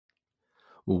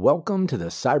Welcome to the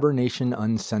Cybernation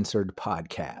Uncensored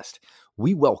podcast.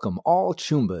 We welcome all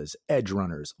Choombas, Edge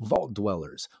Runners, Vault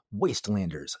Dwellers,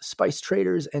 Wastelanders, Spice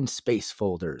Traders, and Space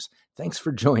Folders. Thanks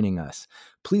for joining us.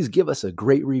 Please give us a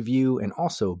great review and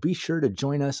also be sure to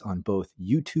join us on both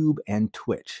YouTube and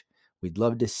Twitch. We'd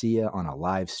love to see you on a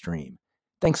live stream.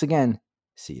 Thanks again.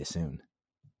 See you soon.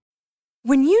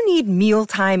 When you need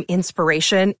mealtime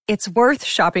inspiration, it's worth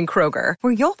shopping Kroger,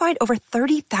 where you'll find over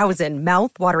 30,000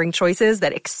 mouth-watering choices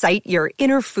that excite your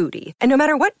inner foodie. And no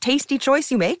matter what tasty choice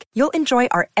you make, you'll enjoy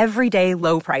our everyday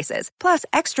low prices, plus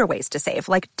extra ways to save,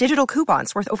 like digital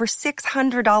coupons worth over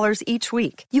 $600 each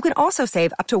week. You can also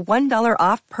save up to $1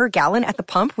 off per gallon at the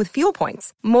pump with fuel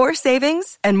points. More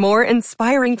savings and more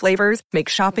inspiring flavors make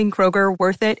shopping Kroger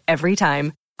worth it every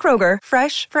time. Kroger,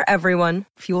 fresh for everyone.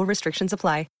 Fuel restrictions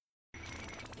apply.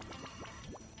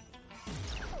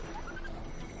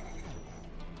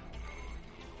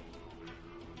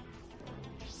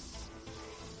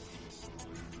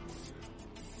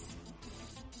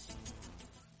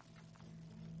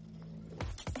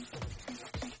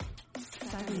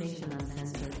 Cybernation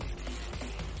Uncensored.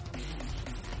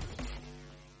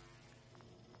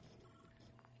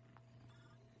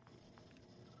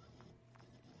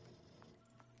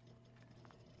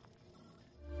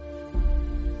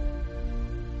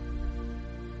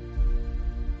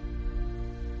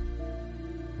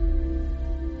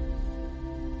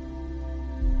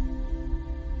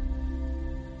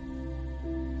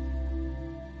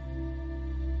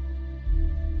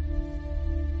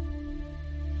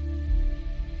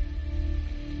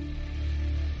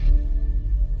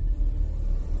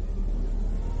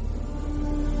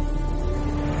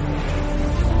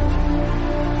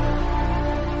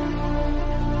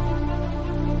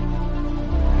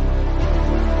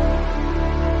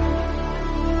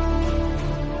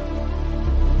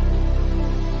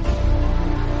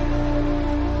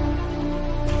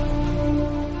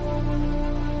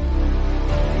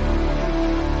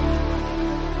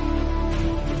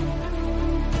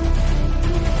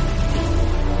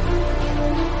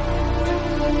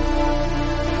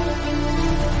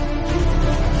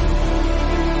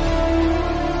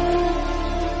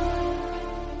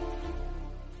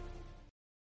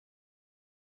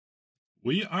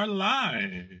 We are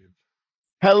live.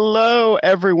 Hello,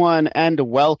 everyone, and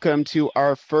welcome to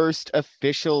our first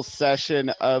official session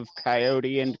of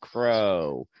Coyote and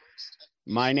Crow.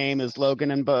 My name is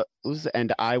Logan and Bose,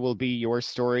 and I will be your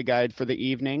story guide for the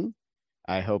evening.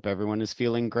 I hope everyone is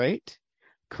feeling great.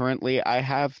 Currently, I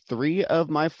have 3 of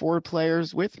my 4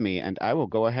 players with me, and I will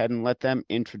go ahead and let them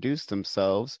introduce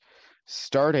themselves,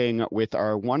 starting with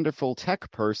our wonderful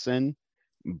tech person,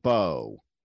 Bo.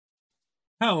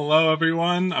 Hello,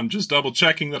 everyone. I'm just double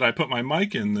checking that I put my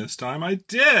mic in this time. I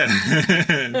did.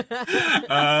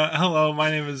 Hello, my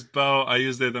name is Bo. I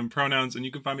use they, them pronouns, and you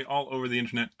can find me all over the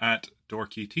internet at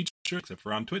Dorky Teacher, except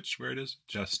for on Twitch, where it is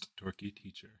just Dorky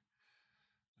Teacher.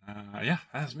 Yeah,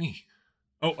 that's me.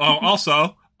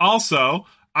 Also,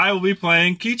 I will be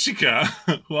playing Kichika,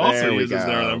 who also uses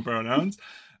their them pronouns,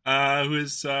 who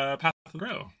is Path of the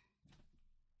Crow.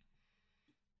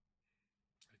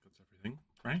 I think that's everything,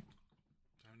 right?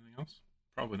 Else?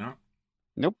 Probably not.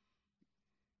 Nope.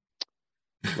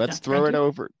 Let's throw it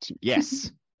over to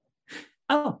yes.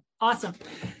 Oh, awesome.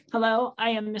 Hello,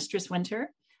 I am Mistress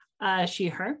Winter, she,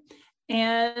 her.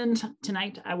 And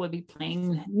tonight I will be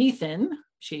playing Neithan,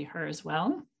 she, her as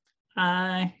well,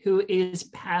 who is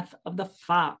Path of the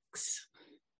Fox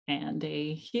and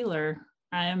a healer.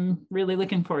 I'm really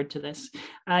looking forward to this.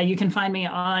 You can find me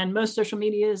on most social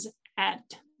medias at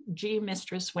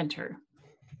gmistresswinter.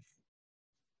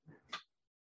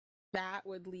 That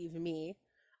would leave me.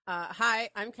 Hi,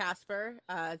 I'm Casper,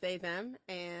 they, them,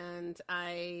 and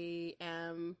I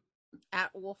am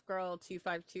at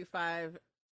wolfgirl2525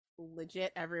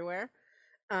 legit everywhere.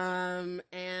 And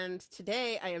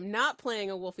today I am not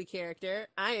playing a wolfy character.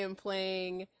 I am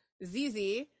playing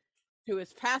Zizi, who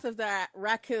is Path of the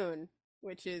Raccoon,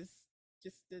 which is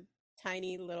just a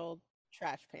tiny little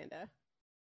trash panda.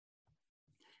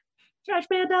 Trash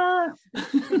panda!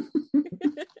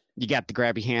 You got the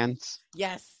grabby hands?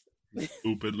 Yes.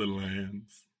 Stupid little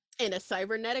hands. And a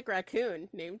cybernetic raccoon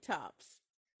named Tops.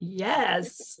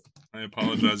 Yes. I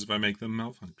apologize if I make them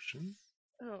malfunction.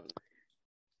 Oh.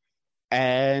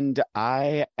 And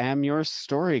I am your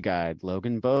story guide,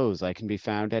 Logan Bose. I can be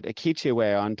found at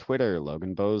Akichiwe on Twitter,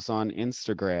 Logan Bose on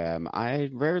Instagram. I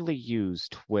rarely use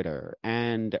Twitter,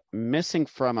 and missing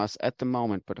from us at the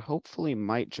moment, but hopefully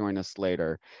might join us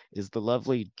later, is the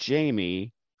lovely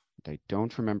Jamie. I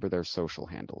don't remember their social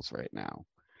handles right now.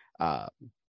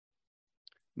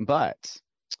 But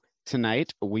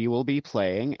Tonight, we will be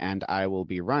playing, and I will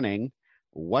be running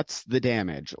What's the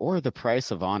Damage, or The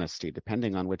Price of Honesty,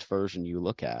 depending on which version you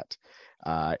look at.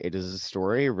 It is a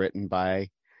story written by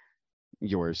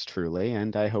yours truly,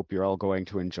 and I hope you're all going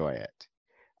to enjoy it.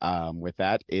 With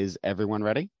that, is everyone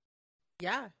ready?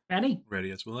 Yeah. Ready?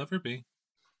 Ready as we'll ever be.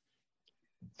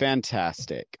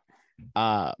 Fantastic.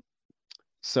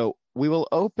 So we will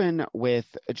open with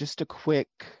just a quick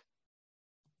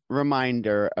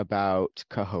reminder about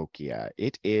Cahokia.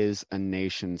 It is a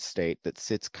nation state that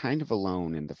sits kind of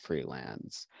alone in the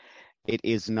Freelands. It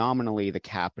is nominally the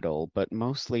capital, but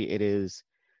mostly it is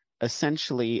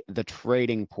essentially the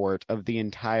trading port of the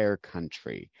entire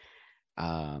country.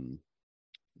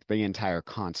 The entire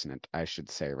continent, I should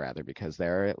say, rather, because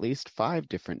there are at least 5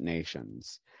 different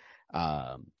nations.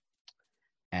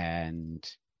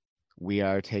 And we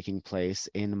are taking place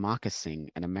in Moccasin,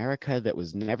 an America that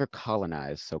was never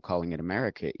colonized, so calling it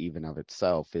America even of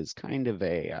itself is kind of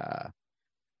a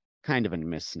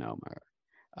misnomer.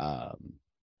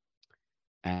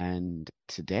 And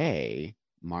today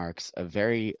marks a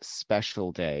very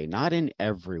special day, not in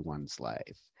everyone's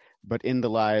life, but in the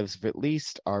lives of at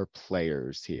least our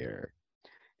players here.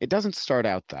 It doesn't start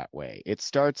out that way. It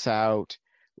starts out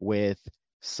with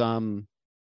some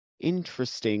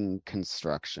interesting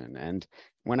construction. And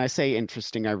when I say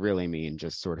interesting, I really mean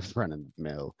just sort of run of the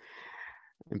mill,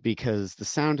 because the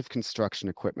sound of construction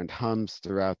equipment hums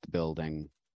throughout the building.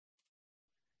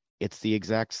 It's the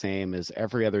exact same as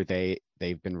every other day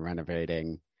they've been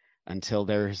renovating, until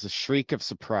there is a shriek of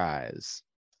surprise.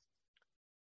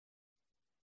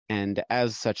 And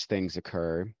as such things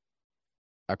occur,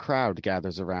 a crowd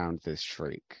gathers around this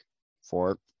shriek,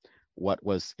 for what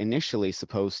was initially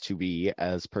supposed to be,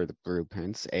 as per the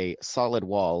blueprints, a solid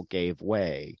wall gave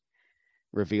way,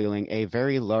 revealing a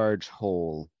very large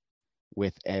hole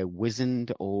with a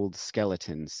wizened old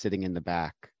skeleton sitting in the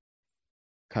back,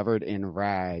 covered in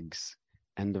rags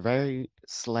and very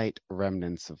slight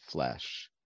remnants of flesh.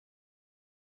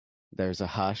 There's a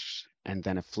hush and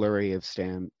then a flurry of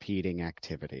stampeding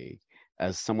activity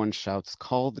as someone shouts,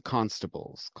 "Call the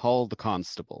constables! Call the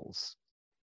constables!"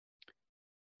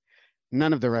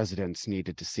 None of the residents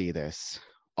needed to see this.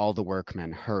 All the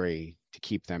workmen hurry to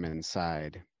keep them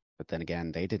inside, but then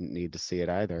again, they didn't need to see it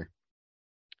either.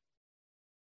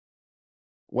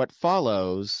 What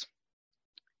follows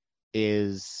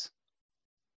is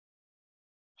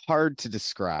hard to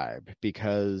describe,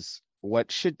 because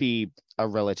what should be a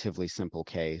relatively simple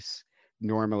case,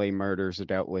 normally murders are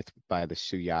dealt with by the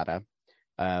Suyata,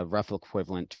 rough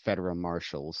equivalent federal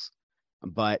marshals.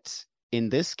 But in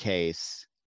this case,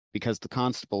 because the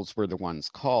constables were the ones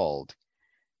called,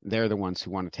 they're the ones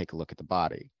who want to take a look at the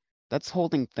body. That's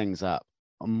holding things up.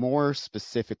 More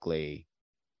specifically,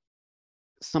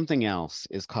 something else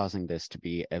is causing this to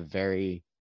be a very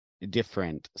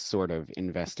different sort of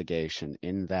investigation,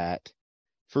 in that,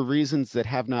 for reasons that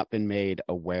have not been made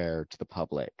aware to the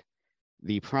public,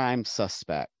 the prime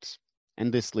suspect,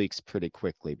 and this leaks pretty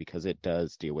quickly because it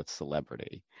does deal with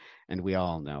celebrity, and we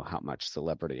all know how much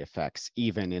celebrity affects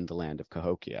even in the land of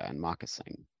Cahokia and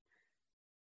Moccasin.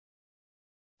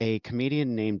 A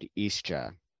comedian named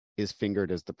Ischa is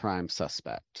fingered as the prime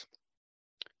suspect.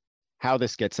 How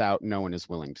this gets out, no one is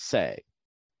willing to say.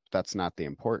 That's not the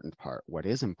important part. What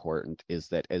is important is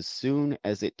that as soon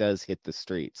as it does hit the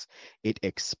streets, it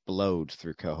explodes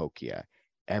through Cahokia.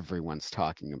 Everyone's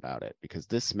talking about it, because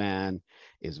this man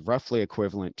is roughly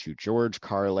equivalent to George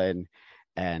Carlin,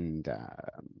 and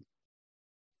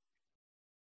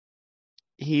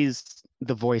he's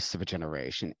the voice of a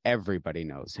generation. Everybody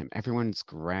knows him. Everyone's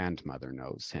grandmother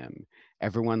knows him.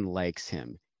 Everyone likes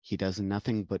him. He does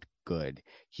nothing but good.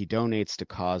 He donates to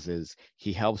causes.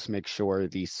 He helps make sure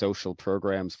the social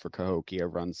programs for Cahokia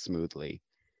run smoothly.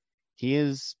 He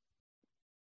is,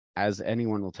 as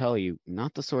anyone will tell you,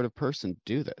 not the sort of person to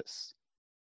do this.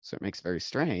 So it makes it very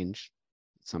strange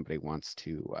that somebody wants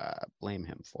to blame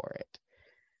him for it.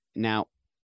 Now,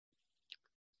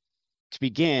 to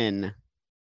begin,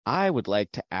 I would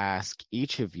like to ask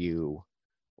each of you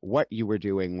what you were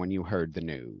doing when you heard the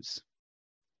news.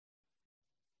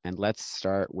 And let's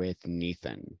start with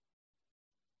Nathan.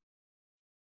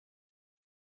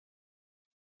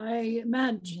 I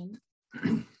imagine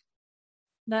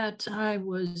that I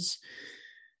was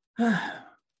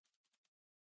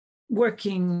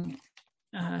working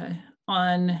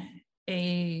on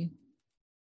a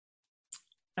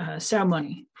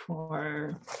ceremony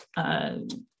for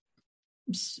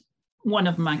one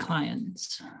of my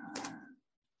clients.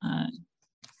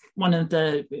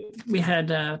 We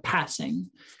had a passing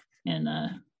in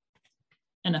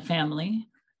a family,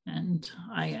 and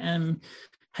I am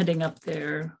heading up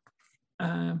there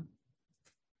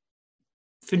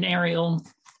funereal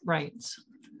rites.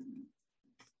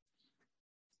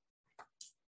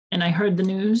 And I heard the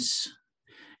news,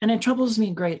 and it troubles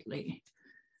me greatly,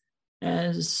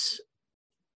 as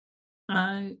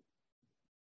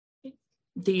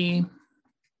the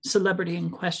celebrity in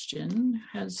question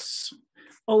has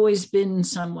always been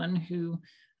someone who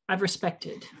I've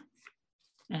respected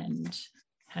and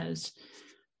has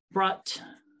brought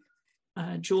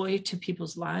joy to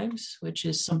people's lives, which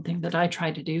is something that I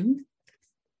try to do.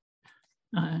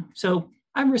 So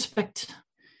I respect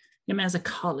him as a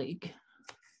colleague.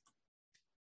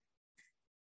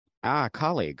 Ah,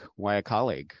 colleague. Why a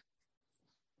colleague?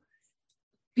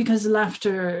 Because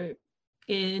laughter,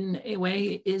 in a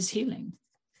way, is healing.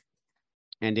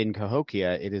 And in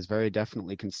Cahokia, it is very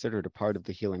definitely considered a part of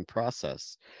the healing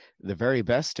process. The very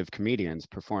best of comedians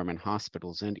perform in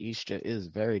hospitals, and Ishta is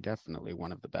very definitely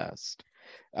one of the best.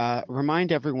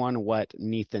 Remind everyone what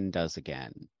Neithan does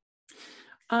again.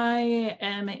 I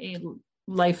am a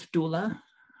life doula.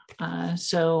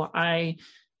 So I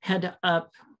head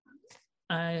up,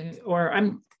 or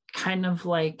I'm kind of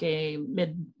like a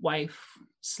midwife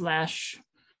slash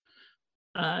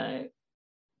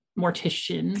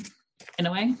mortician in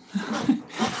a way.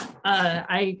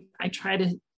 I try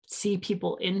to see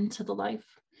people into the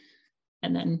life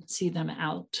and then see them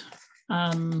out,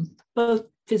 both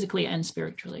physically and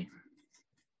spiritually.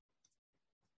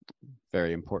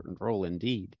 Very important role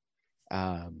indeed.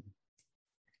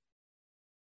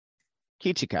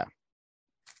 Kichika,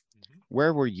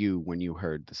 where were you when you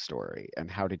heard the story, and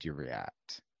how did you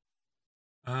react?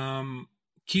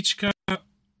 Kichika,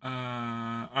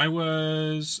 I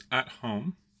was at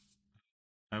home.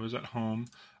 I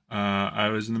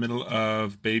was in the middle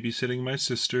of babysitting my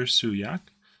sister, Suyak.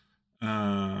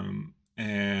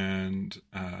 And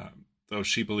though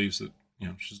she believes that,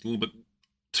 she's a little bit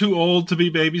too old to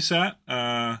be babysat,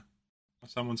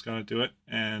 someone's got to do it.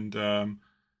 And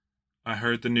I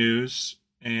heard the news,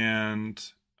 and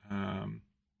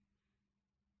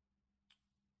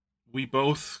we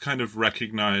both kind of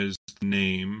recognized the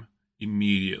name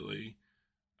immediately,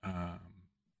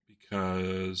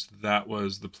 because that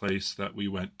was the place that we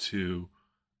went to.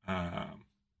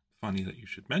 Funny that you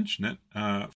should mention it,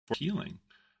 for healing.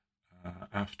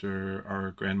 After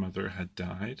our grandmother had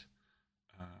died,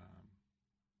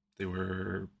 they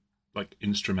were like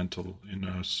instrumental in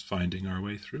us finding our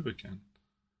way through again.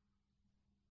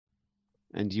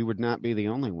 And you would not be the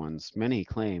only ones. Many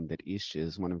claim that Ishta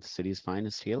is one of the city's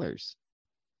finest healers.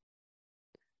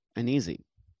 Anizi.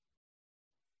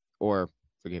 Or,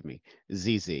 forgive me,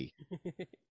 ZZ.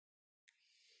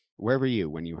 Where were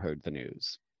you when you heard the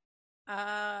news?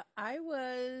 I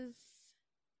was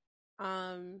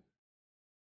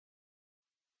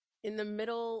in the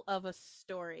middle of a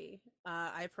story.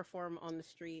 I perform on the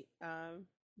street,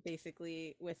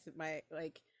 basically with my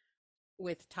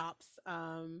with tops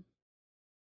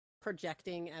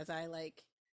projecting as I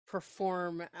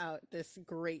perform out this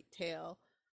great tale.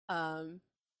 And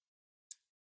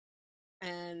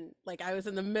I was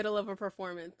in the middle of a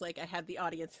performance, I had the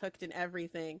audience hooked and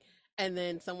everything, and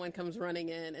then someone comes running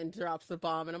in and drops the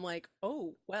bomb, and I'm like,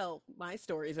 oh well, my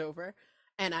story's over.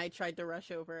 And I tried to rush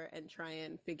over and try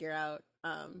and figure out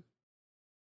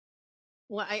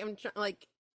what I am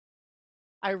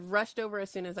I rushed over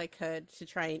as soon as I could to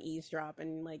try and eavesdrop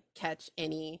and catch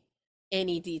any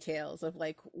details of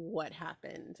what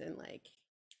happened, and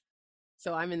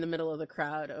so I'm in the middle of the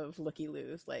crowd of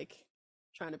looky-loos,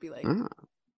 trying to be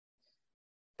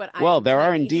but well, there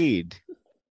are indeed,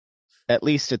 at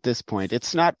least at this point,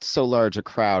 it's not so large a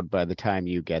crowd by the time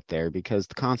you get there, because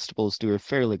the constables do a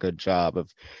fairly good job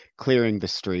of clearing the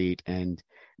street, and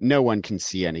no one can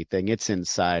see anything. It's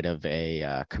inside of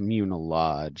a communal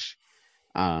lodge.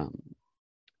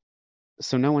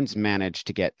 So no one's managed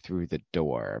to get through the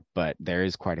door, but there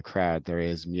is quite a crowd. There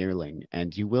is Mirling,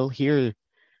 and you will hear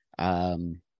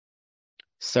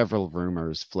several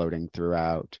rumors floating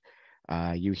throughout.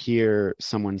 You hear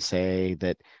someone say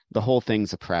that the whole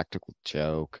thing's a practical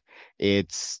joke.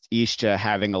 It's Ishta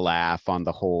having a laugh on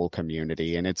the whole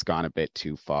community, and it's gone a bit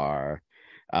too far.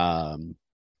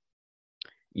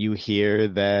 You hear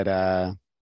that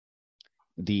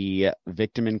the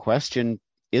victim in question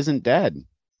isn't dead.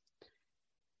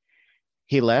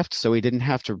 He left so he didn't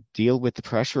have to deal with the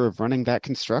pressure of running that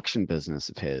construction business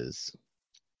of his.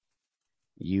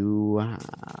 You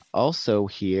also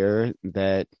hear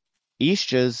that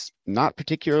Ishta's not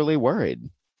particularly worried,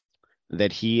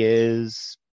 that he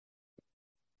is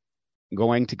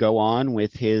going to go on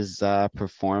with his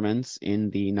performance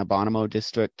in the Nabanamo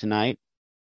district tonight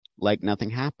like nothing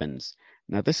happens.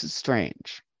 Now, this is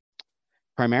strange.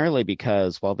 primarily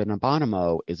because while the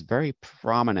Nabanimo is very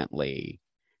prominently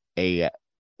a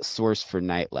source for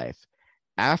nightlife,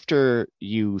 after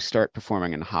you start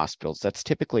performing in hospitals, that's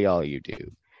typically all you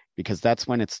do, because that's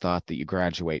when it's thought that you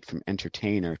graduate from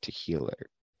entertainer to healer.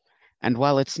 And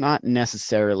while it's not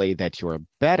necessarily that you're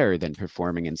better than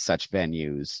performing in such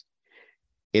venues,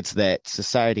 it's that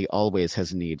society always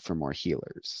has a need for more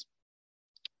healers.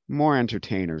 More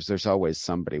entertainers, there's always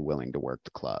somebody willing to work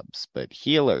the clubs, but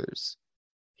healers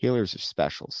are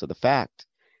special. So the fact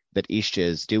that Ishta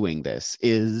is doing this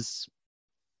is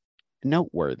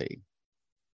noteworthy.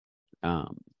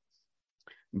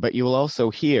 But you will also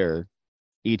hear,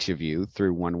 each of you,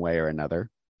 through one way or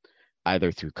another,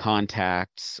 either through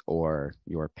contacts or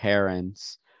your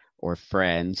parents or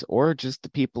friends or just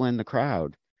the people in the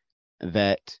crowd,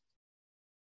 that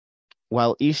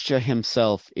while Ishta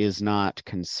himself is not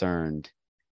concerned,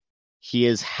 he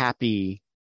is happy.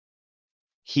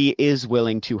 He is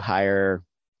willing to hire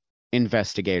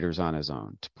investigators on his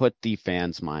own to put the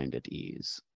fans' mind at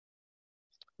ease.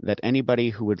 That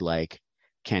anybody who would like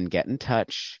can get in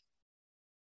touch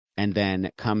and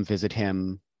then come visit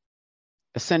him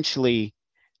essentially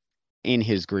in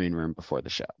his green room before the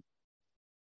show.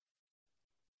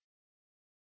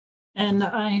 And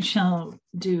I shall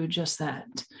do just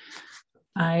that.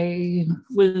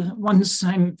 Once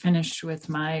I'm finished with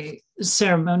my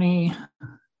ceremony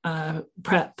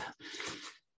prep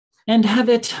and have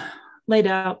it laid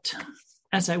out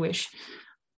as I wish,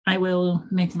 I will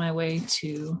make my way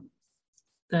to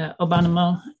the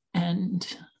Obanimo and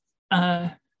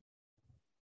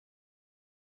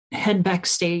head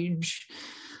backstage,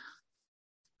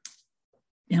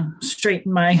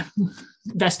 straighten my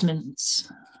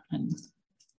vestments and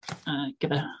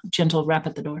give a gentle rap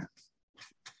at the door.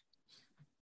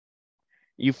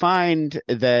 You find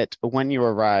that when you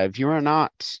arrive, you are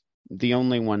not the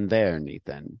only one there,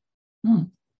 Nathan.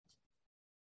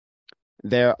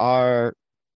 There are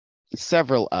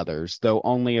several others, though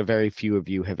only a very few of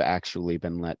you have actually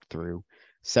been let through.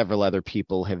 Several other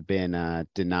people have been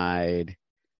denied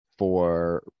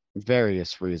for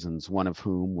various reasons, one of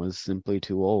whom was simply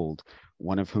too old,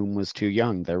 one of whom was too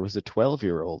young. There was a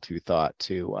 12-year-old who thought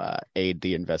to aid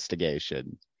the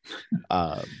investigation.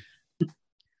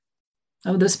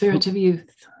 The spirit of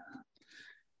youth.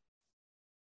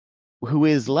 Who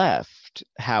is left,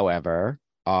 however,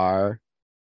 are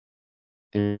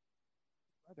other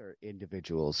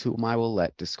individuals whom I will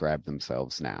let describe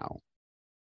themselves now.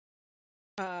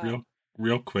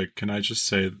 Real quick, can I just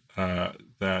say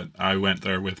that I went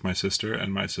there with my sister,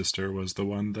 and my sister was the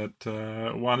one that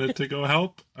wanted to go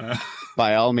help?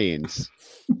 By all means.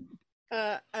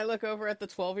 I look over at the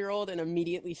 12-year-old and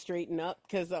immediately straighten up,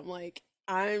 because I'm like,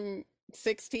 I'm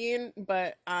 16,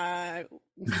 but I'm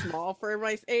small for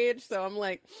my age, so I'm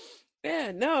like,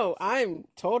 yeah, no, I'm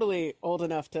totally old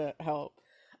enough to help.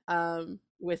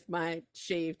 With my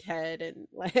shaved head and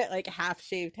like half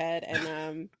shaved head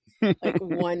and like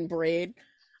one braid.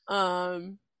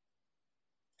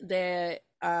 Their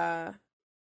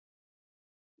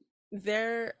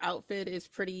outfit is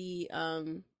pretty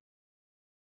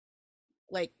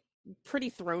like pretty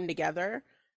thrown together,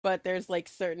 but there's like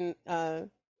certain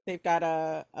they've got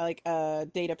a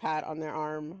data pad on their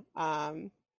arm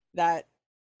that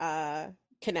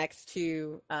connects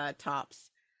to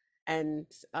tops, and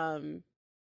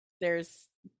there's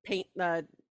paint.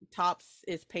 Tops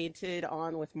is painted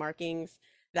on with markings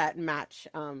that match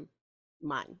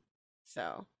mine.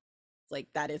 So it's like,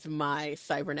 that is my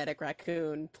cybernetic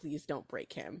raccoon. Please don't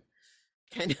break him.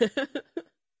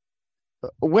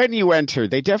 When you enter,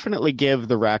 they definitely give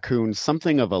the raccoon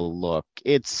something of a look.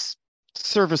 It's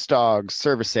service dogs,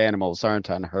 service animals aren't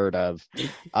unheard of.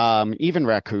 Even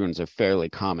raccoons are fairly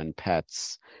common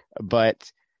pets,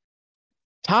 but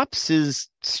Tops is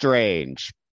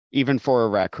strange, even for a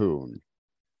raccoon.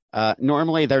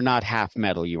 Normally, they're not half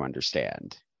metal, you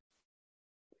understand.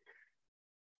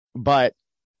 But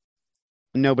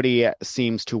nobody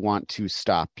seems to want to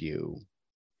stop you.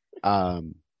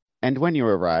 And when you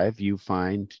arrive, you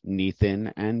find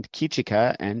Nathan and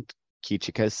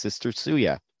Kichika's sister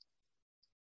Suya.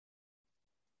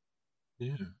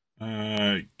 Yeah.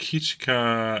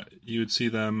 Kichika, you would see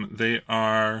them. They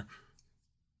are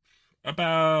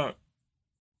about,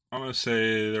 I'm going to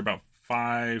say they're about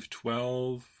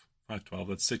 5'12",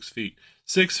 that's 6 feet.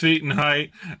 6 feet in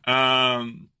height.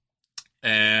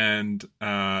 And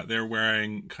they're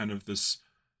wearing kind of this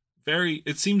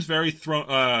it seems very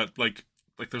like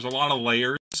there's a lot of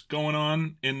layers going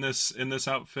on in this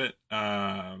outfit.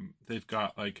 They've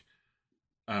got like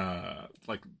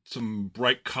some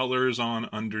bright colors on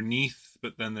underneath,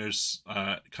 but then there's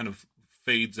kind of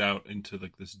fades out into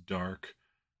like this dark,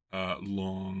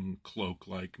 long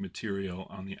cloak-like material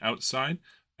on the outside.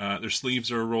 Their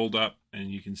sleeves are rolled up,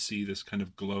 and you can see this kind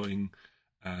of glowing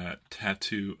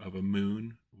tattoo of a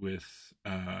moon with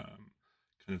kind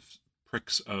of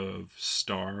pricks of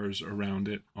stars around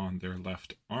it on their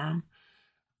left arm.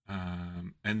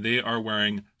 And they are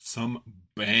wearing some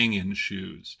banging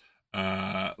shoes.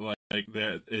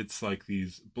 It's like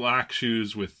these black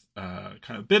shoes with kind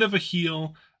of a bit of a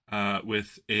heel,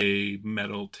 with a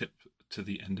metal tip to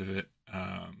the end of it.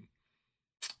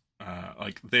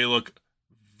 Like they look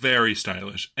very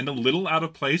stylish and a little out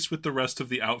of place with the rest of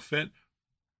the outfit,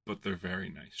 but they're very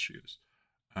nice shoes.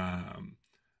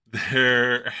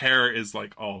 Their hair is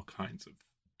like all kinds of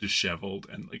disheveled,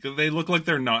 and like they look like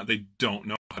they don't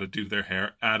know how to do their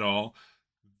hair at all.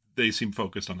 They seem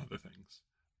focused on other things.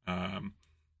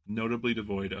 Notably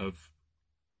devoid of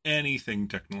anything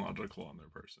technological on their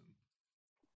person.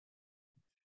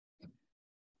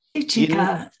 Hey,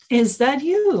 Chica, is that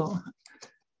you?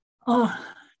 Oh,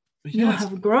 Yes. you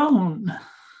have grown.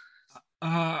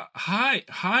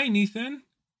 Hi, Nathan.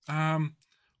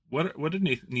 What did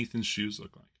Nathan's shoes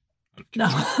look like? No.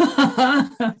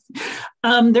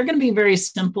 They're going to be very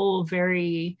simple,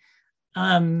 very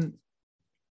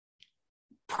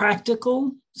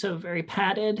practical, so very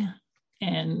padded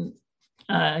and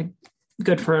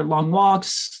good for long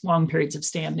walks, long periods of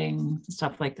standing,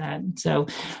 stuff like that. So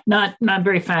not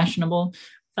very fashionable.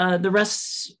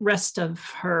 The rest of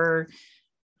her,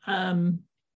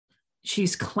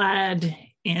 she's clad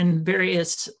in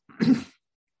various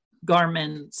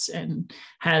garments and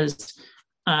has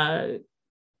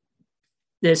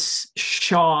this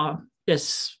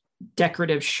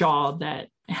decorative shawl that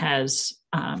has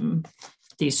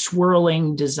these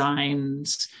swirling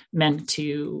designs meant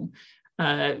to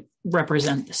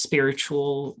represent the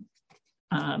spiritual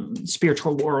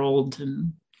world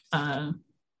and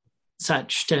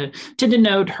such to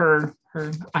denote her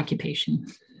occupation.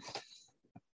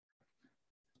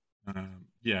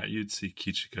 Yeah, you'd see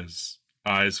Kichika's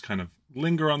eyes kind of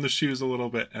linger on the shoes a little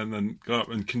bit and then go up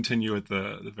and continue with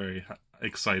the very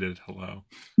excited hello.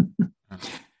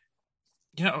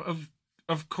 Yeah,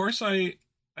 of course I've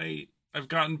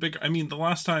gotten bigger. I mean, the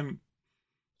last time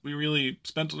we really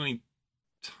spent any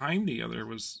time together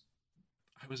was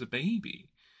I was a baby.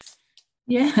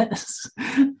 Yes,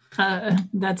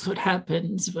 that's what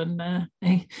happens when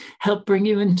I help bring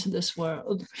you into this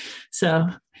world. So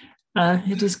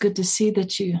it is good to see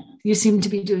that you seem to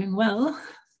be doing well.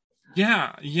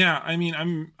 Yeah. I mean,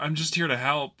 I'm just here to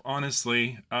help,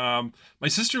 honestly. My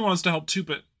sister wants to help too,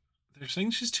 but they're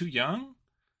saying she's too young.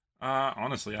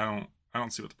 Honestly, I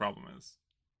don't see what the problem is.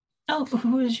 Oh,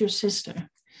 who is your sister?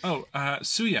 Oh,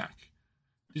 Suyak.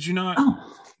 Did you not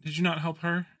help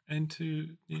her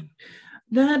into?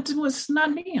 That was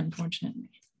not me, unfortunately.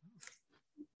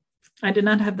 I did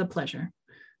not have the pleasure.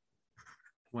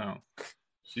 Well,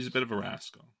 she's a bit of a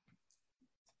rascal.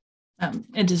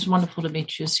 It is wonderful to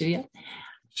meet you, Suya.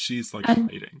 She's like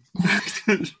hiding.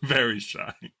 Very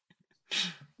shy.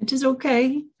 It is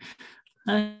okay.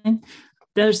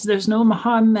 There's no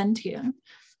harm meant here.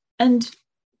 And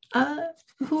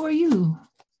who are you,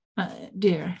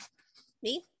 dear?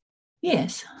 Me?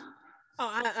 Yes.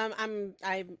 Oh, I'm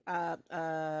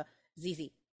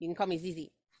Zizi. You can call me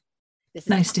Zizi. This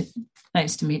is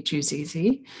nice to meet you,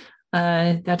 Zizi.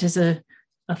 That is a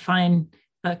fine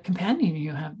companion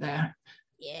you have there.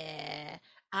 Yeah,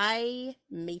 I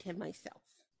made him myself.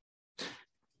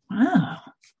 Wow,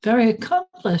 very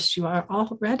accomplished you are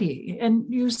already,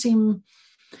 and you seem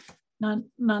not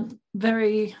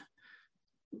very.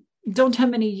 Don't have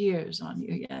many years on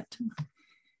you yet.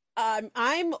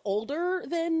 I'm older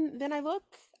than I look.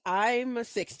 I'm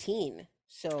 16,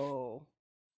 so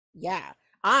yeah,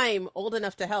 I'm old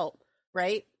enough to help.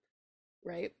 Right?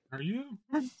 Are you?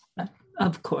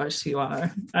 Of course you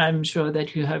are. I'm sure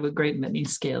that you have a great many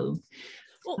skills.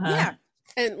 Well, yeah.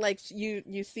 And like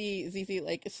you see Zizi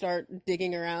like start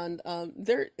digging around.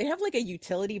 They have like a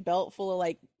utility belt full of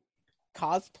like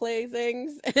cosplay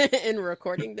things and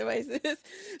recording devices.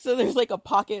 So there's like a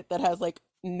pocket that has like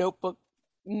notebook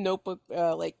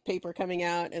like paper coming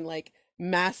out, and like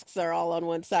masks are all on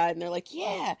one side, and they're like,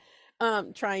 yeah,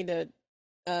 trying to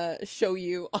show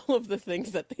you all of the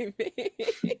things that they made.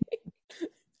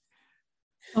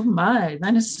 Oh my,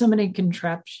 that is so many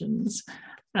contraptions.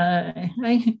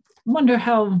 I wonder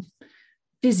how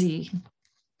busy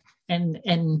and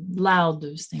loud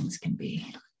those things can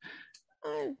be.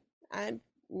 I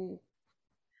don't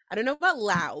know about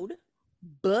loud,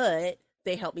 but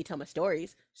they help me tell my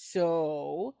stories.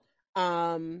 So,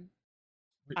 are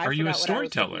you a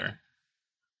storyteller?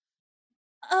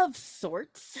 Of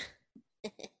sorts.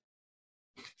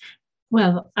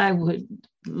 Well, I would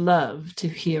love to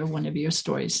hear one of your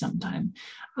stories sometime.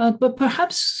 But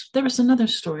perhaps there is another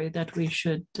story that we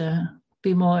should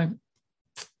be more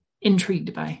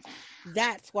intrigued by.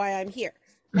 That's why I'm here.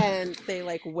 And they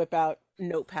like whip out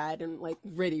notepad and like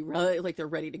like they're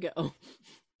ready to go.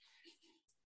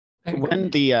 Very When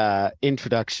good. the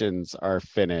introductions are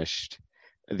finished,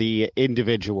 the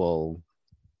individual,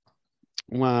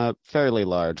 fairly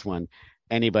large one,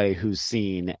 anybody who's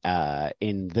seen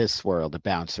in this world a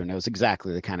bouncer knows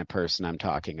exactly the kind of person I'm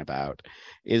talking about,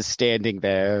 is standing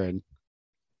there. And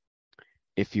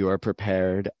if you are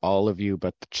prepared, all of you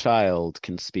but the child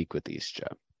can speak with Ischa.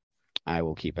 I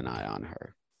will keep an eye on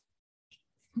her.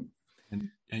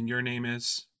 And your name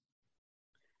is?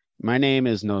 My name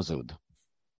is Nozud.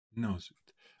 No.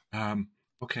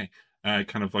 Okay. I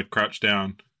kind of like crouch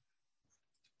down.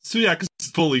 Suyak is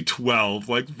fully 12,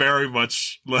 like very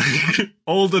much like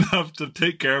old enough to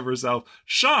take care of herself.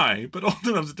 Shy, but old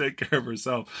enough to take care of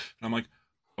herself. And I'm like,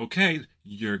 okay,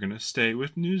 you're gonna stay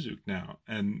with Nuzuk now.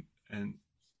 And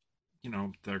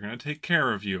they're gonna take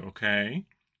care of you, okay?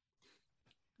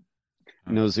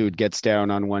 Nozud gets down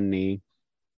on one knee.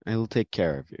 I will take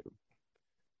care of you.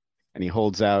 And he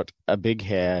holds out a big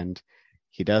hand.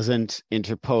 He doesn't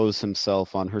interpose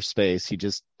himself on her space. He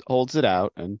just holds it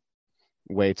out and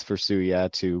waits for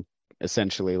Suya to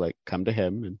essentially like come to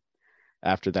him. And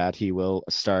after that, he will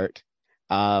start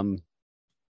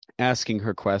asking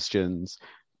her questions.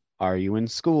 Are you in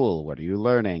school? What are you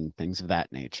learning? Things of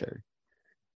that nature.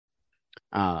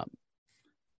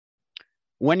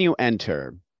 When you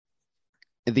enter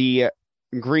the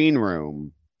green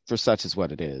room, for such as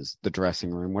what it is, the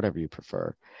dressing room, whatever you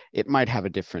prefer, it might have a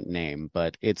different name,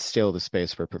 but it's still the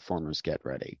space where performers get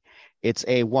ready. It's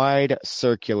a wide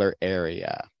circular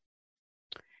area.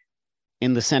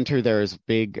 In the center, there is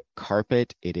big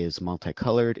carpet. It is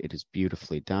multicolored. It is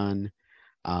beautifully done.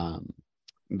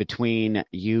 Between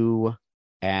you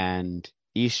and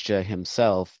Ishja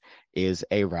himself is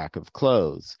a rack of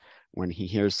clothes. When he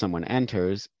hears someone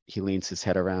enters, he leans his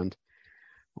head around.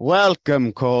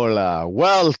 Welcome, Kola.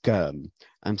 Welcome.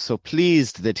 I'm so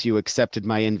pleased that you accepted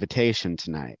my invitation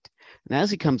tonight. And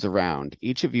as he comes around,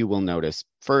 each of you will notice,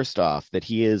 first off, that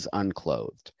he is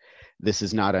unclothed. This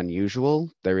is not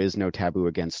unusual. There is no taboo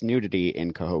against nudity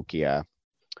in Cahokia.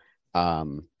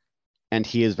 And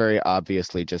he is very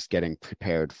obviously just getting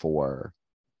prepared for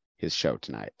his show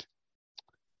tonight.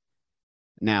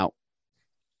 Now,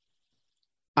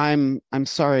 I'm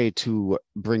sorry to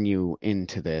bring you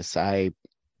into this. I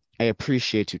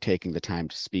appreciate you taking the time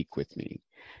to speak with me,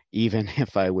 even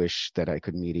if I wish that I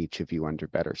could meet each of you under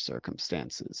better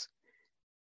circumstances.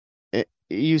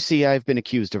 You see, I've been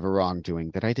accused of a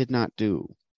wrongdoing that I did not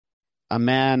do. A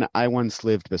man I once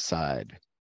lived beside,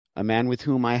 a man with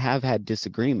whom I have had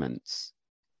disagreements,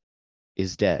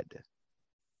 is dead.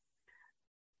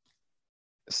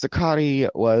 Sakari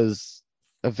was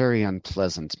a very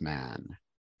unpleasant man.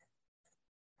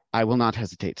 I will not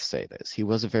hesitate to say this. He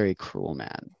was a very cruel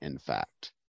man, in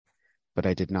fact, but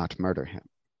I did not murder him.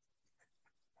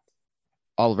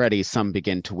 Already some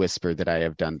begin to whisper that I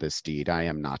have done this deed. I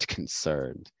am not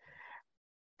concerned.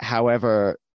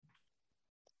 However,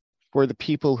 for the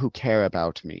people who care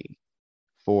about me,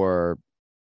 for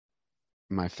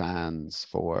my fans,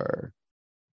 for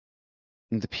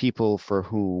the people for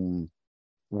whom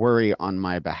worry on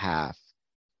my behalf,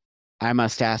 I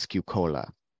must ask you, Kola,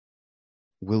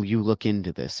 will you look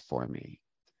into this for me?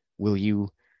 Will you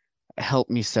help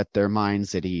me set their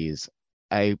minds at ease?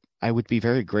 I would be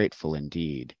very grateful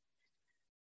indeed.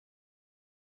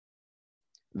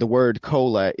 The word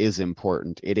Kola is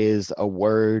important. It is a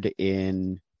word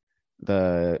in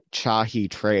the Chahi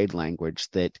trade language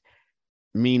that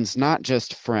means not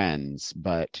just friends,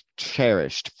 but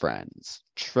cherished friends,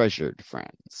 treasured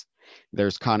friends.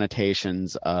 There's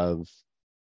connotations of,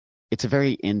 it's a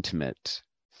very intimate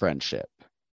friendship.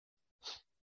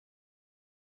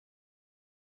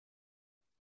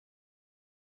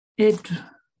 It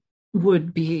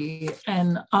would be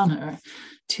an honor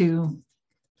to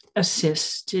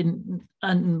assist in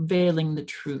unveiling the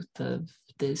truth of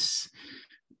this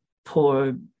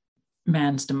poor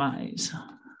man's demise,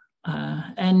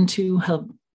 and to help,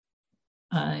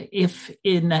 if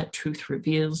in that truth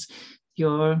reveals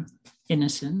your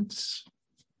innocence,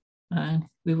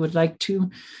 we would like to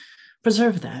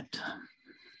preserve that.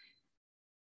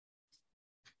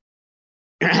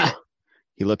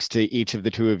 He looks to each of the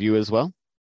two of you as well.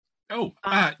 Oh,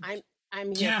 I'm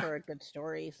here yeah. for a good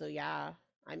story, so yeah.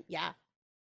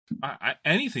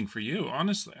 Anything for you,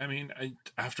 honestly. I mean,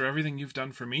 after everything you've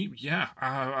done for me, yeah,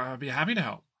 I'll be happy to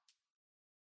help.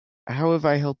 How have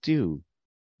I helped you?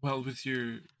 Well, with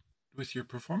your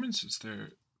performances there,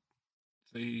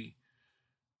 they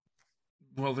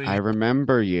I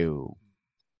remember you.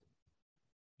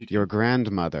 You do? Your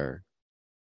grandmother.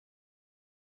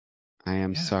 I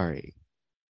am Yeah. sorry.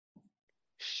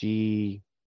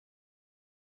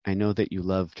 I know that you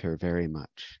loved her very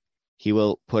much. He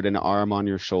will put an arm on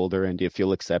your shoulder, and if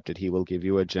you'll accept it, he will give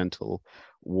you a gentle,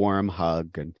 warm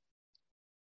hug. And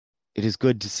it is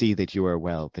good to see that you are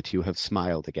well, that you have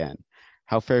smiled again.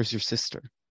 How fares your sister?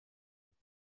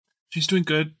 She's doing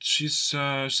good. She's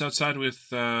outside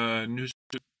with news,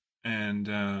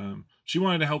 and she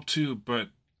wanted to help too, but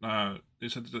they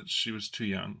said that she was too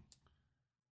young.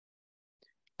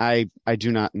 I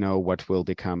do not know what will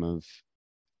become of.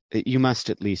 You must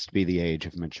at least be the age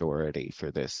of majority for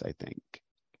this, I think.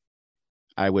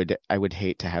 I would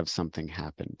hate to have something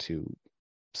happen to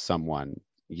someone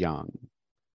young.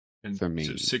 And for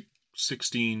me.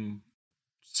 16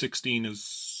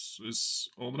 is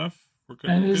old enough. We're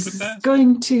I good was with that.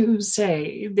 going to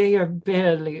say they are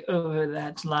barely over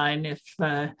that line, if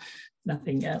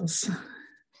nothing else.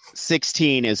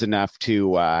 16 is enough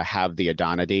to have the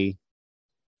Adonity.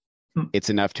 It's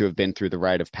enough to have been through the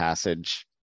rite of passage.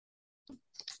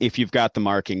 If you've got the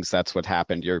markings, that's what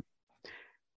happened. You're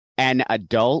an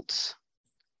adult,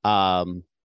 at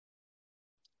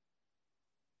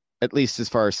least as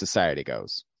far as society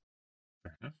goes.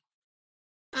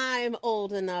 I'm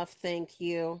old enough, thank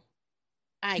you.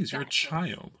 You're a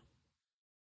child.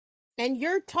 And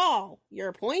you're tall.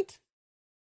 Your point?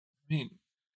 I mean,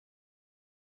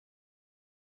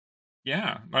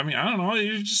 yeah. I mean, I don't know.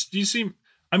 You seem.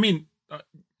 I mean,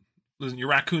 listen, your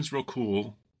raccoon's real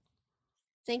cool.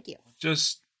 Thank you.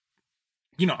 Just,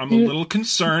 I'm a little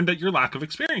concerned at your lack of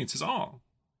experience. Is all.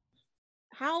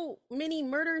 How many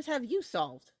murders have you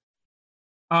solved?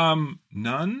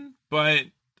 None. But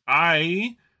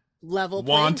I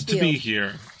want to be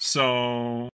here,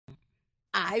 so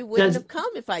I wouldn't have come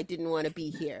if I didn't want to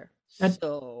be here.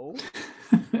 So,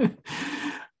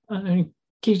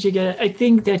 Kijiga, I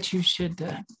think that you should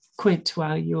quit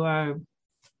while you are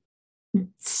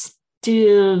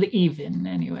still even.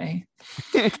 Anyway,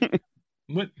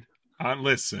 what?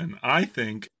 Listen, I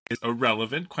think it's a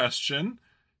relevant question.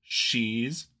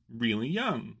 She's really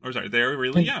young, they're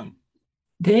really young.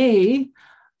 They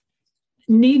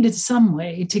needed some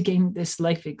way to gain this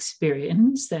life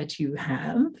experience that you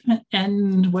have,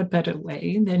 and what better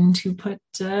way than to put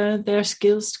their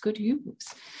skills to good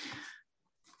use?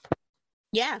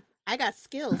 Yeah, I got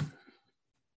skills.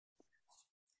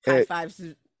 High fives,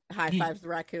 the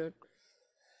raccoon.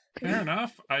 Fair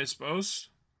enough, I suppose.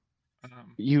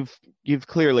 You've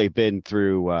clearly been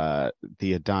through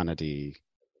the Adonity,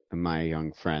 my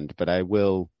young friend, but I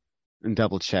will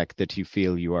double check that you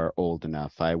feel you are old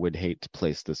enough. I would hate to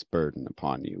place this burden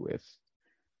upon you if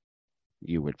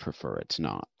you would prefer it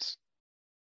not.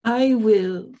 I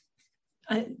will.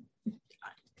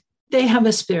 They have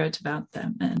a spirit about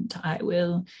them, and I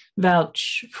will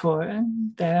vouch for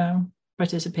their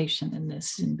participation in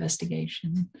this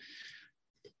investigation.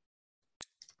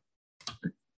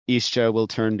 Isha will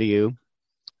turn to you,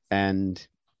 and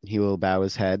he will bow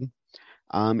his head.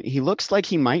 He looks like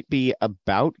he might be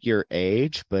about your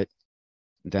age, but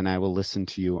then I will listen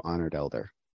to you, honored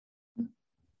elder.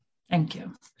 Thank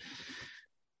you.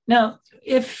 Now,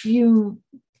 if you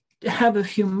have a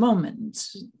few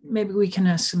moments, maybe we can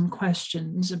ask some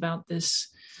questions about this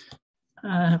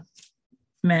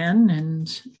man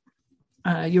and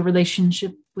your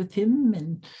relationship with him,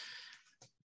 and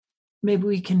maybe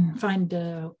we can find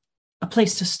a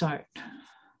place to start.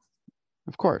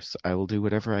 Of course, I will do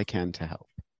whatever I can to help.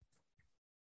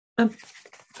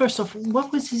 First off,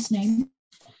 what was his name?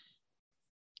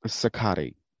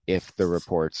 Sakati, if the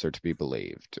reports are to be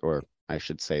believed, or I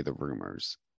should say the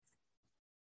rumors.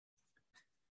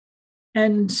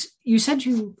 And you said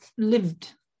you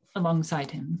lived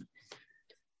alongside him.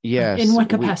 Yes. In what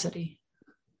capacity?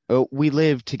 We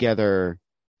lived together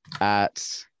at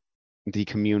the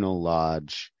communal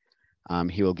lodge.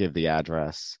 He will give the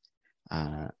address.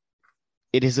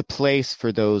 It is a place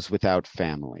for those without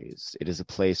families. It is a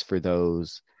place for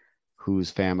those whose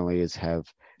families have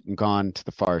gone to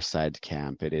the far side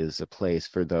camp. It is a place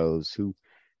for those who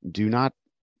do not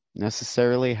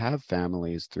necessarily have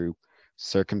families through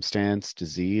circumstance,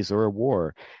 disease, or a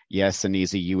war. Yes,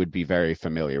 Anisi, you would be very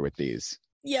familiar with these.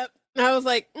 Yep. I was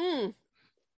like,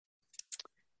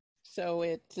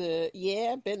 So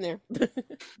yeah, been there.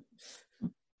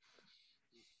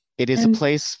 It is a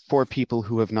place for people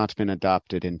who have not been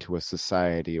adopted into a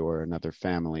society or another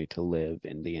family to live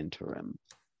in the interim.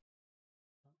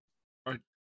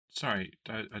 sorry,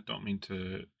 I don't mean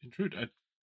to intrude.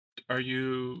 Are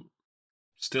you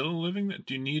still living there?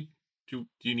 Do you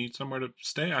need somewhere to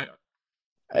stay?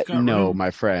 We've got No, room.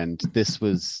 my friend,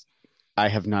 I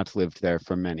have not lived there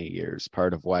for many years.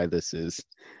 Part of why this is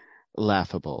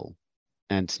laughable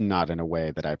and not in a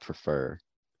way that I prefer,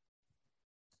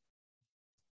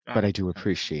 but I do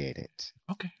appreciate it.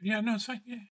 Okay, yeah, no, it's fine.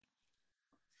 Yeah.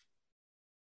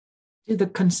 Do the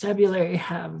constabulary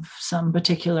have some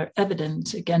particular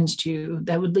evidence against you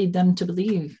that would lead them to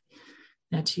believe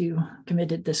that you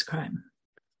committed this crime?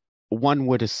 One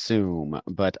would assume,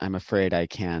 but I'm afraid I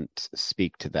can't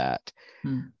speak to that.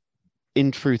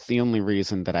 In truth, the only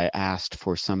reason that I asked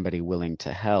for somebody willing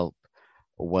to help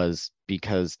was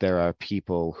because there are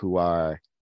people who are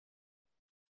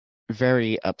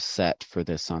very upset for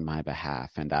this on my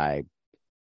behalf, and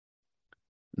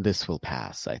this will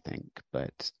pass, I think,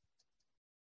 but...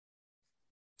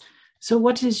 So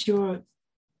what is your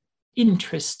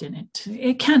interest in it?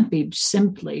 It can't be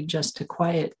simply just to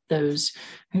quiet those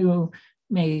who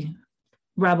may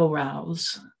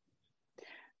rabble-rouse.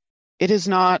 It is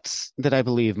not that I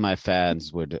believe my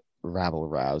fans would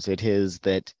rabble-rouse. It is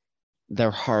that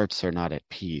their hearts are not at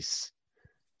peace.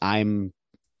 I'm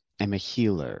a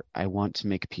healer. I want to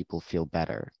make people feel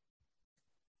better.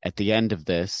 At the end of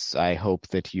this, I hope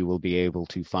that you will be able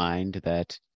to find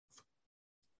that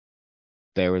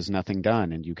there was nothing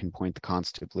done, and you can point the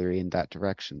constabulary in that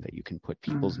direction, that you can put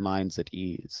people's minds at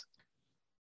ease.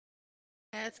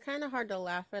 Yeah, it's kind of hard to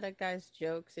laugh at a guy's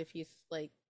jokes if he's,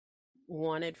 like,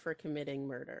 wanted for committing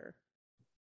murder.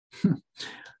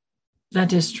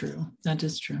 That is true. That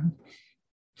is true.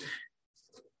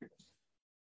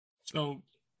 So,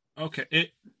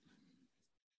 okay.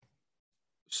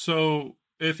 So,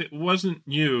 if it wasn't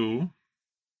you,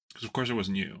 because of course it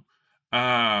wasn't you,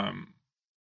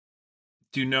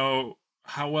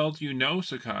 how well do you know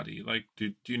Sakati? Like,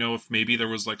 do you know if maybe there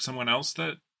was like someone else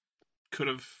that could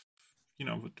have, do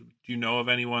you know of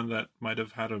anyone that might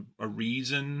have had a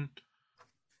reason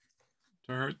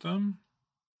to hurt them?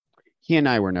 He and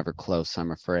I were never close,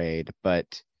 I'm afraid,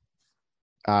 but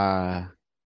I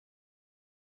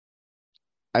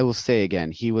will say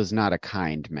again, he was not a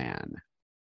kind man.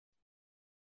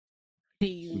 Do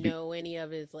you know any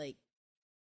of his, like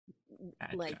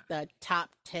the top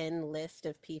 10 list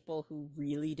of people who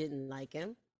really didn't like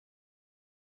him?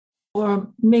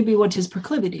 Or maybe what his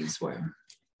proclivities were?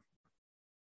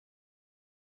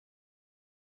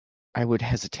 I would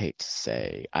hesitate to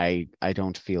say. I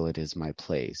don't feel it is my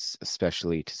place,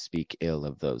 especially to speak ill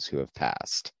of those who have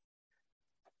passed.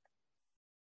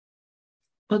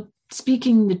 But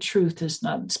speaking the truth is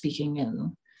not speaking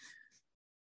ill.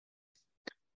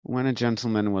 When a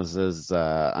gentleman was as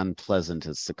unpleasant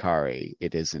as Sakari,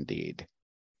 it is indeed.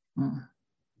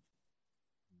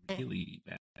 Really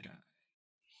bad guy.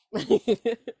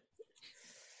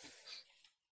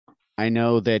 I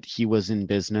know that he was in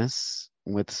business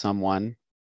with someone.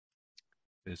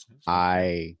 Business?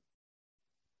 I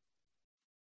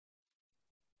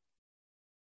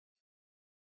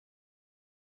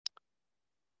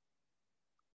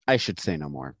should say no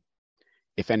more.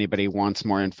 If anybody wants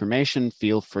more information,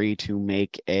 feel free to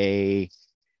make a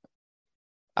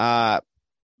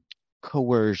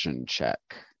coercion check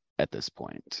at this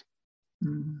point.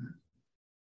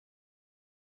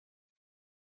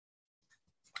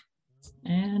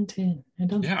 And I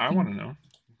don't. Yeah, I want to know.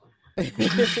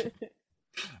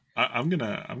 I'm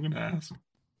gonna ask.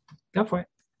 Go for it.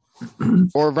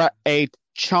 Or a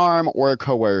charm or a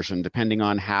coercion, depending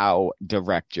on how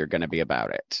direct you're going to be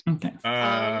about it. Okay.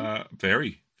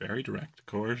 Very, very direct.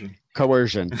 Coercion.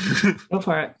 Coercion. Go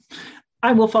for it.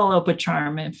 I will follow up with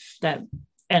charm if that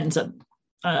ends up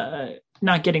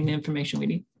not getting the information we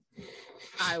need.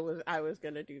 I was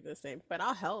gonna do the same, but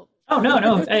I'll help. Oh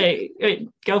no! Hey,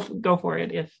 go for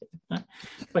it. If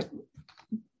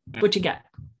what you got?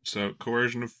 So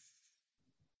coercion of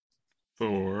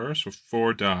 4, so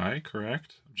 4 die,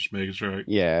 correct? I'm just making sure.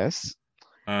 Yes.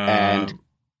 And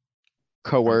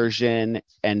coercion,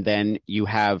 and then you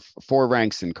have 4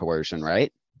 ranks in coercion,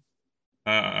 right?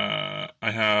 I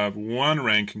have 1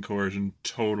 rank in coercion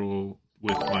total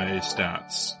with my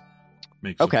stats.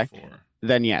 Makes okay. It 4.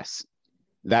 Then yes.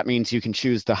 That means you can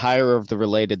choose the higher of the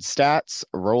related stats,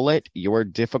 roll it. Your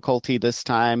difficulty this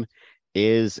time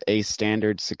is a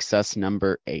standard success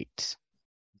number 8.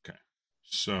 Okay.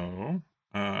 So,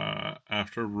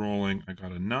 after rolling, I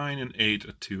got a 9, an 8,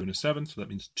 a 2, and a 7. So that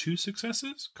means 2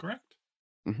 successes, correct?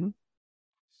 Mm-hmm.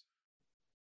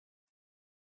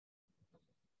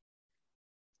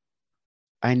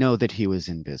 I know that he was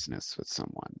in business with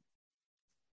someone.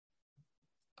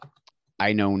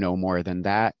 I know no more than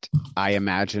that. I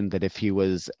imagine that if he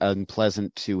was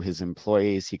unpleasant to his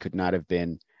employees, he could not have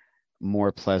been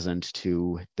more pleasant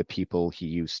to the people he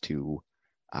used to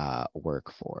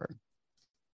work with,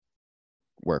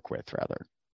 rather.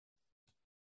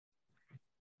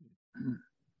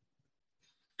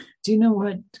 Do you know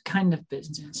what kind of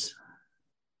business?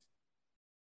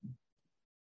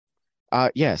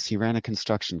 Yes, he ran a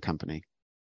construction company.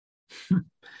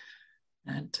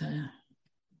 That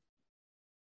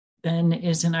then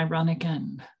is an ironic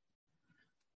end.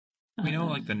 We know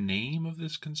like the name of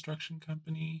this construction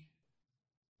company.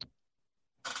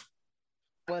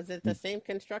 Was it the same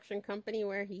construction company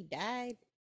where he died?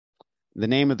 The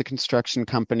name of the construction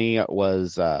company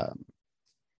was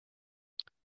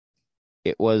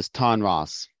it was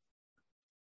Tonross.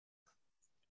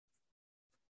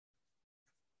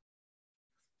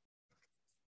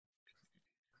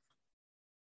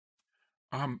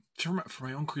 For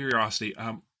my own curiosity,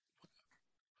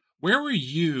 where were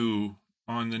you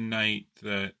on the night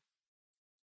that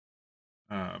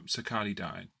Sakati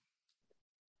died?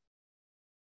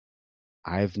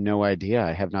 I have no idea.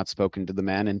 I have not spoken to the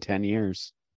man in 10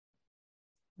 years.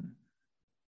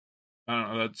 I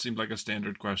don't know. That seemed like a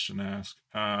standard question to ask.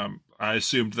 I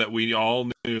assumed that we all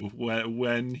knew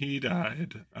when he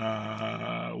died.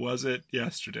 Was it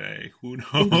yesterday? Who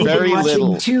knows? Very watching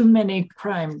little. Too many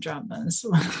crime dramas.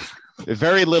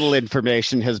 Very little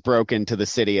information has broken to the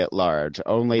city at large,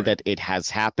 only Right. that it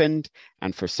has happened,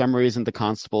 and for some reason the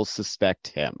constables suspect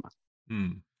him.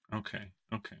 Okay.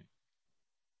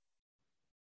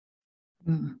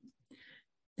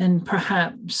 And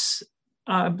perhaps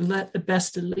our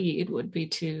best lead would be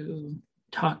to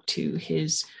talk to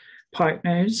his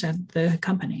partners at the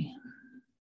company.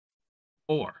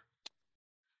 Or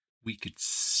we could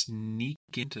sneak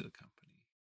into the company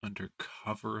under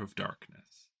cover of darkness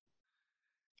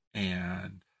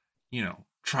and,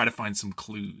 try to find some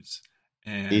clues.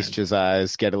 And Ishta's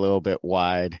eyes get a little bit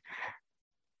wide.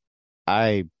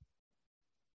 I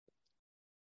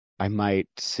might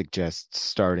suggest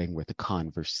starting with a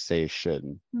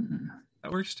conversation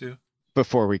that works too.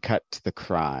 before we cut to the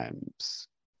crimes.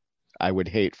 I would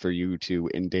hate for you to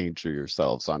endanger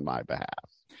yourselves on my behalf.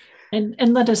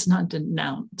 And let us not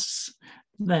denounce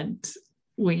that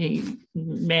we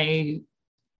may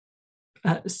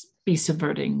be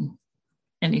subverting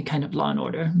any kind of law and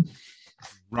order.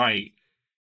 Right.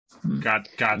 Got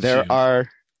There you. are,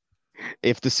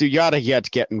 if the Suyata yet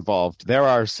get involved, there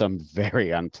are some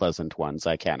very unpleasant ones,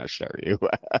 I can assure you.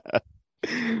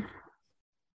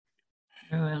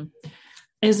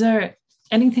 Is there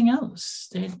anything else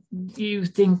that you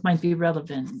think might be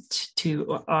relevant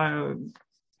to our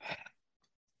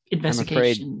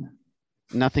investigation?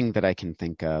 Nothing that I can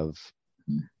think of.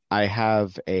 I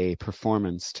have a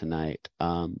performance tonight.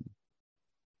 I'm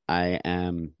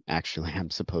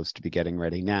supposed to be getting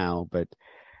ready now, but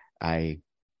I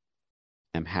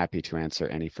am happy to answer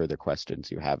any further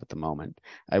questions you have at the moment.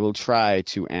 I will try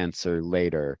to answer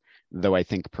later, though I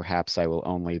think perhaps I will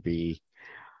only be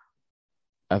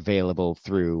available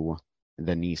through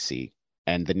the Nisi.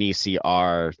 And the Nisi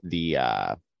are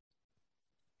the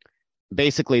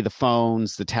basically the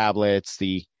phones, the tablets,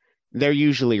 they're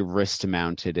usually wrist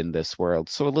mounted in this world,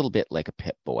 so a little bit like a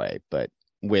Pip-Boy, but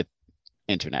with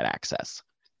internet access.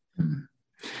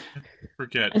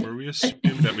 Forget, were we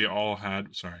assuming that we all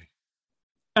had... Sorry.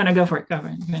 Oh, no, go for it. Go for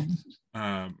it.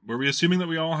 Were we assuming that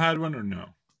we all had one or no?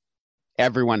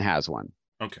 Everyone has one.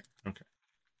 Okay.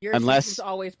 Yours is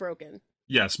always broken.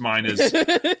 Yes, mine is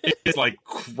it's like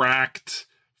cracked,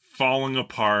 falling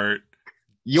apart.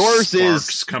 Yours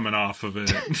sparks is coming off of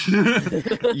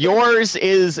it. Yours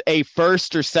is a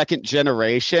first or second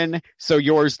generation, so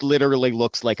yours literally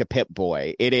looks like a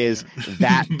Pip-Boy. It is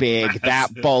that big, that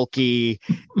bulky.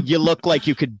 You look like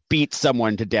you could beat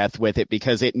someone to death with it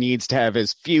because it needs to have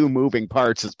as few moving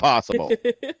parts as possible.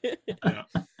 Yeah,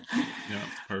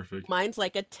 perfect. Mine's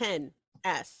like a 10S.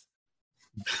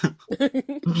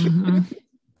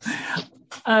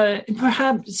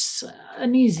 Perhaps,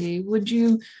 Anisi, would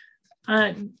you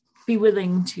be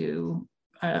willing to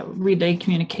relay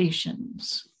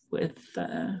communications with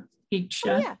each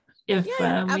if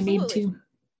we need to?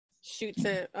 Shoots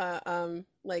it,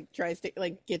 tries to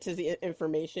gets his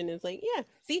information and is like, yeah,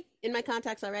 see, in my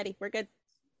contacts already, we're good.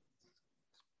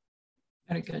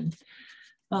 Very good.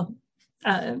 Well,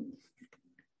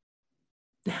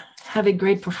 have a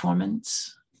great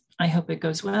performance. I hope it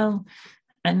goes well,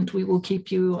 and we will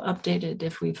keep you updated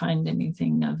if we find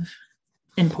anything of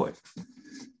import.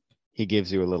 He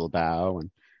gives you a little bow and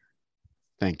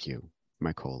thank you,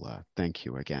 Mykola. Thank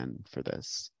you again for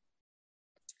this.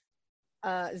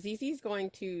 Zizi's going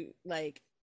to like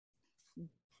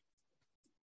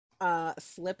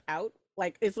slip out.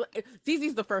 Like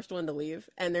Zizi's the first one to leave,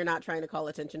 and they're not trying to call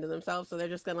attention to themselves, so they're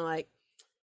just gonna like,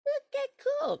 okay,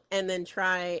 cool, and then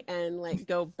try and like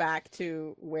go back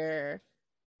to where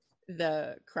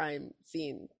the crime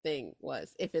scene thing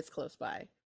was, if it's close by.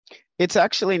 It's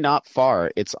actually not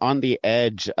far. It's on the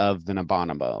edge of the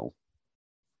Nabanamo.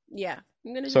 Yeah,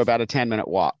 I'm gonna So about a 10-minute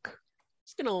walk.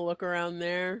 just gonna look around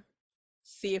there,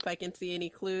 see if I can see any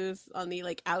clues on the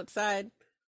like outside.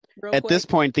 Real At this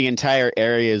quick. point, the entire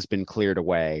area has been cleared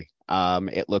away.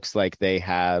 It looks like they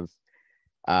have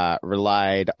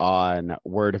relied on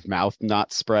word of mouth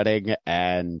not spreading,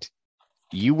 and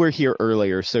you were here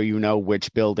earlier, so you know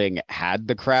which building had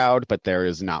the crowd, but there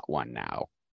is not one now.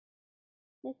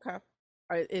 Okay.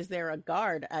 Is there a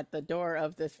guard at the door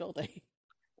of this building?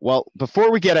 Well,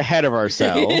 before we get ahead of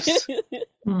ourselves,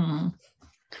 Hmm.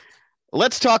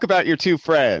 let's talk about your two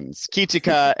friends,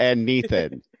 Kichika and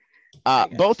Nathan.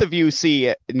 Okay. Both of you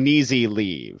see Nizi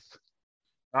leave.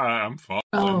 I'm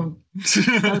following.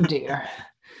 Oh dear.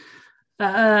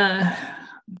 Well,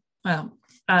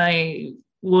 I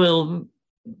will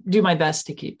do my best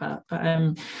to keep up.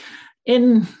 I'm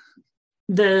in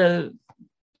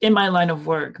my line of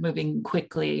work, moving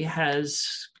quickly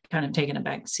has kind of taken a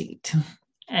back seat,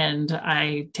 and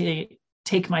I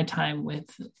take my time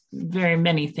with very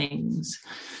many things.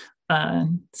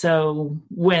 So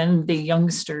when the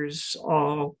youngsters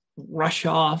all rush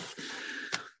off,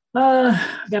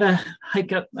 I gotta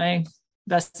hike up my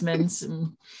vestments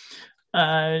and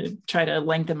try to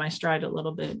lengthen my stride a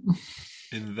little bit.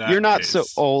 In that You're not case, so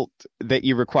old that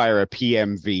you require a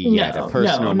PMV yet, a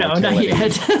personal no, not motility.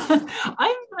 yet.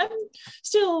 I'm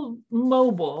still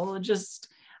mobile. Just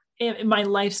my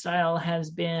lifestyle has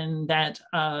been that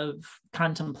of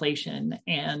contemplation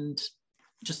and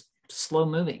just slow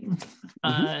moving.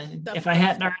 If I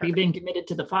hadn't already been committed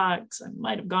to the fox, I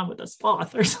might have gone with a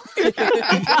sloth or something.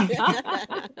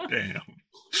 Damn.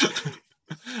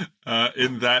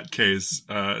 In that case,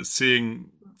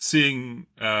 seeing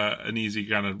an easy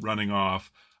kind of running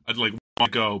off, I'd like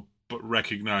want to go, but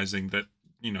recognizing that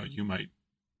it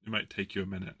might take you a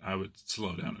minute, I would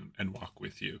slow down and walk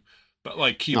with you, but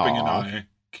like keeping an eye,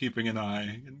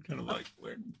 and kind of like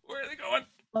where are they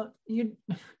going?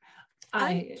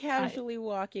 I'm casually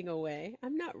walking away.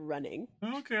 I'm not running.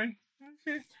 Okay.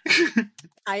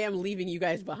 I am leaving you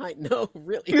guys behind. No,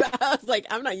 really. I was like,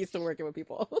 I'm not used to working with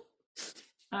people.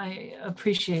 I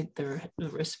appreciate the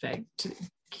respect,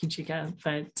 Kichika,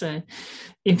 but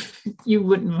if you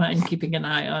wouldn't mind keeping an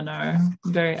eye on our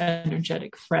very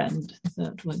energetic friend,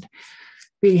 that would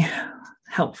be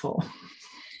helpful.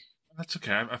 That's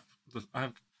okay.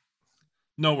 I've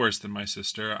no worse than my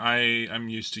sister. I'm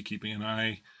used to keeping an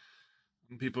eye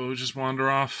on people who just wander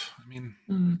off. I mean,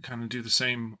 kind of do the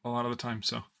same a lot of the time.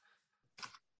 So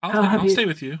I'll stay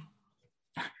with you.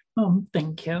 Oh,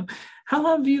 thank you. How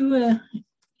have you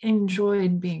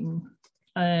enjoyed being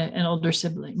an older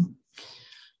sibling?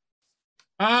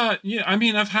 Yeah, I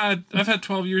mean, I've had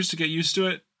 12 years to get used to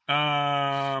it.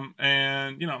 And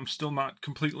I'm still not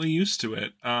completely used to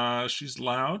it. She's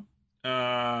loud,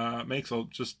 makes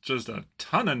just a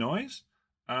ton of noise,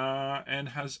 and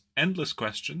has endless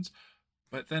questions.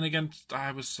 But then again,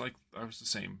 I was the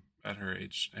same at her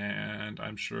age, and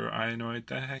I'm sure I annoyed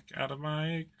the heck out of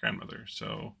my grandmother.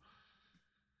 So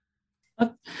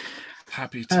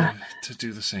happy to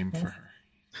do the same for her.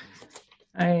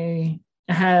 I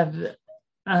have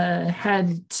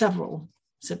had several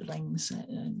siblings,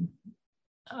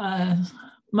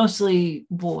 mostly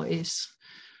boys,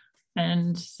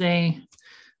 and I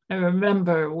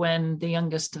remember when the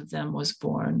youngest of them was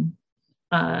born,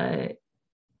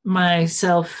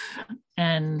 myself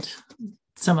and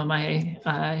some of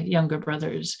my younger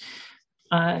brothers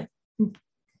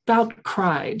about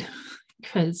cried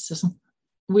because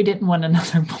we didn't want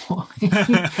another boy.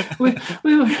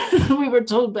 we were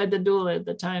told by the doula at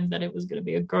the time that it was going to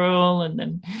be a girl, and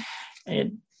then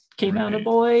it came out a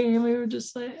boy, and we were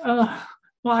just like, oh,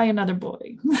 why another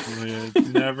boy? You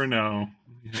never know.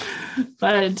 Yeah.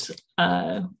 But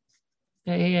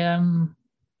they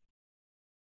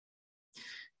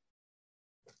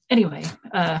anyway,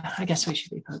 I guess we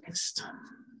should be focused.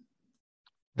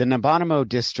 The Nabanamo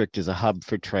district is a hub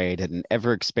for trade and an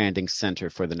ever-expanding center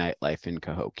for the nightlife in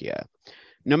Cahokia.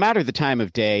 No matter the time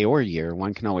of day or year,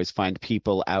 one can always find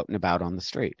people out and about on the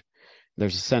street.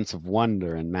 There's a sense of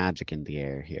wonder and magic in the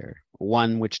air here,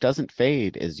 one which doesn't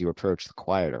fade as you approach the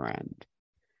quieter end.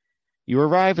 You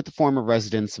arrive at the former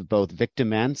residence of both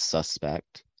victim and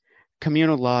suspect,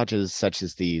 Communal lodges such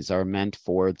as these are meant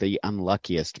for the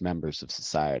unluckiest members of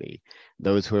society,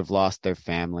 those who have lost their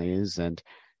families and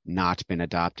not been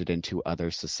adopted into other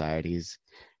societies.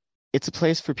 It's a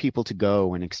place for people to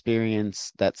go and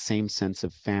experience that same sense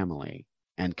of family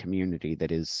and community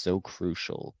that is so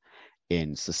crucial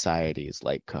in societies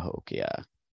like Cahokia.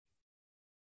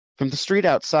 From the street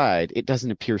outside, it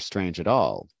doesn't appear strange at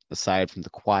all, aside from the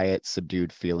quiet,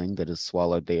 subdued feeling that has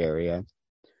swallowed the area.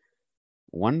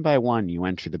 One by one, you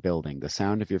enter the building, the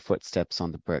sound of your footsteps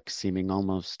on the bricks seeming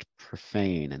almost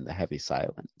profane in the heavy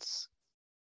silence.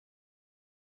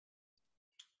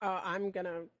 I'm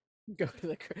gonna go to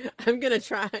the. I'm gonna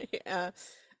try.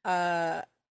 I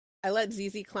let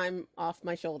ZZ climb off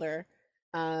my shoulder,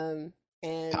 and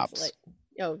Tops. like,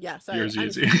 oh yeah, sorry. Yours I'm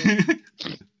easy.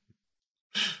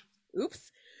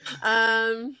 Oops.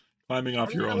 Climbing off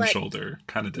I'm your gonna own let- shoulder,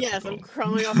 kind of difficult. Yes, I'm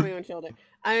crawling off my own shoulder.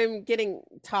 I'm getting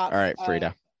Tops. All right,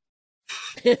 Frida.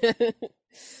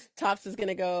 Tops is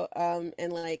gonna go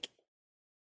and like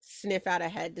sniff out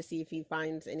ahead to see if he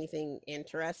finds anything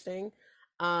interesting.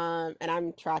 And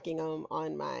I'm tracking him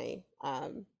on my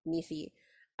Nisi.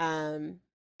 And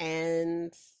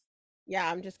yeah,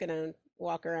 I'm just gonna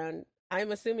walk around.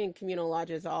 I'm assuming communal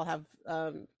lodges all have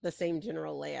the same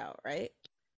general layout, right?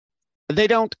 They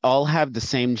don't all have the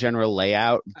same general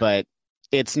layout, but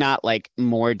it's not like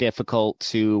more difficult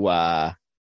to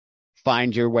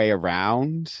find your way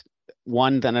around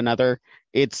one than another.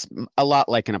 It's a lot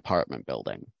like an apartment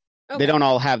building. Okay. They don't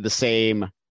all have the same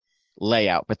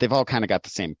layout, but they've all kind of got the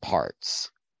same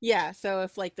parts. Yeah, so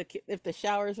if the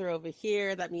showers are over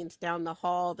here, that means down the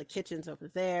hall, the kitchen's over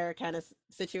there, kind of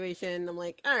situation. I'm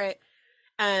like, all right,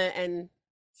 and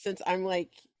since I'm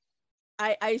like,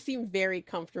 I seem very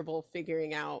comfortable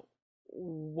figuring out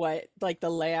what like the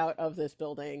layout of this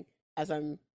building as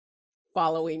I'm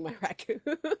following my raccoon,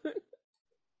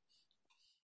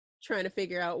 trying to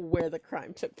figure out where the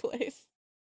crime took place.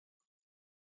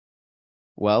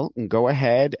 Well, go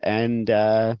ahead and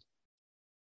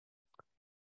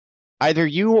either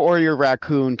you or your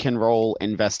raccoon can roll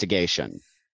investigation.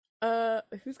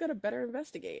 Who's got a better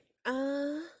investigate?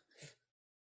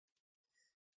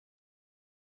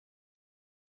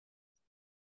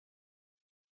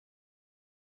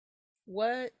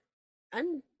 What?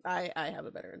 I have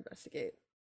a better investigate.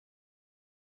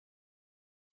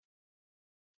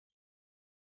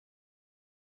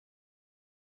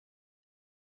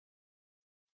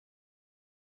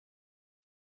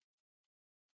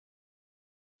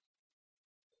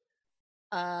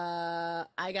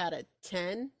 I got a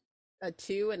 10, a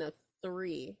 2, and a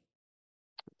 3.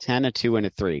 10, a 2, and a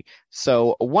 3.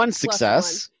 So one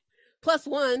success. Plus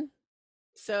 1.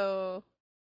 So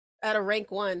at a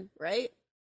rank 1, right?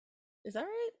 Is that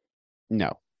right?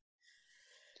 No.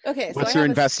 Okay, so What's I your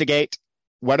have investigate?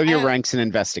 What are your have- ranks in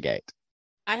investigate?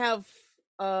 I have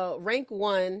rank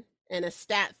 1 and a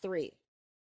stat 3.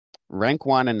 Rank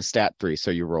 1 and a stat 3,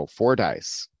 so you roll 4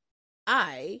 dice.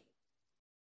 I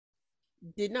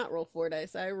did not roll 4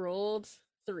 dice. I rolled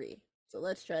 3. So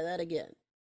let's try that again.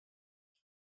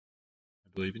 I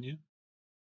believe in you.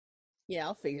 Yeah,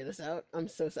 I'll figure this out. I'm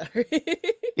so sorry.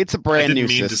 It's a I brand didn't new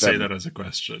mean system. to say that as a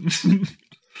question.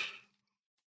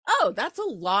 Oh, that's a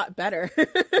lot better.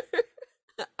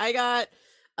 I got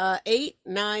 8,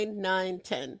 9, 9,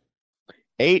 10.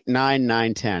 8, 9,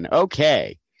 9, 10.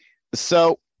 Okay.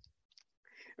 So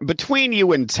between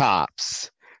you and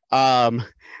Tops,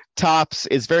 Tops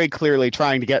is very clearly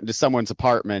trying to get into someone's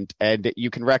apartment, and you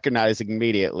can recognize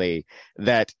immediately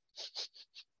that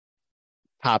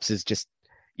Tops is just,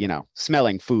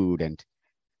 smelling food and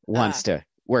wants to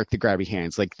work the grabby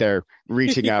hands, like they're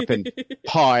reaching up and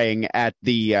pawing at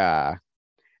the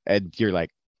and you're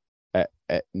like,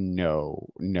 no,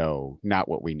 not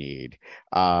what we need.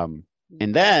 And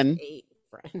then 8,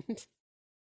 friend.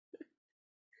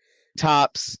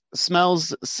 Tops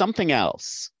smells something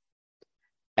else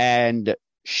and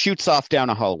shoots off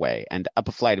down a hallway and up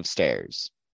a flight of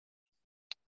stairs.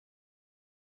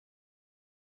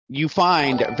 You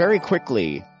find very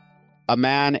quickly a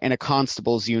man in a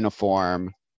constable's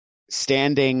uniform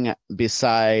standing at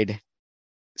the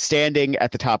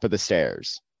top of the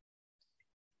stairs.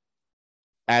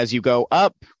 As you go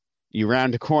up, you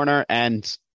round a corner and,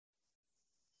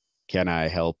 can I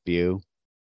help you?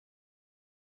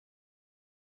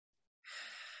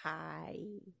 Hi.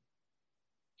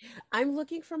 I'm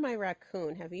looking for my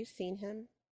raccoon. Have you seen him?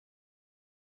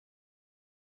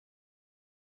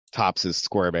 Tops is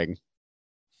squirming.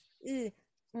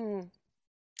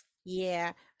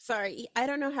 Yeah. Sorry. I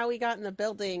don't know how he got in the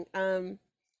building.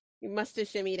 He must have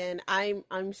shimmied in.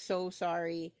 I'm so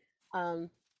sorry. Can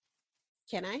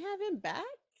I have him back?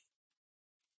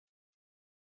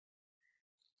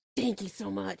 Thank you so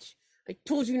much. I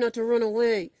told you not to run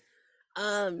away.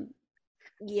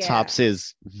 Yeah. Tops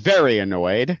is very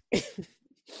annoyed.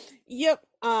 Yep.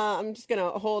 I'm just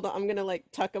gonna hold on. I'm gonna like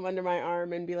tuck him under my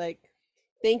arm and be like,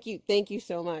 thank you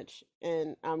so much.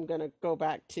 And I'm gonna go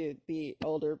back to the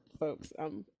older folks.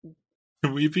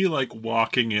 Can we be like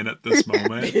walking in at this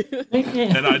moment?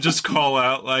 And I just call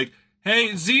out like,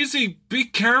 hey, Zizi, be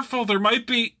careful. There might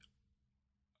be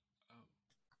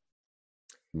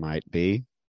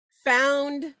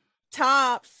Found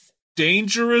Tops.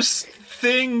 dangerous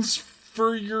things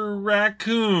for your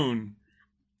raccoon.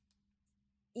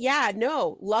 Yeah,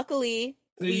 no. Luckily,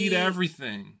 They eat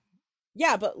everything.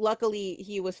 Yeah, but luckily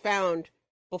he was found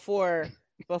before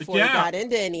he Yeah. got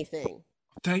into anything.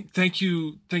 Thank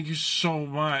you so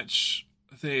much.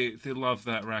 They love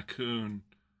that raccoon.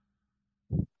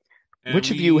 And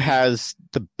Which of you has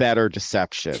the better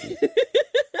deception?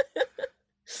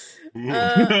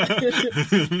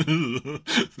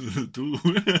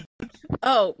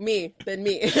 Oh, me. Then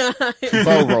me.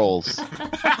 Bow rolls.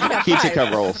 I got Kichika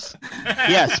 5. rolls.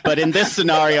 Yes, but in this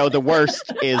scenario, the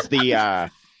worst is the yeah,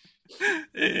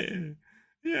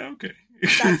 okay.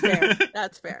 That's fair.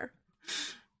 That's fair.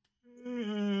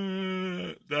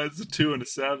 That's a 2 and a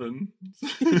 7.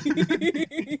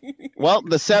 Well,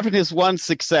 the 7 is one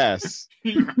success.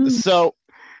 So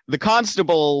the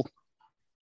constable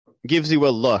gives you a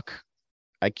look.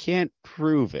 I can't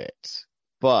prove it,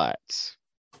 but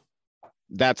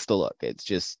that's the look. It's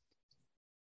just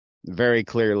very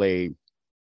clearly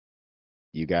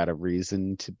you got a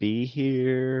reason to be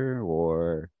here,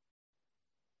 or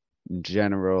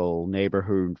general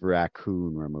neighborhood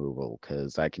raccoon removal,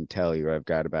 because I can tell you I've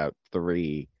got about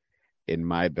 3 in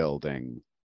my building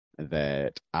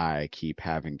that I keep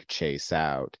having to chase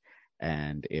out,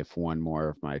 and if one more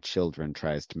of my children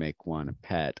tries to make one a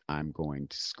pet, I'm going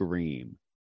to scream.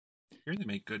 Here they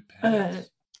make good pets.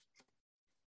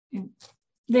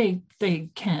 They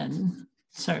can,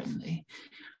 certainly.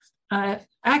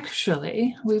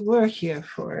 Actually, we were here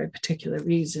for a particular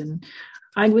reason.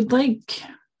 I would like,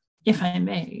 if I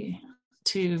may,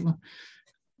 to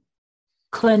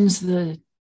cleanse the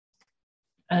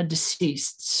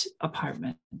deceased's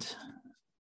apartment.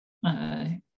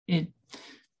 It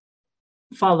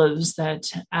follows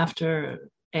that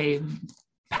after a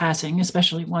passing,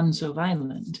 especially one so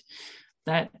violent,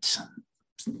 that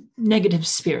negative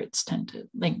spirits tend to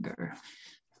linger.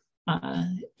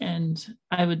 And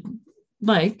I would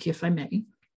like, if I may,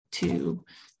 to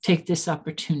take this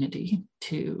opportunity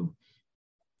to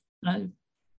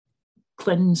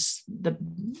cleanse the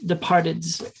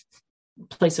departed's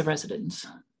place of residence.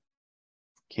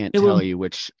 Can't It tell will- you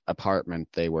which apartment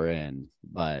they were in,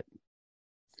 but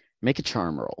make a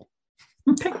charm roll.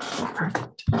 Okay,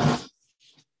 perfect.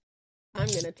 I'm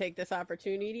going to take this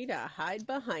opportunity to hide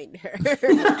behind her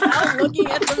without looking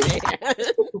at the man.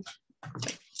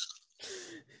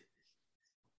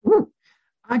 Ooh,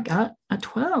 I got a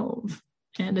 12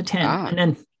 and a 10, Ah. and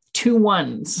then 2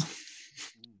 1s.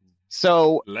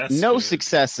 So Less no good.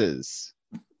 successes.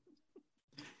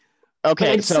 But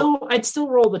Okay, so I'd still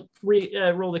roll the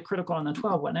roll the critical on the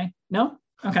 12, wouldn't I? No?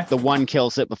 Okay. the 1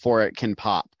 kills it before it can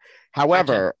pop.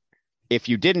 However, if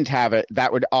you didn't have it,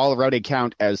 that would already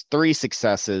count as 3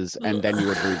 successes, and then you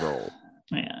would re-roll.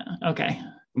 Yeah, okay.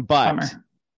 But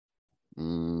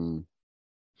Bummer.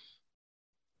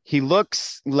 he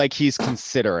looks like he's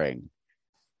considering.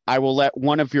 I will let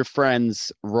one of your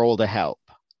friends roll to help,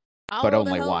 I'll but roll to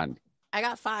only help. one. I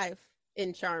got 5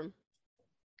 in charm.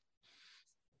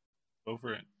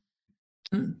 Over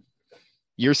it.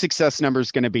 Your success number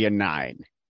is going to be a 9.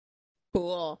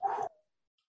 Cool.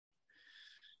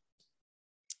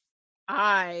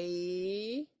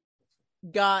 I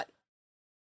got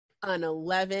an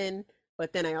 11,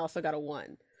 but then I also got a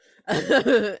 1.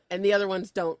 And the other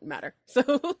ones don't matter.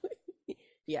 So,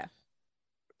 yeah.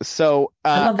 So,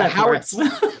 I love that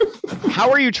how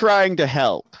are you trying to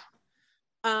help?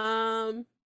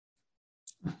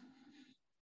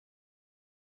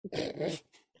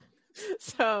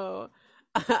 So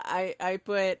I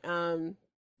put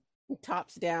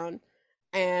Tops down,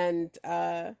 and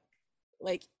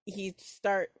he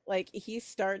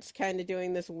starts kind of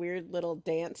doing this weird little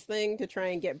dance thing to try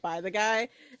and get by the guy,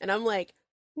 and I'm like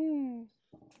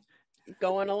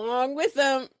going along with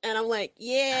him, and I'm like,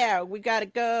 yeah, we gotta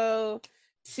go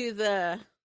to the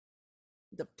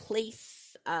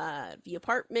place, the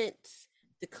apartment,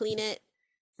 to clean it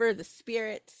for the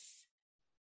spirits.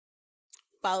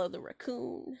 Follow the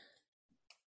raccoon.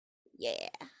 Yeah.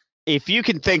 If you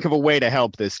can think of a way to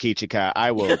help this, Kichika,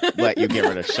 I will let you give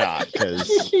it a shot, because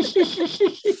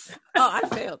Oh, I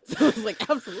failed. So I was like,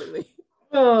 absolutely.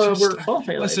 Oh, Just, we're all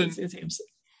highlighted. listen. It seems.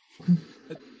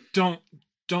 Don't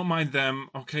mind them,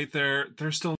 okay? They're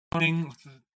still learning.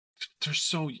 They're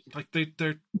so like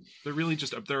they're really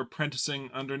just they're apprenticing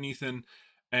underneath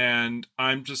and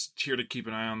I'm just here to keep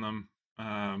an eye on them.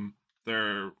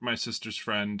 They're my sister's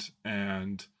friend,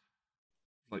 and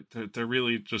like they're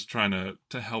really just trying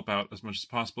to help out as much as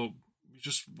possible. We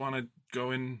just want to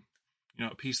go in,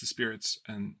 appease the spirits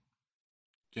and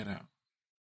get out.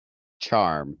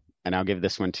 Charm. And I'll give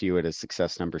this one to you at a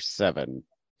success number 7.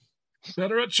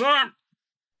 Better at charm.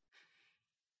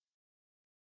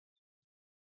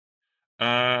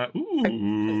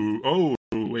 Oh,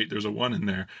 wait, there's a 1 in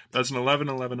there. That's an 11,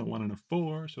 a 1, and a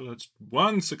 4, so that's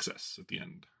 1 success at the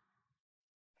end.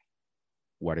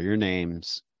 What are your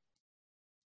names?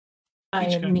 I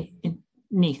am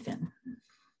Nathan.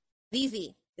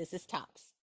 Easy. This is Tops.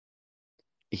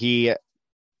 He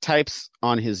types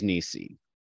on his Nisi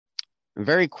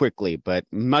very quickly, but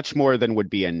much more than would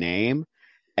be a name.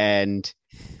 And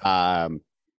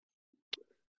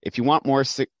if you want more,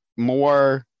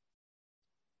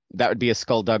 that would be a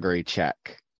skullduggery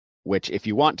check, which if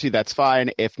you want to, that's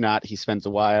fine. If not, he spends a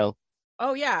while.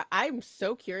 Oh, yeah. I'm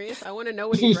so curious. I want to know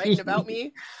what he's writing about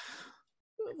me.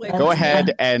 Like, Go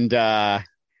ahead and,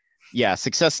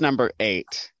 success number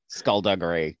 8,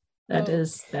 skullduggery. That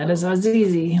is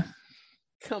Azizi.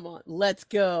 Come on. Let's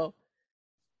go.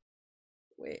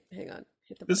 Wait, hang on.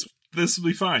 Hit the button. This will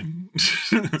be fine.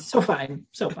 So fine.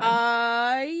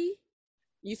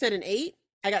 You said an 8?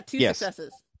 I got 2 Yes.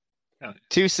 successes.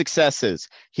 2 successes.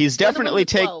 He's One of them definitely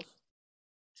was a 12.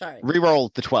 Sorry.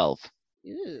 reroll the 12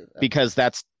 Ew, okay. because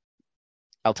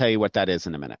I'll tell you what that is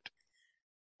in a minute.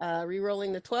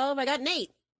 Rerolling the 12, I got an 8.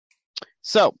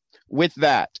 So with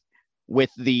that,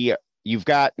 you've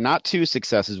got not 2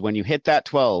 successes. When you hit that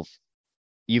 12,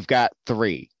 you've got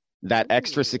 3. That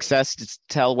extra Ooh. success to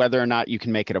tell whether or not you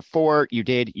can make it a 4. You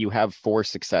did. You have 4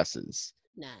 successes.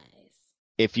 Nice.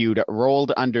 If you'd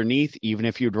rolled underneath, even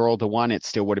if you'd rolled a 1, it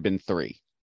still would have been 3.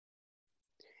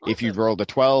 If you'd Awesome. rolled a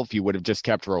 12, you would have just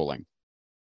kept rolling.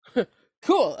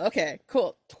 Cool. Okay,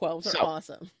 cool. 12s are So-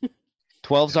 awesome.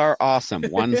 12s are awesome.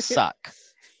 1s suck.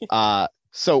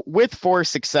 So with 4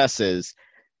 successes,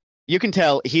 you can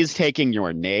tell he's taking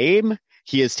your name,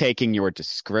 he is taking your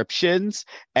descriptions,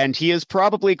 and he is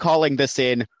probably calling this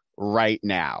in right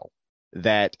now.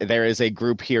 That there is a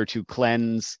group here to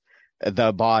cleanse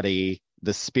the body,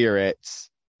 the spirits.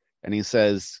 And he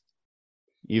says,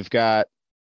 you've got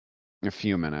a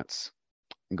few minutes.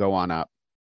 Go on up.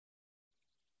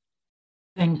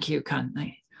 Thank you,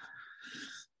 kindly.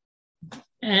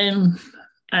 And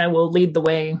I will lead the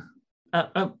way.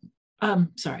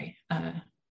 Sorry.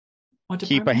 What Keep a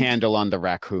department? handle on the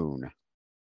raccoon.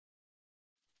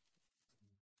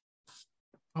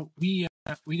 Oh, we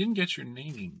didn't get your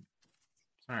name.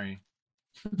 Sorry.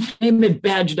 Name and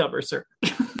badge number, sir.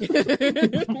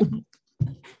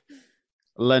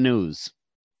 Lanús.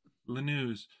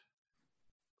 Lanús.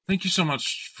 Thank you so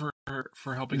much for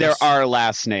helping There us. are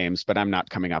last names, but I'm not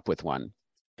coming up with one.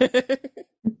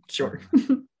 Sure.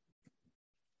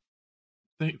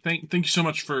 Thank you so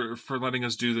much for letting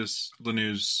us do this,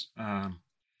 Lanús.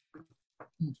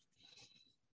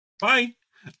 Bye.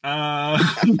 As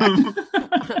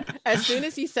soon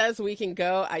as he says we can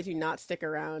go, I do not stick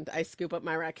around. I scoop up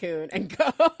my raccoon and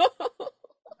go.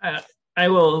 I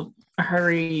will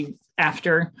hurry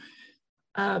after.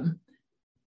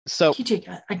 So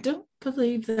TJ, I don't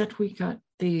believe that we got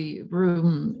the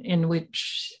room in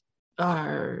which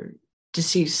our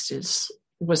deceased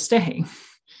was staying.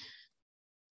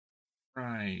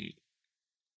 Right.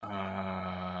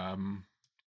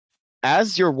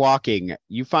 as you're walking,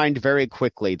 you find very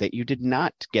quickly that you did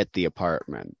not get the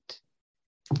apartment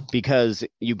because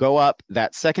you go up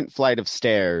that second flight of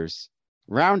stairs,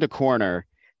 round a corner,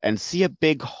 and see a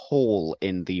big hole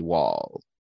in the wall.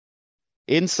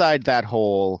 Inside that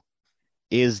hole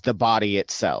is the body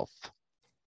itself.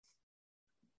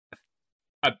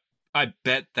 I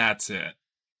bet that's it.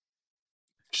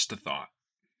 Just a thought.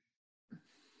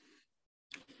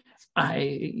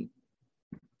 I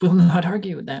will not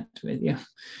argue with that with you.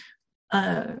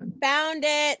 Found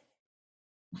it.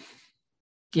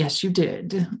 Yes, you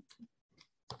did.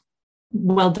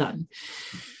 Well done.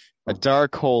 A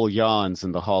dark hole yawns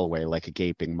in the hallway like a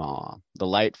gaping maw. The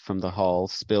light from the hall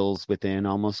spills within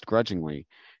almost grudgingly,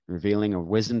 revealing a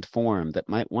wizened form that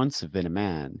might once have been a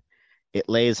man. It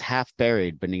lays half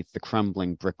buried beneath the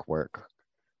crumbling brickwork.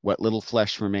 What little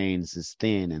flesh remains is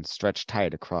thin and stretched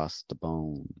tight across the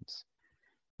bones.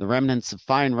 The remnants of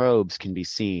fine robes can be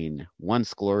seen,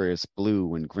 once glorious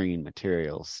blue and green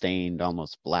material, stained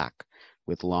almost black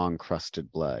with long crusted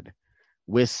blood.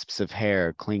 Wisps of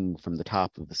hair cling from the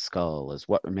top of the skull as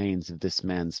what remains of this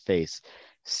man's face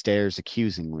stares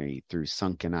accusingly through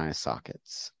sunken eye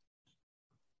sockets.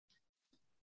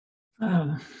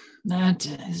 Oh, that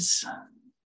is.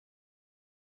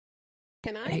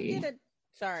 Can I get a?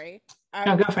 Sorry.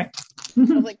 No, go for it. I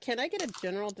was like, can I get a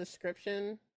general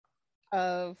description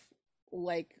of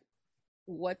like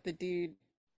what the dude?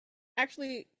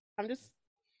 Actually,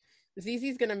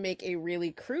 ZZ's gonna make a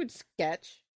really crude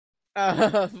sketch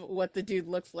of what the dude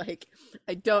looks like.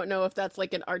 I don't know if that's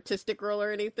like an artistic role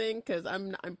or anything, because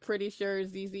I'm pretty sure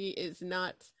ZZ is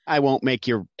not. I won't make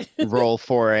you roll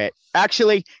for it.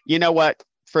 Actually, you know what?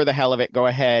 For the hell of it, go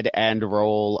ahead and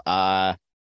roll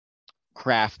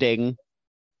crafting.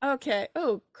 Okay.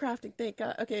 Oh, crafting. Thank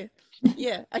God. Okay.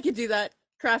 Yeah, I could do that.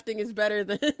 Crafting is better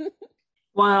than.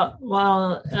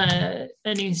 While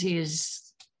Anisi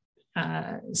is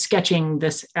sketching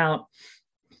this out,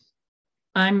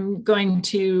 I'm going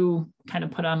to kind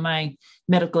of put on my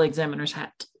medical examiner's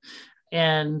hat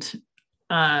and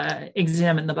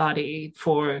examine the body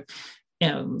for,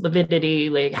 lividity,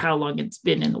 like how long it's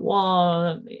been in the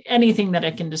wall, anything that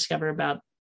I can discover about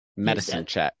Medicine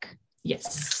check.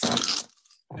 Yes.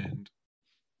 And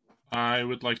I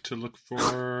would like to look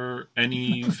for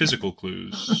any physical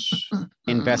clues.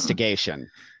 Investigation.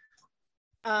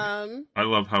 I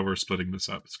love how we're splitting this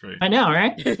up. It's great. I know,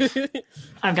 right?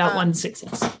 I've got one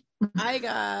success.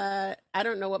 I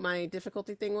don't know what my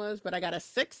difficulty thing was, but I got a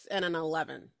 6 and an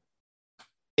 11.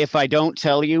 If I don't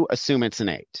tell you, assume it's an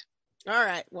 8. All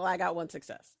right. Well, I got one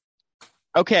success.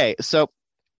 Okay, so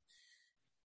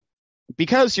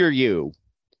because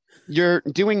you're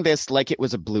doing this like it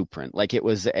was a blueprint, like it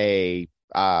was a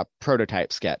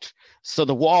prototype sketch. So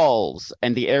the walls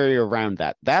and the area around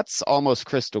that's almost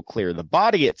crystal clear. The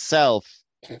body itself,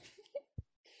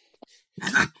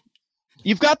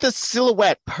 you've got the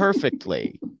silhouette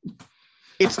perfectly.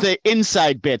 It's the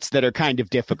inside bits that are kind of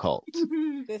difficult.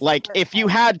 Like, if you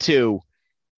had to,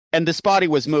 and this body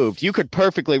was moved, you could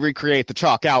perfectly recreate the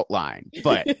chalk outline,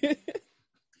 but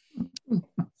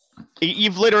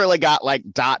you've literally got like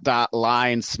dot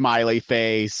line, smiley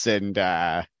face, and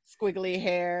squiggly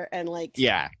hair, and like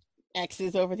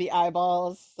X's over the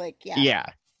eyeballs. Like, yeah.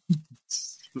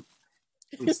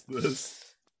 What's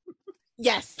this?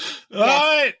 Yes. All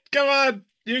right, come on,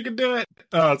 you can do it.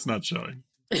 Oh, it's not showing.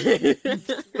 It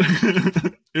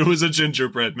was a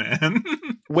gingerbread man.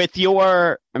 With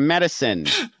your medicine,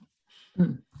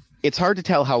 it's hard to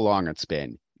tell how long it's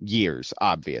been. Years,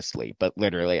 obviously, but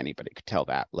literally anybody could tell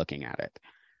that looking at it.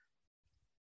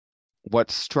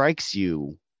 What strikes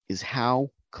you is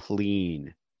how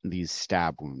clean these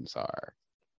stab wounds are.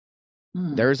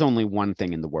 There's only one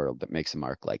thing in the world that makes a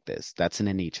mark like this. That's an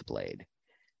Anicha blade.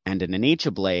 And an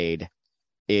Anicha blade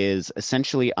is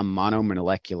essentially a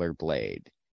monomolecular blade.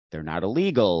 They're not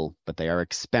illegal, but they are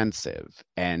expensive.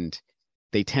 And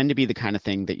they tend to be the kind of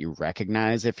thing that you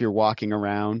recognize if you're walking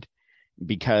around,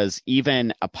 because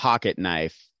even a pocket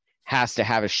knife has to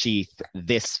have a sheath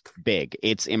this big.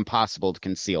 It's impossible to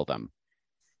conceal them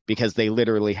because they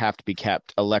literally have to be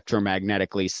kept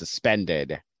electromagnetically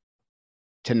suspended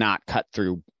to not cut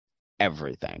through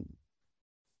everything.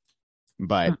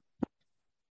 But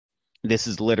this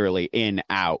is literally in,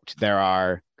 out. There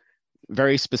are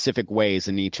very specific ways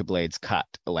Anicha blades cut.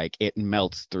 Like, it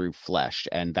melts through flesh,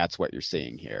 and that's what you're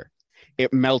seeing here.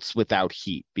 It melts without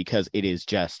heat because it is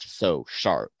just so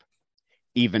sharp.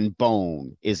 Even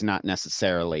bone is not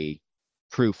necessarily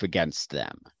proof against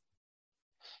them.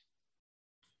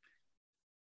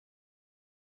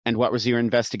 And what was your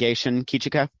investigation,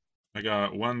 Kichika? I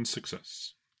got one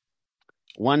success.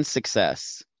 One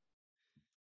success.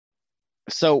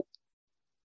 So,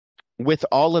 with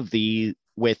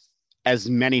as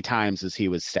many times as he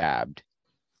was stabbed,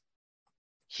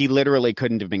 he literally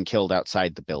couldn't have been killed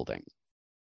outside the building.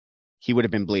 He would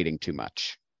have been bleeding too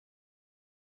much.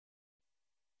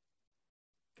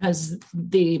 Because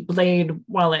the blade,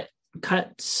 while it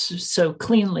cuts so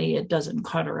cleanly, it doesn't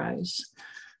cauterize.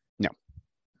 No.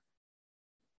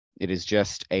 It is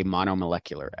just a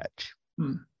monomolecular edge.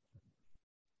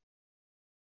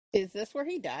 Is this where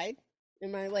he died?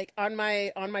 Am I like on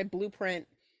my blueprint?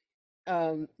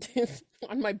 On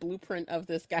my blueprint of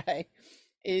this guy,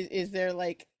 is there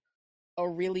like a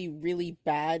really, really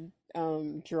bad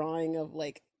drawing of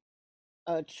like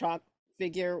a chalk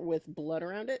figure with blood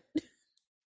around it?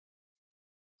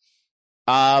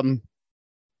 Not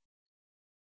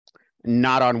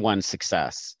on one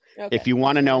success. Okay. If you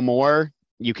want to know more,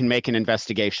 you can make an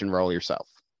investigation roll yourself.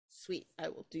 Sweet, I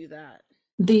will do that.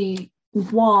 The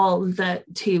wall that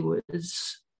he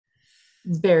was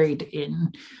buried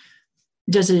in,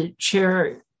 does it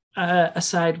share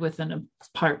aside with an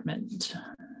apartment.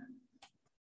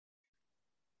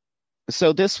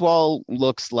 So this wall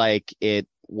looks like it's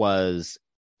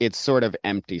sort of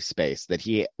empty space that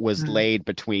he was laid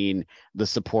between the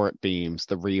support beams,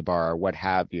 the rebar, what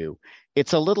have you.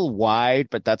 It's a little wide,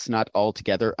 but that's not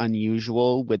altogether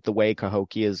unusual with the way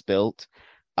Cahokia is built.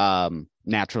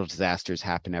 Natural disasters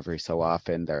happen every so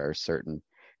often. There are certain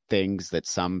things that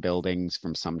some buildings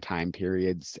from some time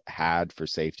periods had for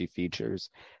safety features.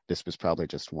 This was probably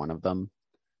just one of them.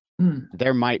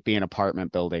 There might be an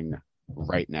apartment building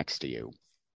right next to you.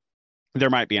 There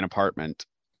might be an apartment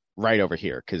right over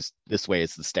here, because this way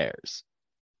is the stairs.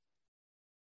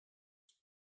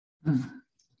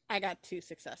 I got 2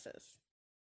 successes.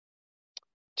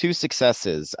 2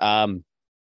 successes.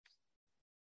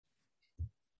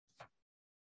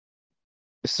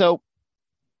 So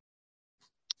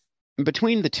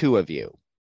between the two of you,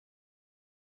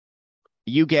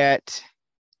 you get,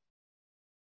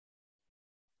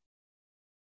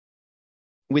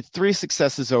 with 3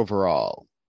 successes overall,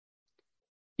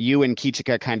 you and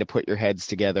Kichika kind of put your heads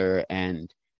together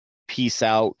and piece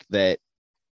out that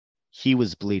he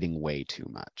was bleeding way too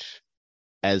much.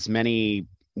 As many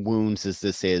wounds as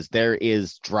this is, there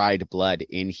is dried blood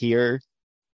in here,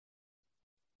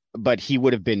 but he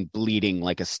would have been bleeding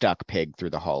like a stuck pig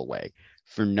through the hallway.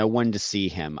 For no one to see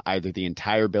him, either the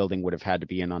entire building would have had to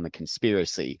be in on the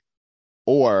conspiracy,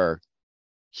 or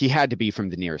he had to be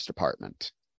from the nearest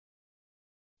apartment.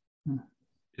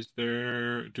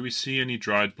 Do we see any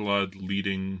dried blood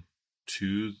leading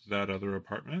to that other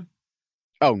apartment?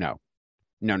 Oh, no.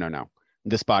 No.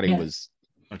 This body was...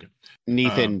 Okay.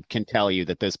 Nathan can tell you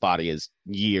that this body is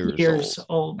years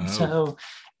old. Oh. So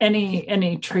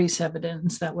any trace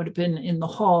evidence that would have been in the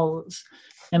halls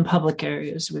and public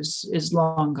areas is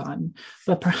long gone.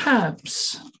 But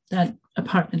perhaps that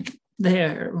apartment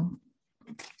there,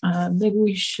 maybe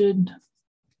we should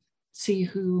see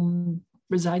who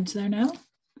resides there now.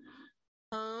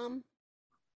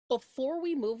 Before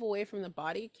we move away from the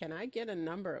body, can I get a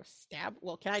number of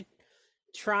can I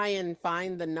try and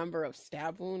find the number of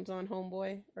stab wounds on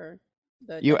Homeboy?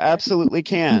 You absolutely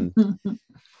can.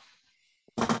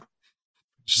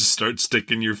 Just start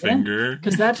sticking your finger.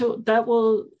 Because that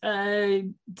will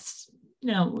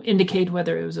indicate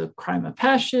whether it was a crime of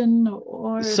passion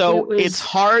or... So it's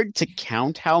hard to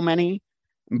count how many,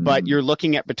 but you're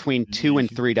looking at between 2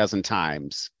 and 3 dozen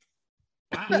times.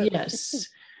 Yes.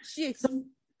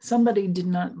 Somebody did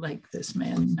not like this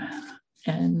man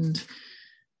and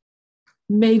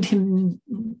made him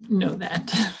know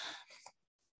that.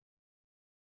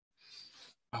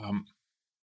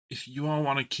 If you all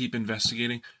want to keep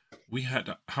investigating, we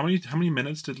had how many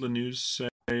minutes did Laneuse say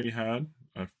he had?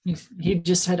 He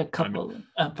just had a couple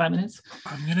 5 minutes.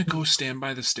 I'm gonna go stand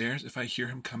by the stairs. If I hear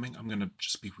him coming, I'm gonna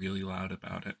just be really loud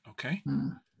about it. Okay.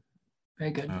 Very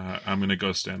good. I'm gonna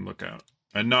go stand lookout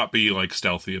and not be like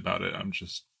stealthy about it. I'm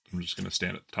just gonna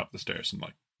stand at the top of the stairs and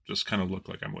like just kind of look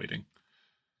like I'm waiting.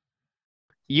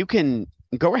 You can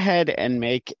go ahead and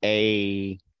make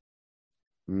a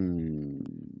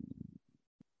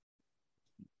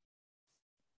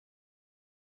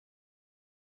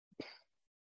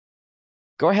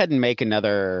go ahead and make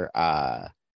another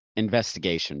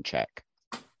investigation check.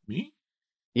 Me?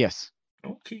 Yes.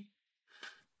 Okay.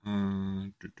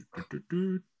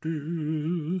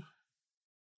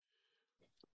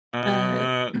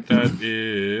 That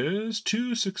is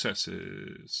 2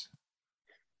 successes.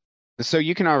 So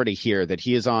you can already hear that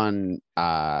he is on,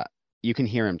 you can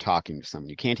hear him talking to someone.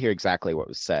 You can't hear exactly what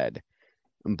was said,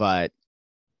 but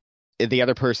the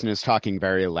other person is talking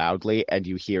very loudly, and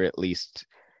you hear at least,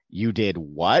 "You did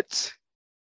what?"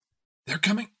 They're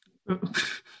coming.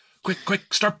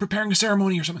 Quick, start preparing a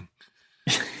ceremony or something.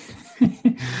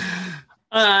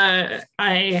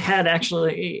 I had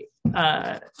actually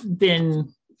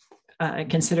been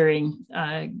considering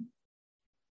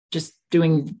just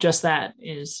doing just that,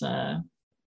 is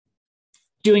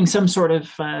doing some sort of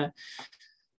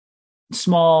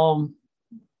small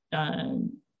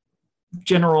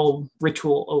general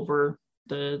ritual over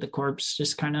the corpse,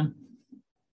 just kind of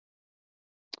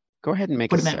go ahead and make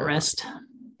put him at rest.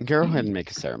 Go ahead and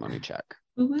make a ceremony check.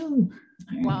 Right,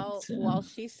 while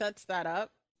she sets that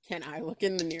up, can I look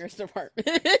in the nearest apartment?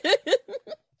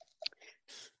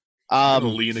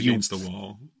 Lean against the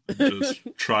wall. Just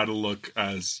try to look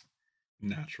as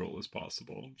natural as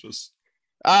possible. Just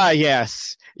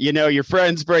yes. Your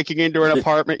friend's breaking into an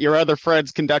apartment, your other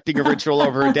friend's conducting a ritual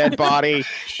over a dead body,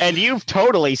 and you've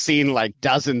totally seen like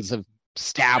dozens of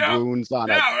stab wounds on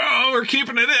it. No, we're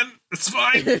keeping it in. It's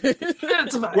fine.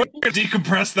 It's fine. We're going to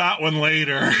decompress that one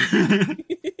later.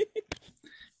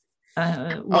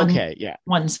 Okay, yeah.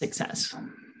 One success.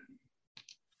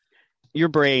 Your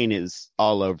brain is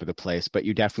all over the place, but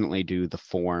you definitely do the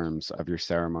forms of your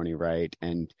ceremony right.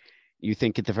 And you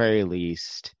think at the very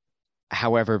least,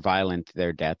 however violent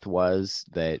their death was,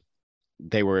 that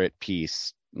they were at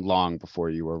peace long before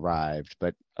you arrived,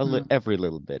 but every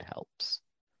little bit helps.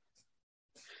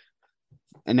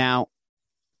 And now,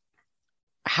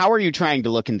 how are you trying to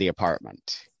look in the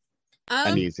apartment?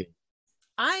 Uneasy.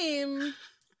 I'm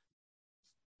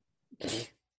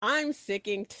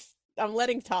sicking. I'm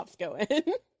letting Tops go in,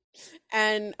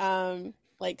 and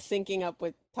like syncing up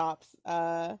with Tops.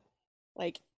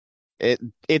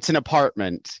 It's an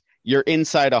apartment. You're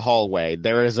inside a hallway.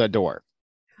 There is a door.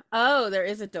 Oh, there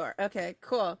is a door. Okay,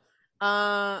 cool.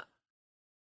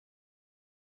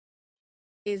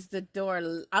 Is the door?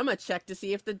 I'm gonna check to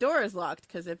see if the door is locked.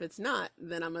 Because if it's not,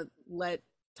 then I'm gonna let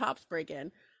Tops break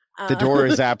in. The door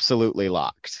is absolutely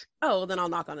locked. Oh, well, then I'll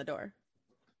knock on the door.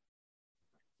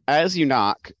 As you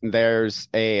knock, there's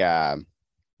a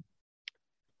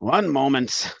one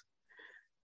moment,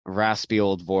 raspy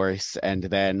old voice, and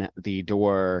then the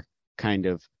door kind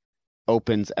of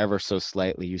opens ever so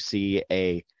slightly. You see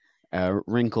a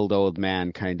wrinkled old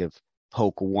man kind of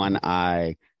poke one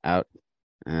eye out.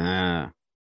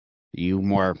 You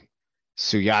more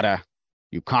Suyata,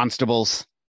 you constables.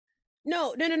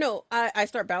 No. I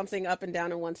start bouncing up and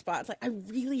down in one spot. It's like, I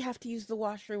really have to use the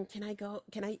washroom. Can I go?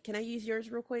 Can I use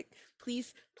yours real quick?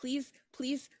 Please.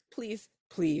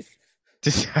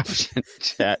 Deception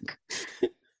check.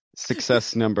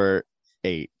 Success number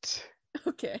 8.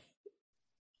 Okay.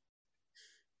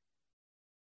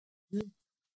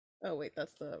 Oh, wait,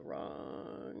 that's the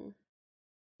wrong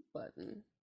button.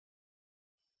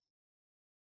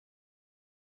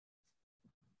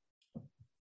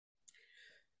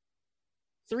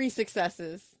 Three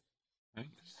successes.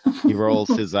 Nice. He rolls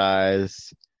his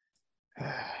eyes.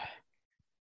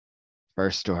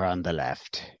 First door on the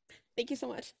left. Thank you so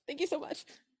much.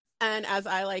 And as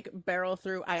I like barrel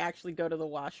through, I actually go to the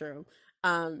washroom.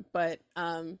 But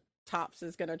Tops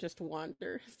is gonna just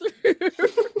wander through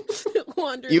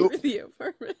through the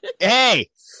apartment. Hey!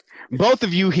 Both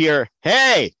of you here.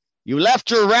 Hey! You left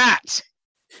your rat!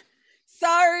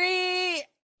 Sorry!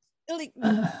 Like,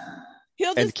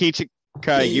 he'll And just...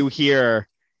 Kichika, you hear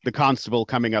the constable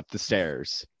coming up the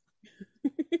stairs.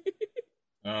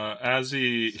 As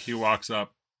he walks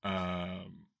up,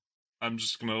 I'm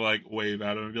just gonna like wave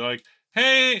at him and be like,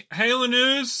 "Hey,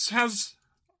 Lanús, how's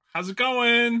it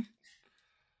going?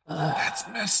 That's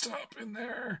messed up in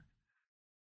there."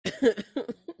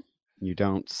 You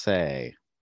don't say.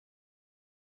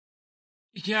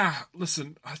 Yeah,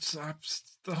 listen,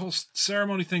 the whole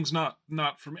ceremony thing's not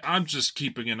for me. I'm just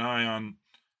keeping an eye on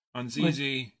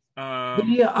Zizi.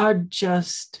 We are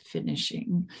just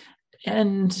finishing,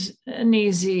 and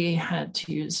Aneezy had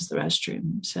to use the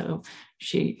restroom, so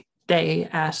they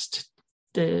asked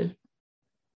the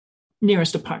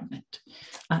nearest apartment.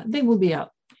 They will be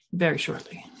out very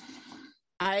shortly.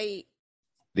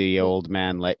 The old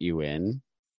man let you in?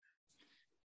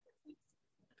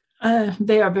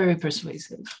 They are very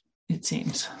persuasive, it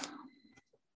seems.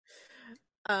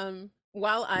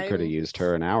 While I could have used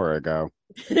her an hour ago.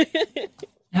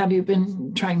 Have you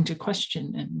been trying to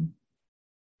question him?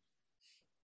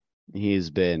 He's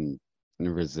been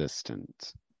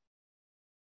resistant.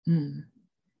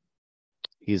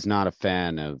 He's not a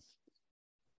fan of...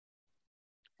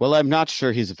 Well, I'm not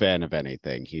sure he's a fan of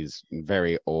anything. He's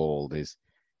very old.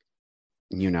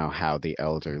 You know how the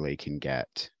elderly can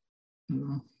get.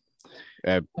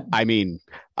 I mean,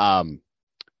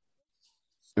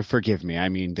 forgive me. I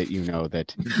mean that you know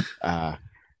that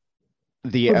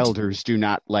the elders do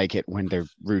not like it when their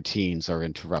routines are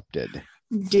interrupted.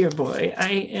 Dear boy,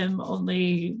 I am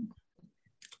only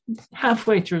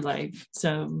halfway through life,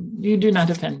 so you do not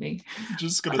offend me. I'm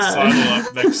just gonna sidle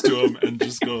up next to him and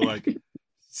just go like,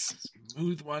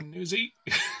 "Smooth one, Newsy."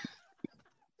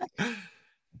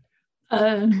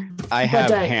 I have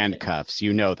handcuffs.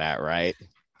 You know that, right?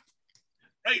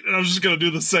 Right, and I was just gonna do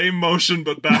the same motion,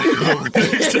 but back over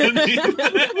next to me.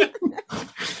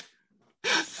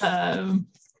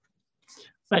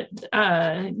 But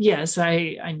yes,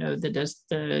 I know the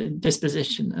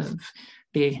disposition of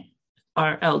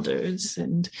our elders,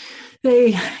 and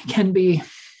they can be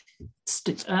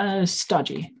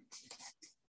stodgy,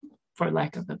 for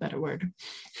lack of a better word.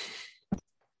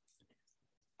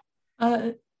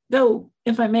 Though,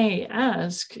 if I may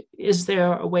ask, is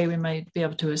there a way we might be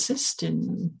able to assist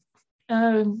in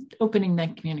opening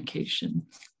that communication?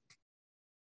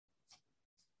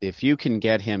 If you can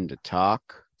get him to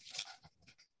talk,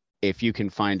 if you can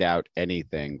find out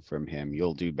anything from him,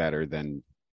 you'll do better than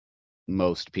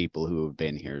most people who have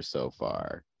been here so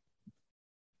far.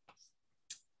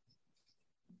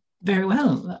 Very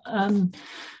well.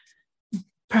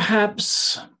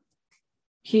 Perhaps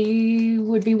he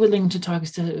would be willing to talk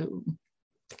to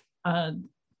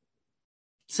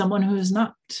someone who is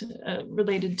not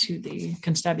related to the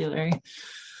constabulary.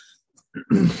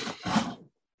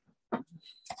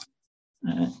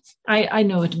 I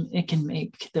know it can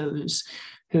make those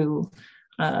who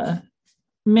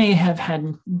may have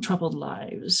had troubled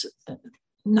lives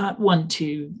not want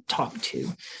to talk to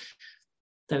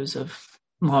those of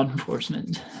law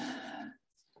enforcement.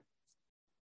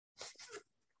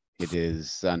 It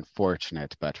is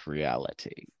unfortunate, but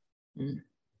reality.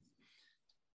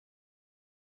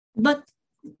 But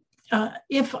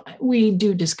if we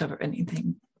do discover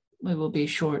anything, we will be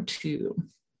sure to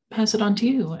pass it on to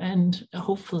you, and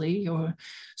hopefully your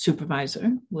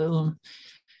supervisor will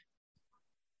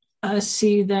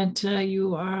see that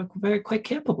you are quite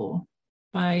capable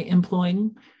by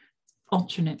employing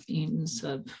alternate means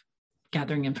of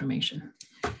gathering information.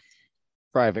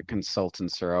 Private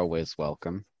consultants are always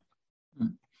welcome.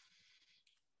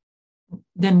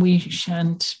 Then we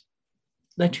shan't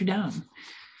let you down.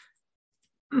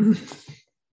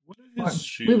 What do his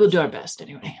shoes? We will do our best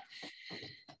anyway.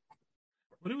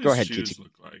 What do his Go ahead, shoes Titi.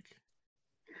 look like?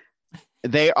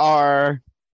 They are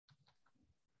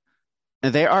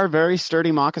very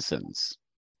sturdy moccasins.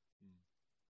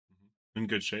 In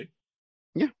good shape?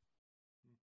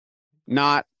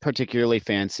 Not particularly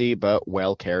fancy, but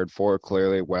well cared for,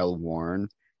 clearly well worn.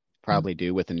 Probably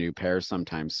due with a new pair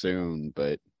sometime soon,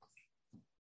 but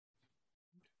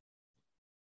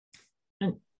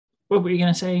What were you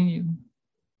going to say?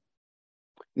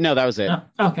 no, that was it.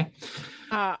 Oh, okay.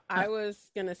 I was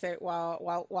gonna say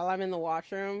while I'm in the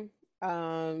washroom,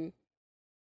 I'm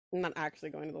not actually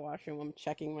going to the washroom. I'm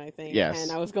checking my thing. Yes.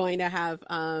 And I was going to have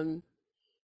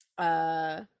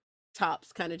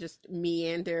Tops kind of just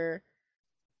meander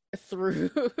through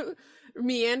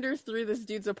this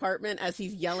dude's apartment as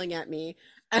he's yelling at me,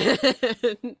 and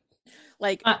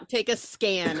like take a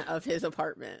scan of his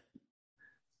apartment.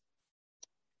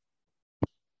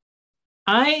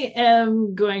 I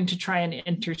am going to try and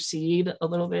intercede a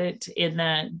little bit in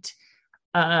that,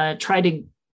 try to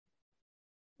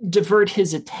divert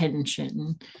his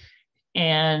attention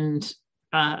and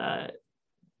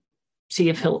see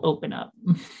if he'll open up.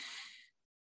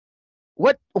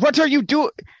 What are you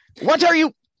doing? What are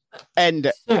you?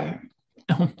 And Sir.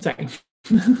 Oh, sorry.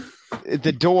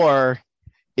 the door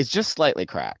is just slightly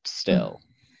cracked still.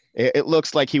 It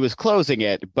looks like he was closing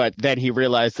it, but then he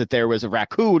realized that there was a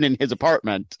raccoon in his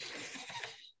apartment.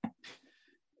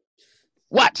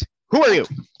 What? Who are you?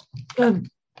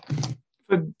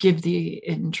 Forgive the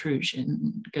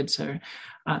intrusion, good sir.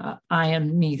 I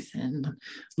am Nathan,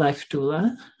 Life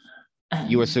Doula.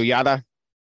 You are Suyada?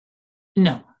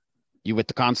 No. You with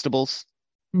the constables?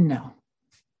 No.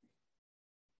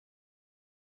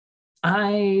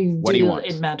 I What do you deal want?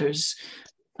 in matters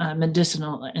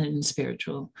medicinal and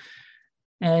spiritual.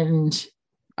 And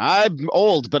I'm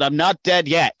old, but I'm not dead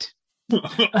yet.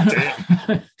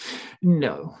 Damn.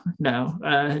 no.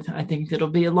 I think it'll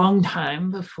be a long time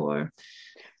before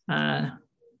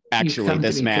Actually, come to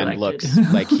this be man collected.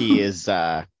 looks like he is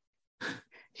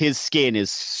his skin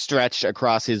is stretched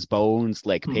across his bones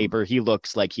like paper. He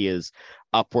looks like he is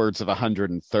upwards of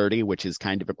 130, which is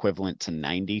kind of equivalent to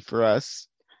 90 for us.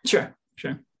 Sure.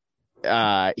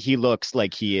 He looks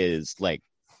like he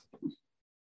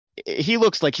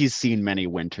looks like he's seen many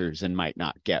winters and might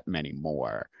not get many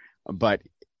more. But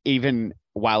even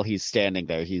while he's standing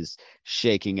there, he's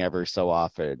shaking ever so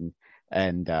often.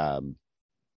 And I'm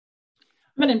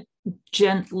going to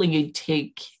gently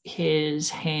take his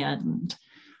hand.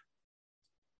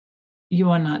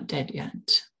 You are not dead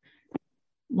yet.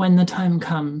 When the time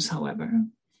comes, however,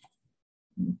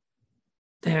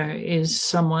 there is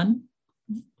someone,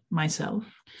 myself,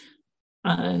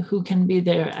 who can be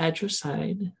there at your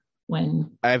side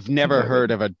when... I've never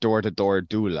heard of a door-to-door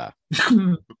doula.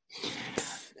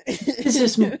 This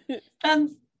is...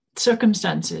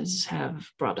 circumstances have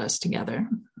brought us together,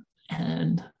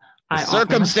 and I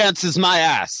Circumstances, my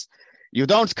ass. You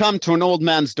don't come to an old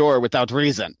man's door without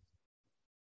reason.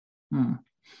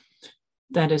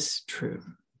 That is true.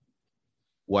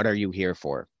 What are you here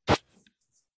for?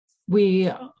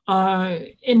 We are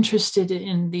interested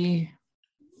in the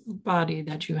body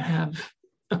that you have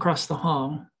across the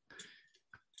hall.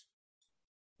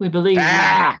 We believe...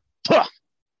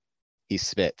 He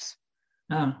spits.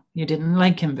 Oh, you didn't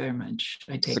like him very much,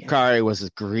 I take it. Sakari was a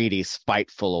greedy,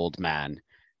 spiteful old man.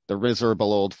 The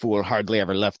miserable old fool hardly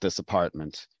ever left this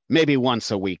apartment. Maybe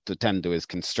once a week to tend to his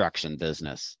construction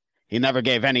business. He never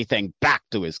gave anything back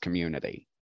to his community.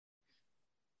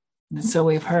 So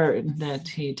we've heard that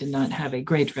he did not have a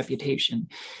great reputation.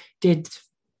 Did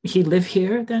he live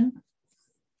here then?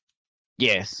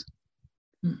 Yes.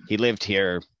 He lived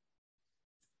here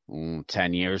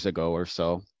 10 years ago or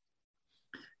so.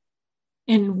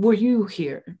 And were you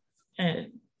here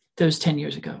those 10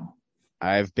 years ago?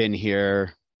 I've been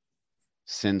here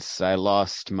since I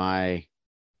lost my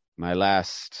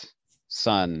last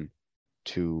son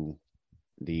to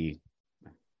the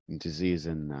disease,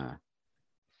 and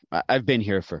I've been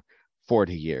here for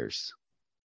 40 years.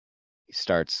 He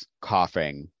starts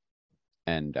coughing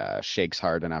and shakes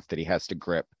hard enough that he has to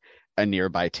grip a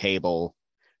nearby table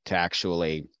to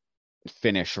actually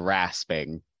finish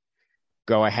rasping.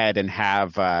 Go ahead and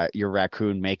have your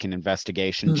raccoon make an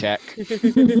investigation check.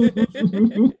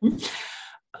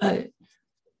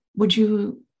 Would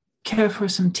you care for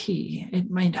some tea? It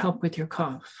might help with your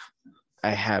cough.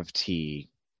 I have tea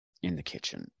in the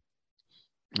kitchen.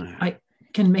 I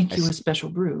can make you a special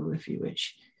brew if you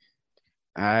wish.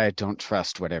 I don't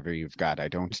trust whatever you've got. I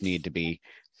don't need to be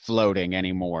floating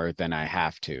any more than I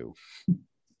have to.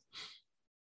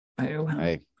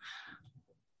 If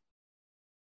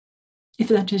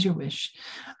that is your wish.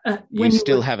 You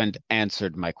still haven't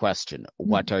answered my question.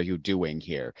 What are you doing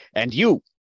here? And you,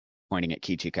 pointing at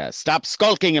Kichika, stop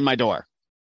skulking in my door.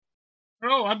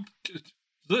 Oh,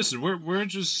 listen, we're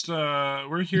just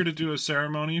we're here to do a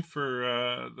ceremony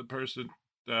for the person.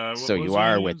 So you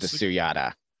are with the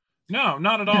Suyada? No,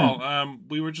 not at all.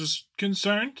 We were just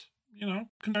concerned,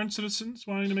 concerned citizens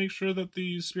wanting to make sure that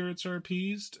the spirits are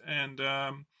appeased, and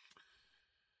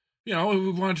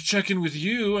we wanted to check in with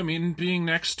you. I mean, being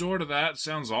next door to that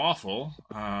sounds awful.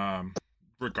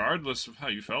 Regardless of how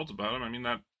you felt about him, I mean,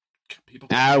 that people.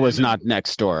 I was not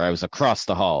next door. I was across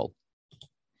the hall.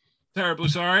 Terribly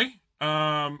sorry.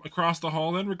 Across the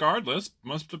hall, then. Regardless,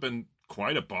 must have been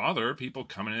quite a bother. People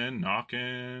coming in, knocking,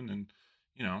 and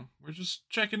we're just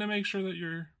checking to make sure that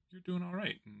you're doing all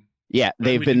right. Yeah,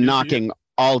 they've been knocking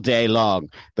all day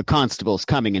long. The constable's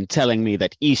coming and telling me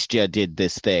that Istya did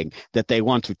this thing, that they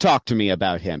want to talk to me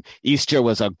about him. Istya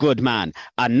was a good man,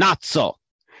 a Natso.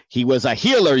 He was a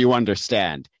healer, you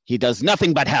understand. He does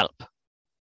nothing but help.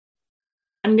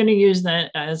 I'm going to use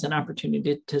that as an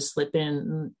opportunity to slip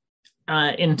in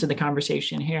into the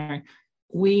conversation here.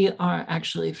 We are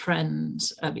actually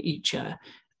friends of Istya,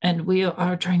 and we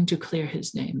are trying to clear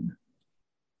his name.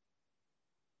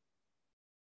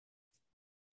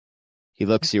 He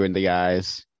looks you in the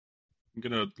eyes. I'm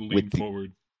gonna lean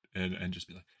forward and just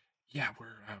be like, "Yeah,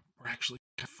 we're actually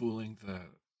fooling the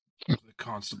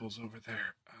constables over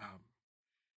there.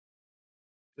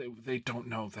 They don't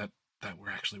know that we're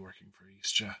actually working for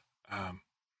Istya."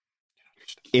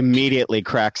 Immediately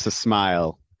cracks a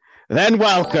smile. Then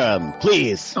welcome,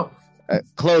 please.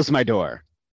 Close my door.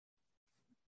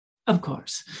 Of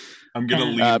course. I'm gonna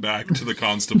lean back to the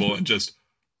constable and just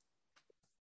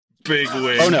big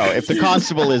wave. Oh no! If the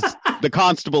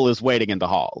constable is waiting in the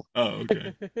hall. Oh,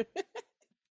 okay.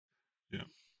 Yeah.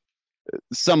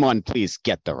 Someone please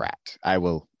get the rat. I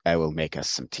will make us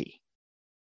some tea.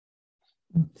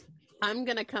 I'm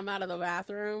gonna come out of the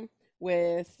bathroom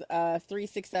with 3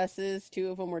 successes. 2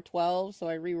 of them were 12, so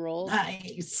I re-rolled.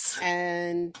 Nice.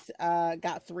 And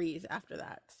got 3s after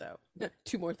that. So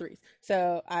 2 more 3s.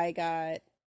 So I got,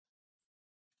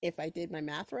 if I did my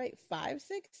math right, 5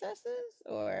 successes,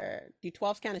 or do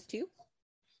 12s count as 2?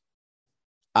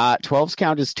 12s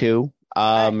count as 2,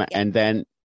 and then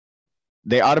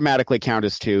they automatically count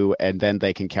as 2, and then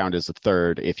they can count as a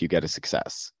third if you get a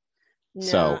success. No,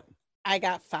 so I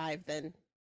got 5 then,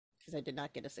 because I did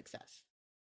not get a success.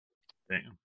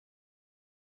 Damn.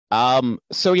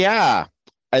 So yeah,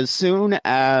 as soon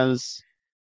as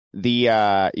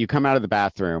you come out of the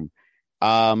bathroom,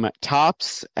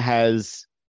 Tops has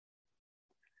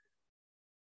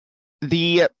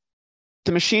the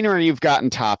machinery you've got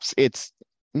in Tops. It's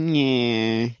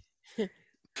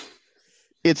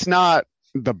not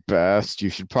the best. You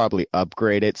should probably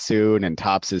upgrade it soon. And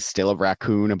Tops is still a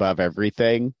raccoon above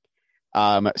everything.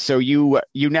 So you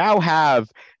now have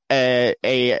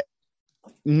a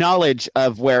knowledge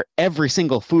of where every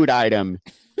single food item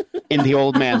in the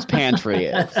old man's pantry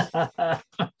is.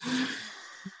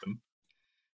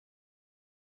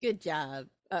 Good job.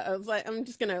 I was like, I'm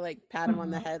just gonna pat him on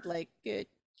the head,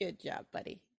 good job,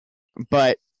 buddy.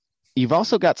 But you've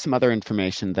also got some other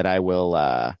information that I will,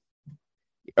 or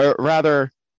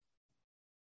rather,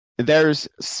 there's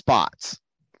spots.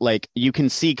 You can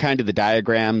see kind of the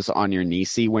diagrams on your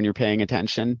Nisi when you're paying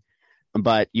attention,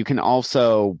 but you can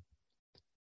also,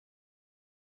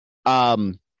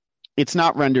 in it's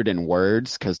not rendered in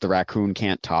words because the raccoon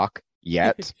can't talk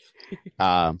yet,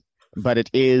 but it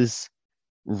is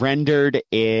rendered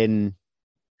in.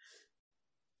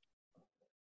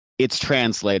 It's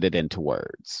translated into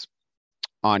words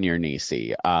on your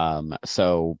Nisi.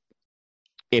 So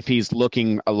if he's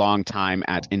looking a long time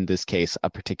at, in this case, a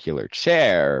particular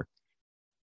chair,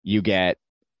 you get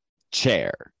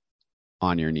chair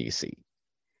on your Nisi.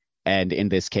 And in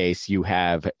this case, you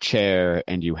have chair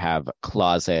and you have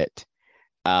closet.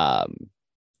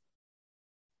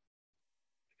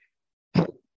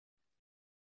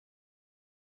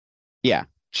 Yeah,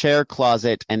 chair,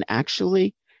 closet, and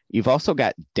actually, you've also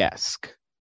got desk.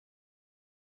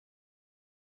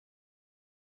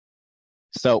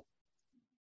 So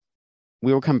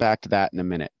we will come back to that in a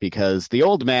minute because the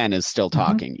old man is still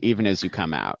talking, even as you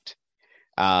come out.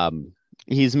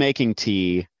 He's making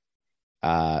tea.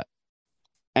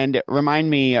 And remind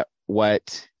me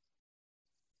what...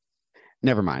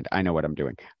 Never mind. I know what I'm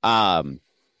doing.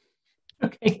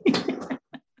 Okay.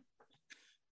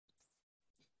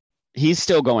 He's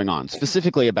still going on,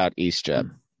 specifically about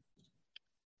Istja.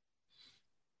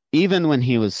 Even when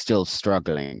he was still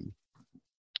struggling,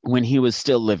 when he was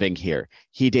still living here,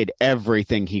 he did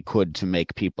everything he could to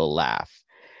make people laugh.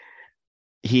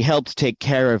 He helped take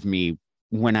care of me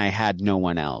when I had no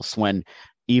one else, when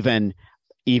even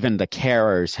the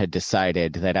carers had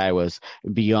decided that I was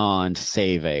beyond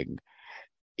saving.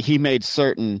 He made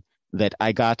certain that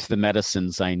I got the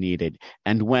medicines I needed,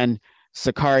 and when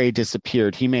Sakari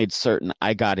disappeared, he made certain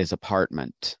I got his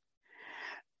apartment.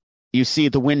 You see,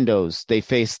 the windows, they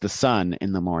face the sun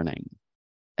in the morning.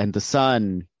 And the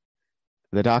sun,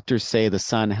 the doctors say the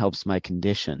sun helps my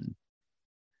condition.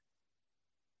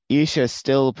 Istja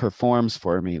still performs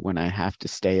for me when I have to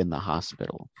stay in the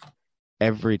hospital.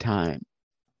 Every time.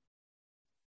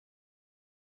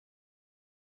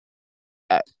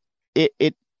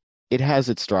 It has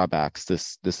its drawbacks,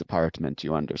 this apartment,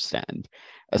 you understand.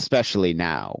 Especially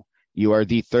now. You are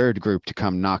the third group to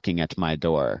come knocking at my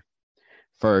door.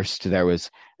 First, there was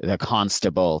the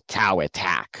constable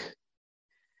Tawatak.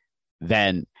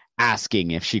 Then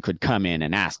asking if she could come in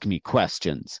and ask me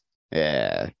questions.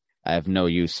 I have no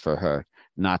use for her.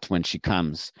 Not when she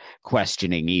comes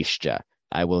questioning Istja.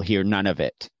 I will hear none of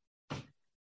it.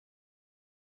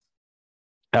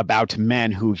 About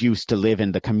men who used to live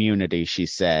in the community, she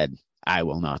said. I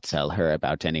will not tell her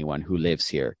about anyone who lives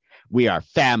here. We are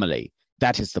family.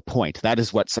 That is the point. That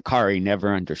is what Sakari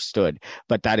never understood,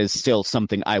 but that is still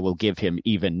something I will give him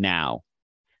even now.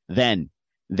 Then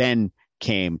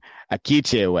came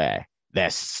Akichiwe, the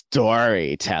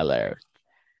storyteller,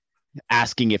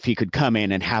 asking if he could come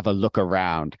in and have a look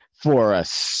around for a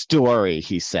story,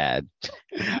 he said.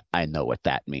 I know what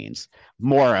that means.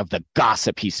 More of the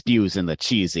gossip he spews in the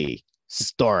cheesy.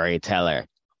 Storyteller.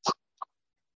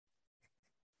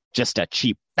 Just a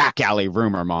cheap back alley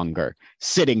rumor monger,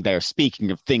 sitting there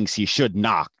speaking of things he should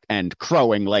not and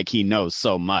crowing like he knows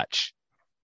so much.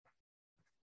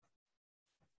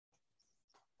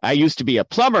 I used to be a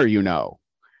plumber, you know,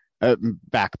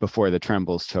 back before the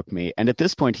Trembles took me. And at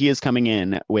this point, he is coming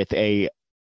in with a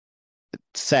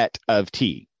set of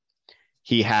tea.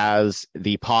 He has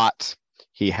the pot.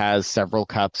 He has several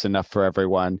cups, enough for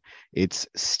everyone. It's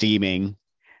steaming.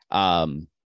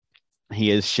 He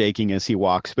is shaking as he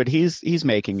walks, but he's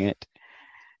making it.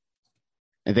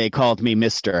 They called me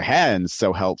Mr. Hands,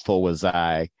 so helpful was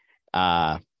I.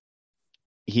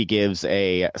 He gives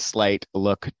a slight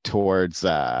look towards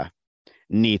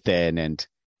Nathan and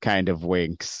kind of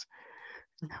winks.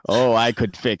 Oh, I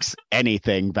could fix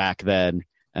anything back then.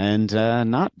 And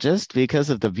not just because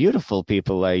of the beautiful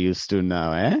people I used to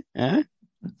know, eh?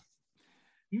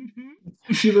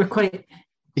 You were quite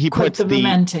the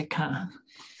romantic, huh?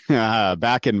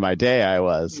 Back in my day, I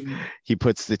was. He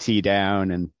puts the tea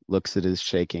down and looks at his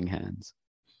shaking hands.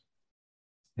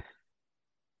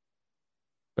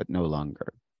 But no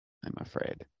longer, I'm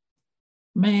afraid.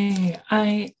 May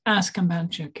I ask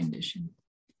about your condition?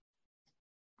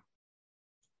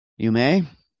 You may.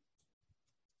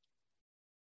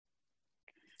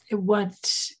 What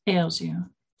ails you?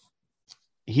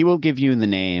 He will give you the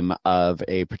name of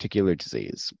a particular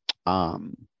disease.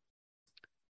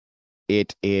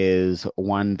 It is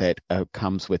one that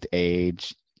comes with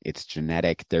age. It's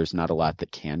genetic. There's not a lot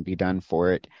that can be done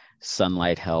for it.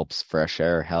 Sunlight helps. Fresh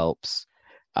air helps.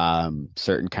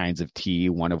 Certain kinds of tea,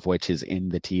 one of which is in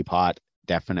the teapot,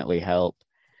 definitely help.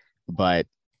 But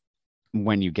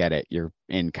when you get it, you're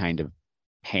in kind of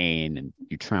pain and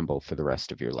you tremble for the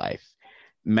rest of your life.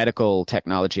 Medical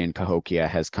technology in Cahokia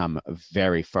has come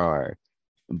very far,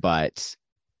 but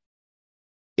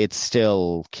it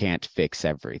still can't fix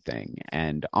everything.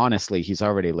 And honestly, he's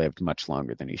already lived much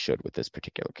longer than he should with this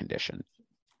particular condition.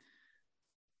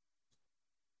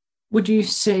 Would you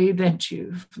say that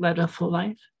you've led a full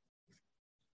life?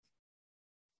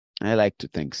 I like to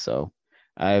think so.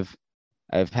 I've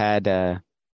had I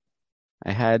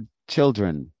had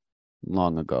children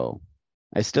long ago.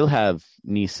 I still have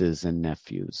nieces and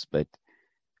nephews, but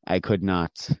I could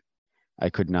not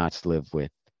live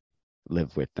with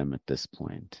them at this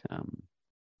point.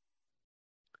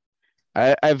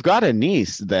 I've got a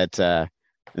niece that's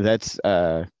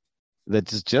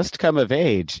just come of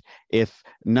age. If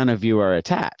none of you are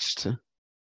attached,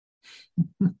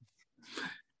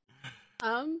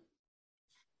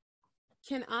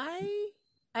 Can I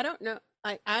don't know.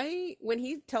 I when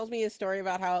he tells me his story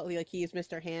about how like he's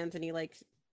Mr. Hands and he like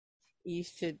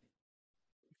used to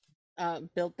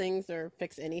build things or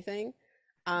fix anything.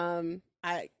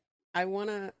 I want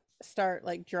to start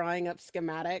like drawing up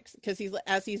schematics because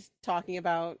as he's talking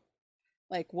about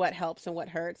like what helps and what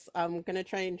hurts. I'm gonna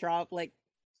try and draw up like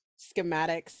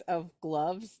schematics of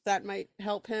gloves that might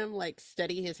help him like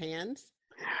steady his hands.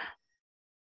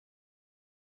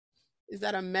 Is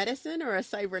that a medicine or a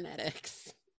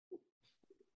cybernetics?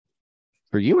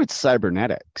 for you, it's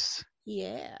cybernetics.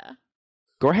 Yeah.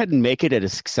 Go ahead and make it at a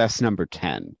success number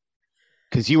 10.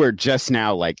 Because you are just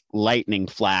now like lightning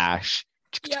flash.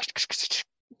 Yep.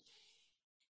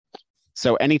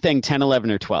 So anything 10,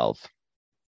 11, or 12.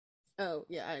 Oh,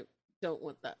 yeah, I don't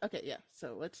want that. Okay, yeah.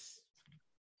 So let's.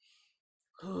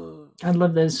 I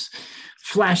love those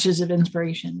flashes of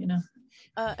inspiration, you know.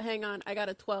 Hang on. I got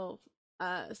a 12.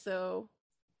 So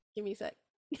give me a sec.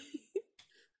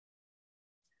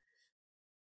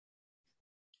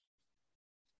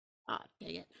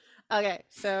 Dang it. Okay,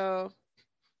 so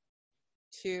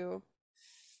 2,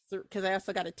 because I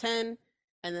also got a 10,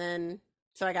 and then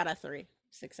so I got a 3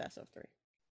 success of 3.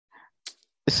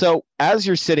 So as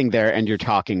you're sitting there and you're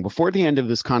talking, before the end of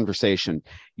this conversation,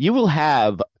 you will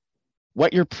have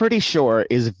what you're pretty sure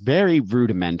is very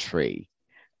rudimentary.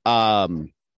 But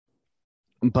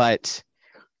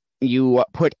you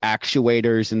put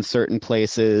actuators in certain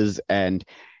places, and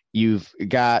you've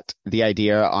got the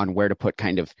idea on where to put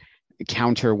kind of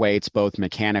counterweights, both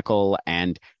mechanical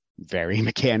and very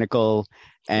mechanical,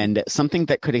 and something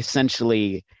that could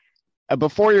essentially,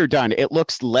 before you're done, it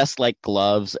looks less like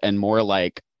gloves and more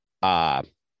like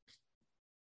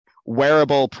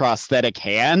wearable prosthetic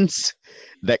hands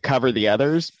that cover the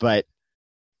others, but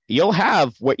you'll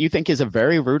have what you think is a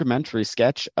very rudimentary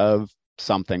sketch of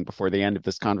something before the end of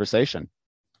this conversation.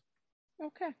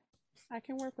 Okay, I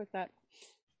can work with that.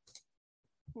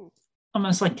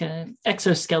 Almost like an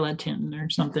exoskeleton or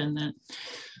something that,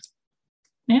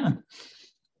 yeah,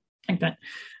 like that.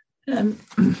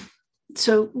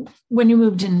 So when you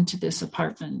moved into this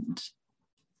apartment,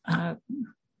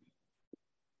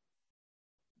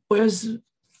 was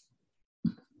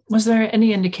there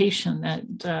any indication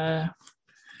that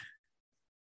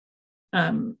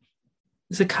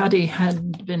Zakadi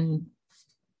had been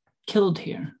killed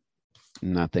here?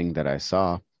 Nothing that I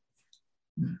saw.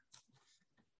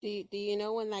 Do you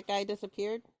know when that guy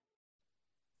disappeared?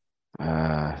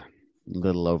 A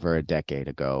little over a decade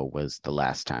ago was the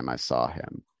last time I saw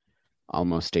him.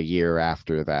 Almost a year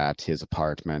after that, his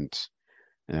apartment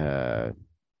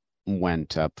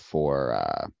went up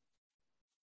for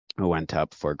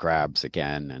grabs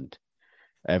again, and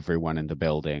everyone in the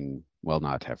building, well,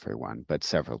 not everyone, but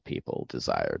several people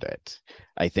desired it.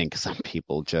 I think some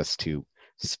people just to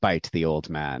spite the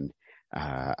old man.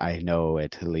 I know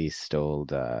at least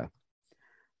old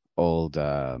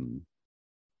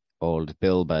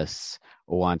Bilbus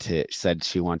said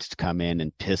she wanted to come in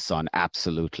and piss on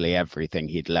absolutely everything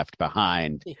he'd left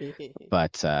behind,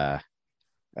 but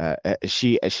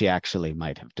she actually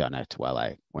might have done it while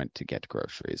I went to get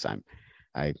groceries.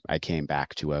 I came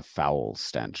back to a foul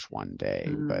stench one day,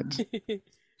 but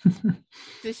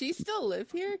Does she still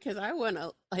live here? Because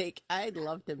I'd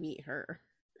love to meet her.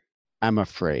 I'm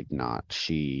afraid not.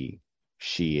 She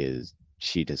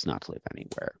does not live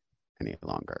anywhere any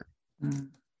longer.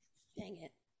 Dang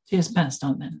it. She has passed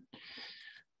on then.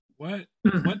 What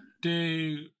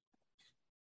day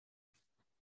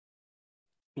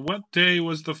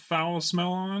was the foul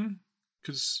smell on?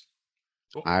 Because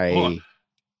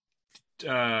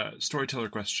storyteller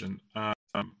question.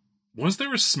 Was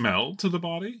there a smell to the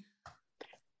body?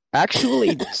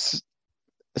 Actually,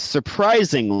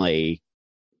 surprisingly,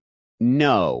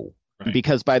 no. Right.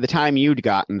 Because by the time you'd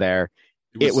gotten there,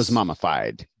 it was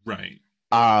mummified. Right.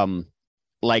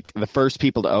 Like the first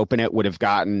people to open it would have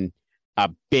gotten a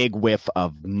big whiff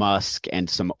of musk and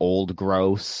some old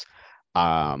gross.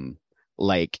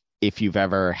 like if you've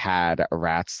ever had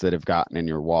rats that have gotten in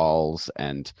your walls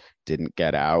and didn't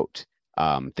get out,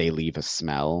 they leave a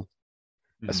smell,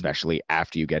 especially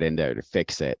after you get in there to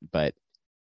fix it. But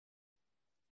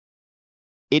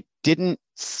it didn't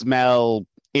smell,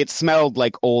 it smelled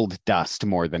like old dust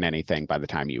more than anything by the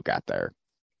time you got there.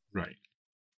 Right.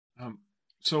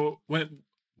 So when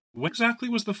exactly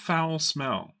was the foul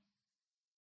smell?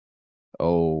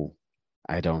 Oh,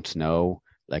 I don't know.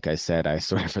 Like I said, I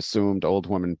sort of assumed old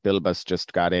woman Bilbus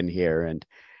just got in here and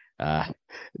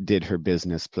did her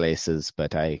business places,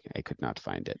 but I could not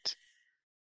find it.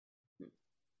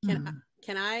 Can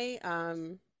I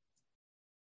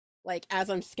like as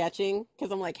I'm sketching,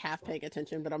 because I'm like half paying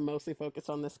attention, but I'm mostly focused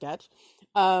on the sketch.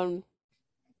 Can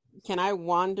I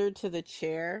wander to the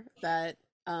chair that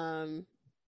Tops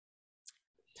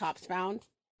found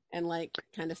and like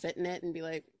kind of sit in it and be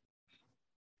like,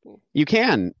 You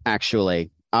can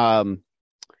actually.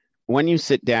 When you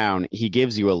sit down, he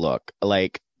gives you a look.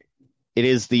 Like, it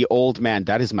is the old man.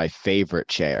 That is my favorite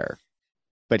chair.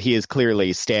 But he is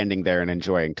clearly standing there and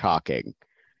enjoying talking.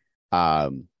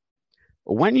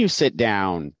 When you sit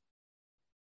down,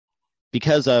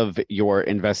 because of your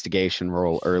investigation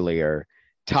role earlier,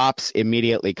 Tops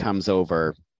immediately comes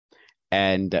over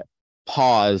and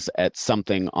paws at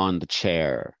something on the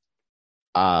chair.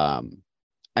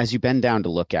 As you bend down to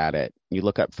look at it, you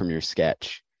look up from your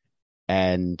sketch,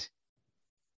 and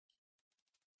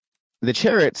the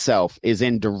chair itself is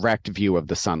in direct view of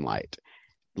the sunlight.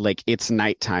 Like, it's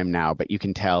nighttime now, but you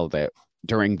can tell that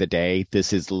during the day,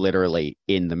 this is literally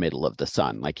in the middle of the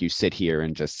sun. Like, you sit here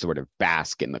and just sort of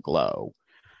bask in the glow.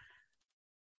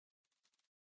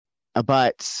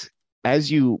 But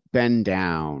as you bend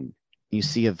down, you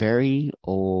see a very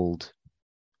old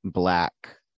black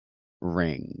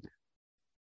ring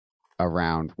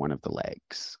around one of the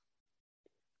legs.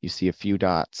 You see a few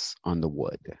dots on the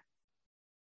wood.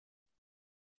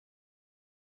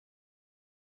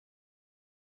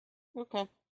 okay.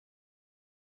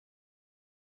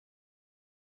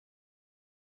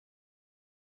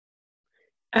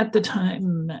 At the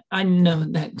time, I know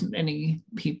that many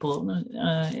people,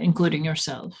 including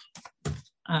yourself,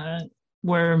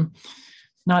 were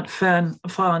not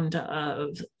fond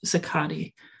of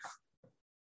Zakati.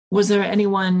 Was there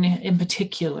anyone in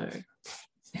particular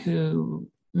who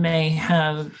may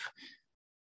have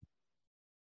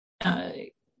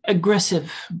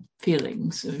aggressive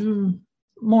feelings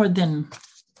more than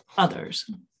others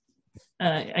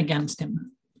against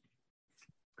him?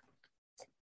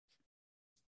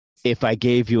 If I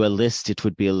gave you a list, it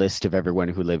would be a list of everyone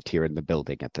who lived here in the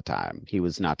building at the time. He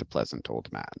was not a pleasant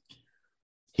old man.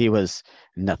 He was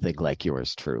nothing like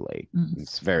yours truly.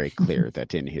 It's very clear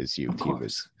that in his youth he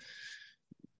was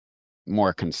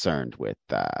more concerned with,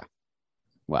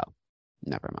 well,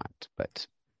 never mind. But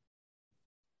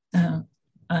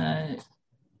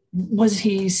was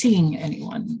he seeing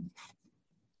anyone?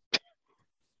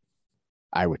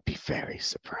 I would be very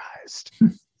surprised.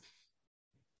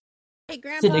 Hey,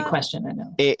 Grandpa. Silly question, I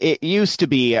know. It used to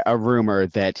be a rumor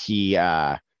that he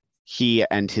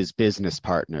and his business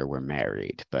partner were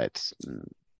married, but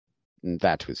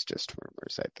that was just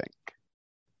rumors, I think.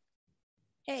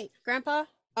 Hey, Grandpa.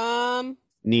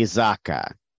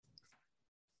 Nizaka.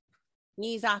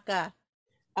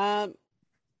 Do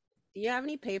you have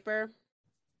any paper?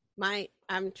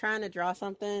 I'm trying to draw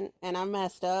something and I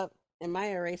messed up and my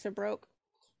eraser broke.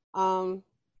 Can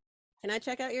I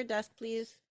check out your desk,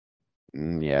 please?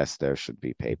 Yes, there should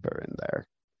be paper in there.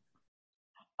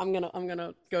 I'm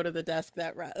gonna go to the desk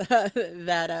that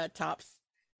that Tops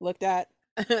looked at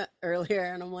earlier,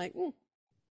 and I'm like,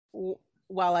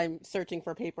 while I'm searching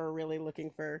for paper, really looking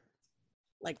for,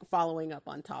 like, following up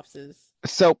on Tops's.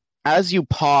 So as you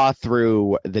paw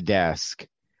through the desk,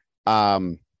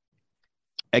 again,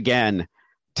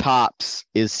 Tops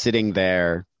is sitting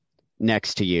there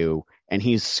next to you, and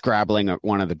he's scrabbling at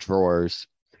one of the drawers.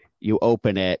 You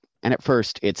open it, and at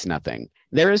first it's nothing.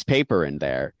 There is paper in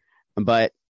there,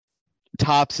 but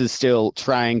Tops is still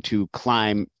trying to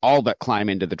climb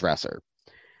into the dresser.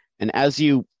 And as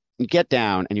you get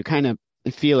down and you kind of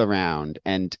feel around,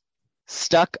 and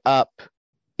stuck up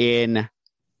in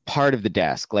part of the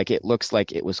desk, like it looks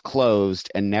like it was closed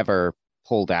and never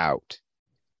pulled out,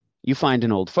 you find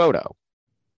an old photo.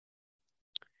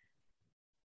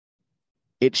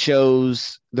 It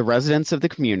shows the residents of the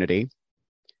community.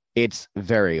 It's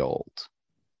very old.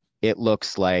 It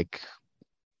looks like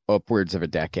upwards of a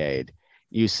decade.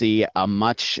 You see a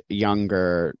much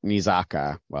younger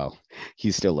Nizaka. Well,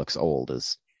 he still looks old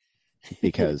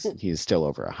because he's still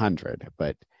over 100.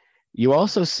 But you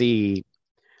also see,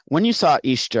 when you saw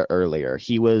Ishta earlier,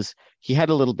 he was he had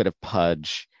a little bit of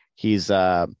pudge. He's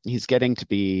getting to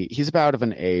be, he's about of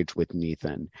an age with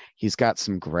Neithan. He's got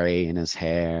some gray in his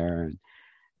hair.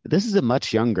 This is a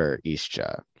much younger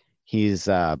Ishtja. He's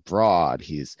broad.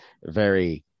 He's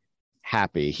very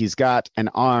happy. He's got an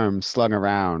arm slung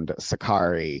around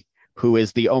Sakari, who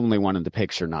is the only one in the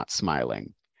picture not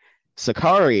smiling.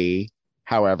 Sakari,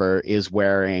 however, is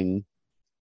wearing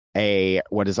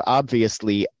what is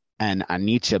obviously an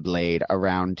Anicha blade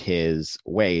around his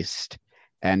waist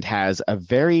and has a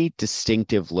very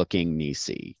distinctive looking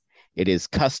Nisi. It is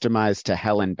customized to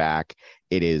hell and back.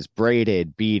 It is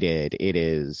braided, beaded. It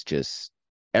is just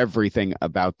everything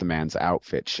about the man's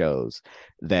outfit shows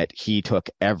that he took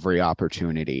every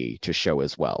opportunity to show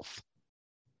his wealth.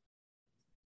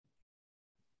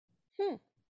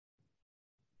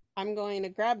 I'm going to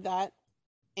grab that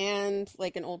and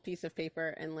like an old piece of paper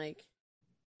and like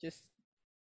just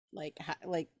like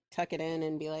tuck it in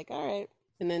and be like, all right,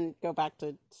 and then go back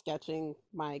to sketching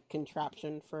my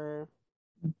contraption for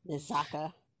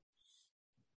Nizaka.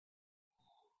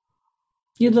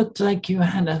 You looked like you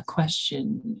had a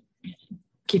question,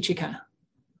 Kichika.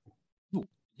 Oh,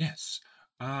 yes.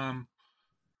 I'm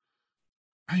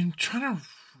trying to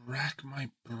rack my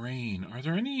brain. Are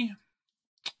there any...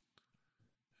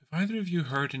 Have either of you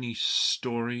heard any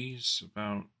stories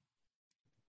about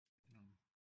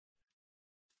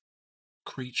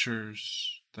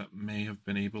creatures that may have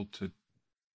been able to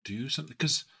do something?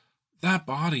 Because that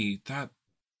body, that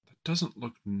doesn't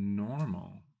look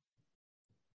normal.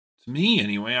 To me,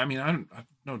 anyway. I mean, I'm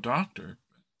no doctor.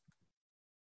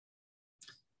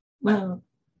 Well,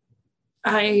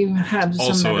 I have some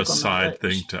Also, a medical side knowledge.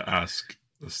 thing to ask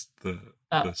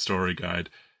the story guide.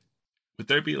 Would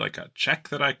there be like a check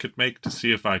that I could make to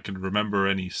see if I could remember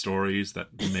any stories that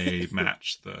may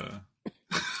match the...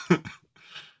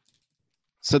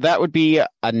 So that would be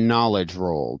a knowledge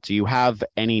roll. Do you have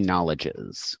any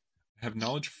knowledges? I have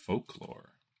knowledge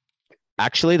folklore.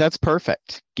 Actually, that's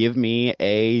perfect. Give me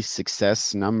a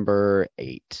success number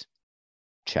 8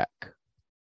 check.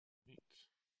 8, 2,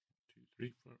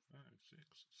 3, 4, 5,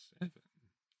 6, 7.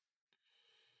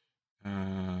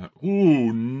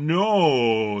 Ooh,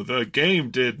 no! The game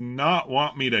did not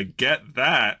want me to get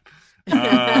that.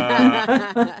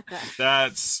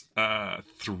 That's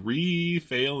 3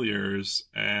 failures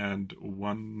and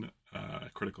 1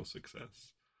 critical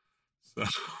success.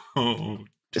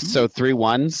 So 3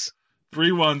 ones?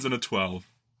 3 ones and a 12.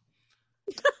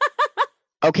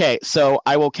 Okay, so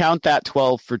I will count that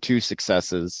 12 for 2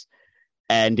 successes,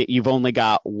 and you've only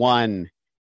got 1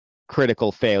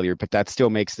 critical failure, but that still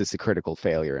makes this a critical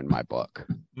failure in my book.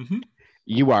 Mm-hmm.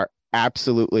 You are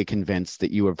absolutely convinced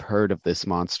that you have heard of this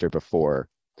monster before,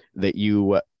 that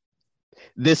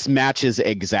this matches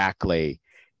exactly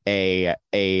a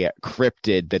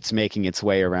cryptid that's making its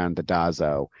way around the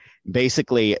Dazo.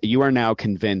 Basically, you are now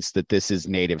convinced that this is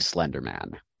native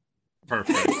Slenderman.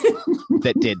 Perfect.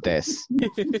 That did this.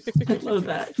 I love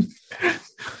that.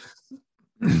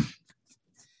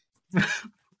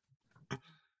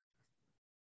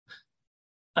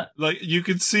 Like, you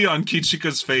could see on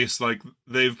Kichika's face, like,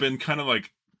 they've been kind of,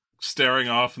 like, staring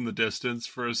off in the distance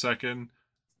for a second.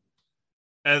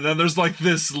 And then there's, like,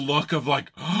 this look of, like,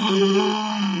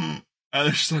 and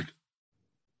it's just like...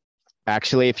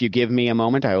 Actually, if you give me a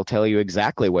moment, I will tell you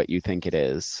exactly what you think it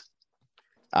is.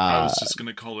 I was just going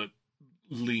to call it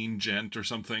Lean Gent or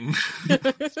something.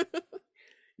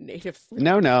 Native.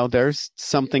 No, there's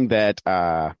something that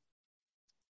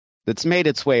that's made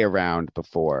its way around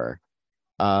before.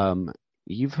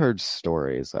 You've heard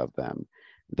stories of them.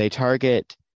 They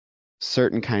target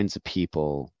certain kinds of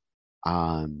people,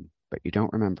 but you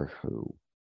don't remember who.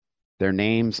 Their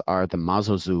names are the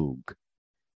Mazozug,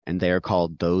 and they are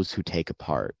called those who take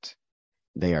apart.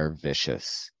 They are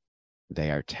vicious. They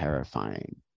are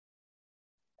terrifying.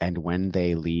 And when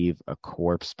they leave a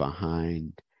corpse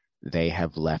behind, they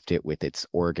have left it with its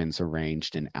organs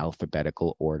arranged in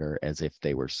alphabetical order as if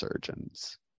they were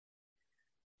surgeons.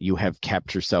 You have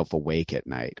kept yourself awake at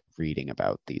night reading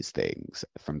about these things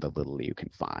from the little you can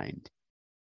find.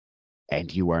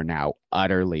 And you are now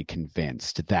utterly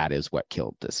convinced that is what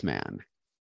killed this man.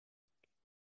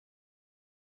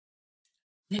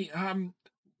 Hey,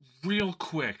 real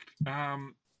quick,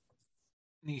 Neithan,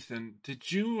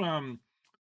 did you,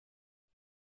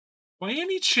 by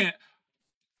any chance,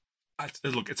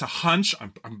 look, it's a hunch.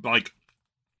 I'm like,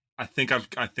 I think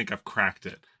I've cracked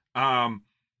it.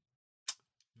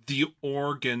 The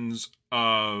organs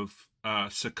of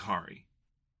Sakari.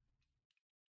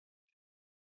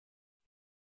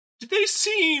 Did they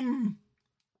seem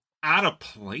out of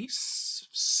place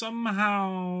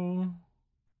somehow?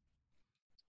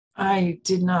 I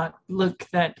did not look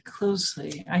that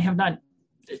closely. I have not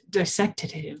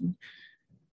dissected him.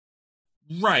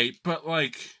 Right, but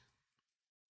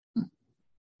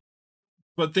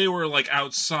they were like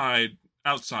outside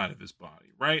of his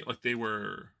body, right? Like they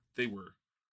were,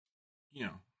 you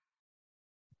know,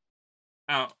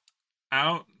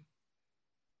 out.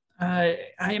 I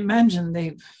imagine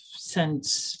they've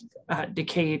since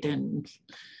decayed and.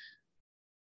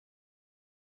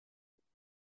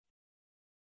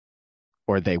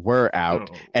 Or they were out,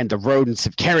 Oh. and the rodents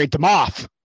have carried them off.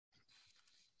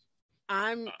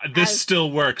 This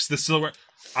still works.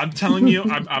 I'm telling you,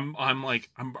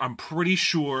 I'm pretty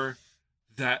sure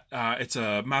that it's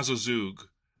a Mazozug.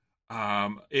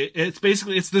 It's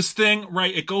basically this thing,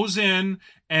 right? It goes in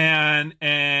and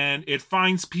it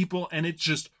finds people and it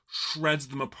just shreds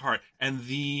them apart. And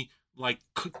the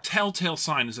telltale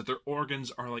sign is that their organs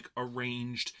are like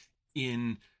arranged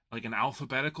in like an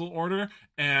alphabetical order,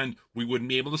 and we wouldn't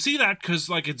be able to see that because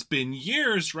like it's been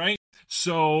years, right?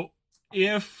 So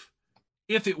if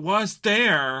it was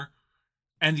there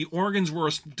and the organs were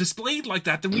displayed like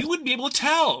that, then we wouldn't be able to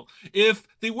tell if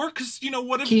they were, because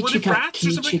what if rats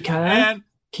or something?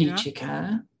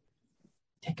 Kichika,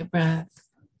 take a breath.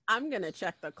 I'm gonna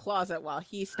check the closet while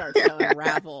he starts to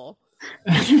unravel.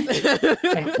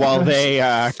 While they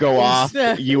go off,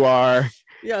 you are.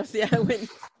 Yes, yeah.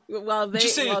 While they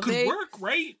just say it could work,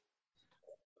 right?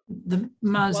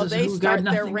 While they start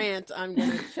their rant, I'm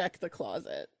gonna check the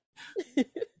closet.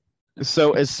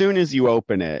 So as soon as you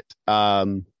open it,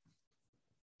 Tops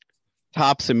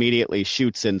immediately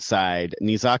shoots inside.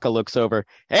 Nizaka looks over.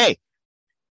 Hey,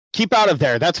 keep out of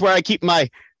there. That's where I keep my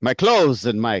clothes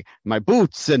and my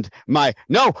boots and my...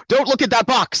 No, don't look at that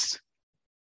box.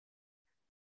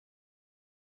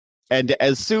 And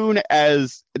as soon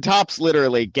as Tops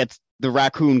literally gets the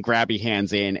raccoon grabby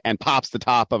hands in and pops the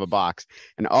top of a box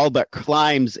and all but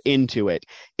climbs into it,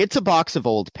 it's a box of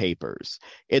old papers.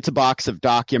 It's a box of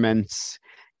documents.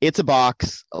 It's a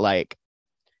box like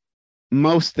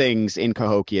most things in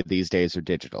Cahokia these days are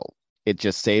digital. It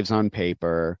just saves on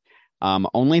paper.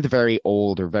 Only the very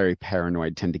old or very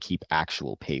paranoid tend to keep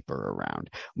actual paper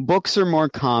around. Books are more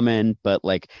common, but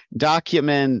like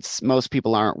documents, most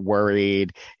people aren't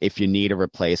worried. If you need a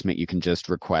replacement, you can just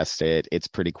request it. It's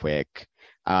pretty quick.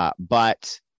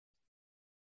 But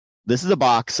this is a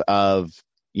box of,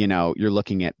 you're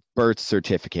looking at birth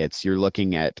certificates, you're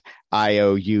looking at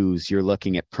IOUs, you're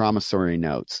looking at promissory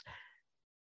notes,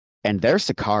 and they're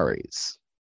Sakari's.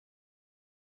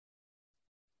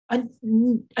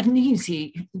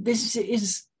 Anisi, this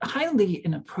is highly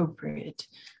inappropriate.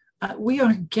 We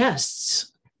are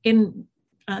guests in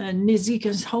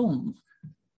Nizika's home.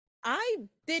 I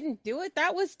didn't do it.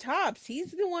 That was Tops.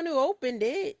 He's the one who opened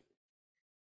it.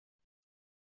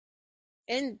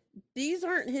 And these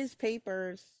aren't his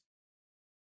papers.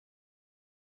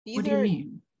 What do you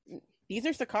mean? These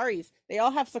are Sakari's. They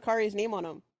all have Sakari's name on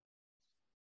them.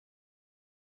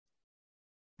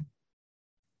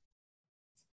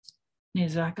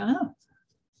 Nizaka?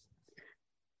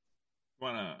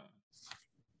 Wanna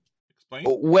explain?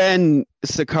 When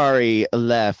Sakari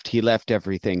left, he left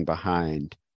everything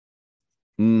behind.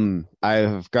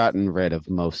 I've gotten rid of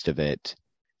most of it,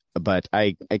 but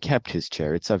I kept his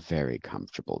chair. It's a very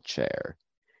comfortable chair.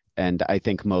 And I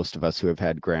think most of us who have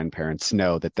had grandparents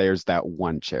know that there's that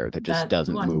one chair that just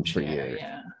doesn't move for years.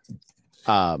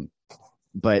 Yeah.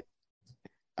 But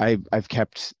I've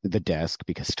kept the desk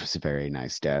because it was a very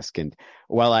nice desk. And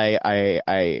while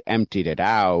I emptied it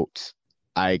out,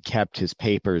 I kept his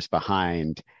papers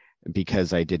behind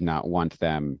because I did not want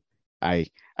them. I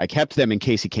kept them in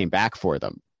case he came back for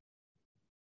them.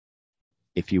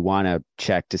 If you want to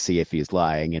check to see if he's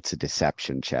lying, it's a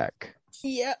deception check.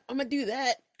 Yeah, I'm going to do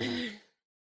that.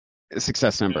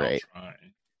 Success number 8. Try.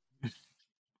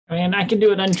 I mean, I can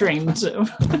do it untrained, so.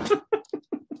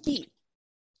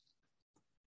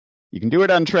 You can do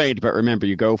it untrained, but remember,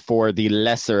 you go for the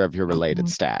lesser of your related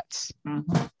stats.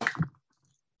 Mm-hmm.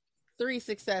 3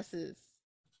 successes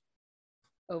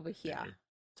over here.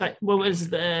 So what was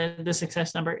the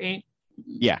success number? 8?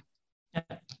 Yeah.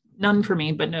 None for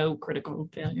me, but no critical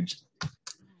failures.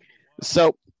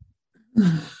 So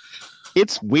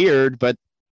it's weird, but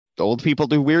old people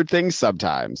do weird things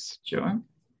sometimes. Sure.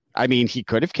 I mean, he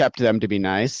could have kept them to be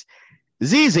nice.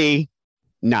 Zizi,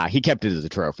 nah, he kept it as a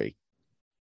trophy.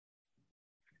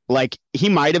 Like, he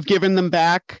might have given them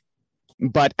back,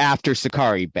 but after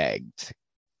Sakari begged.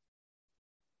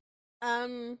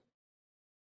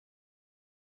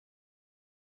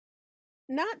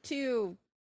 Not to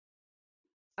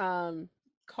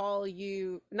call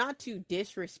you, not to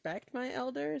disrespect my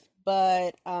elders,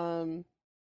 but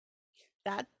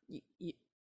That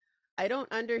I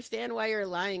don't understand why you're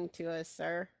lying to us,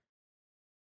 sir.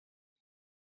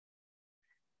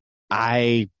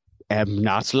 I am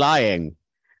not lying.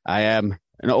 I am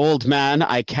an old man.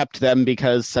 I kept them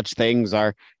because such things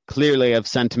are clearly of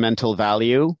sentimental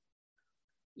value.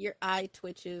 Your eye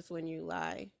twitches when you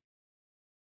lie.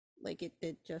 Like it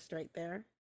did just right there.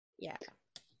 Yeah.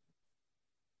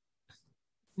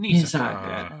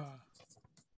 Nisaka.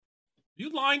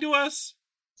 You lying to us?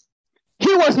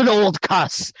 He was an old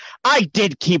cuss. I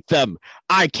did keep them.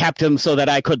 I kept them so that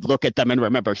I could look at them and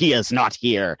remember he is not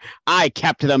here. I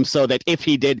kept them so that if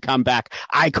he did come back,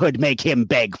 I could make him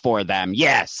beg for them.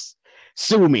 Yes.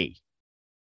 Sue me.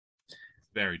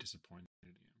 Very disappointed in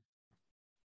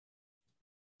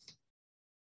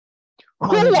you.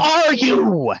 Who are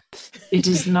you? It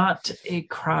is not a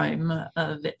crime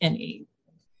of any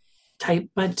type,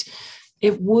 but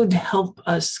it would help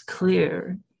us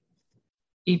clear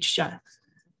each shot.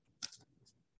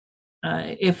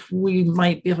 If we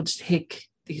might be able to take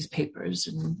these papers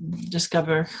and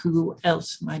discover who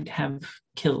else might have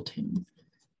killed him.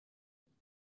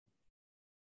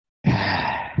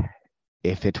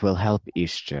 If it will help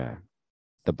Ishja,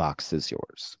 the box is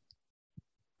yours.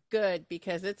 Good,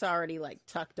 because it's already like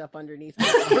tucked up underneath my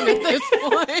arm at this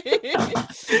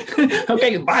point.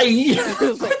 Okay, bye.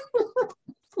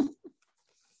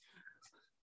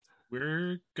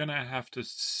 We're gonna have to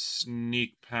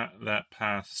sneak that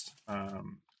past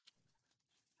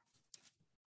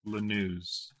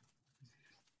Lanús.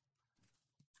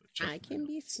 I can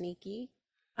be sneaky.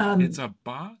 It's a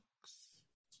box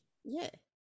Yeah.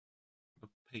 of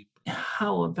paper.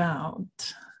 How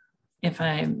about, if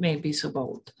I may be so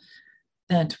bold,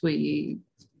 that we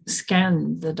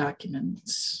scan the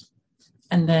documents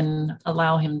and then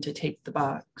allow him to take the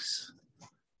box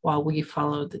while we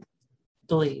follow the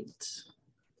leads.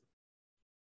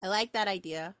 I like that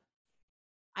idea.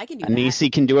 I can do Anisi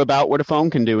can do about what a phone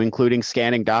can do, including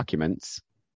scanning documents.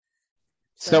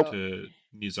 So, To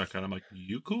Nisaka, I'm like,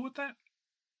 you cool with that?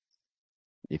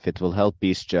 if it will help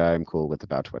Ishja, I'm cool with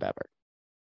about whatever.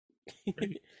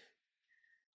 that.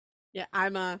 Yeah,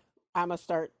 I'm gonna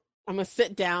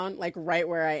sit down like right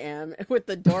where I am with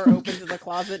the door open to the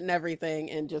closet and everything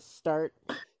and just start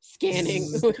scanning.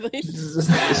 So,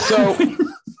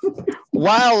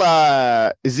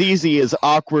 while Zizi is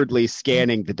awkwardly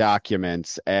scanning the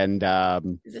documents, and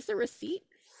Is this a receipt?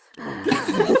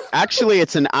 actually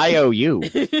it's an IOU.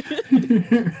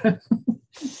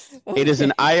 It is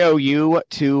an IOU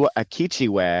to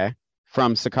Akichiwe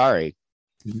from Sakari.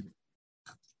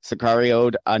 Sakari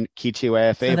owed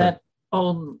Akichiwe a favor. So that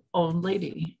old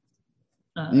lady.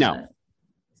 No.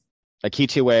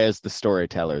 Akichiwe is the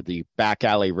storyteller, the back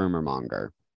alley rumor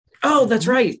monger. Oh, that's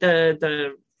right.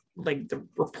 The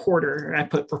reporter. I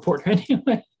put reporter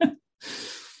anyway.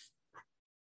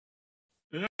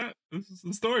 Yeah, this is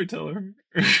the storyteller.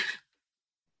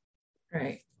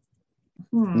 Right.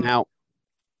 Now,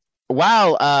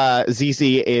 while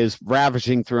Zizi is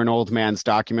ravaging through an old man's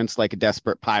documents like a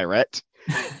desperate pirate,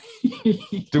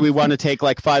 do we want to take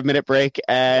like 5-minute break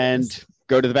and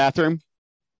go to the bathroom?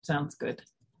 Sounds good.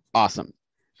 Awesome.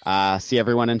 See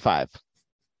everyone in 5.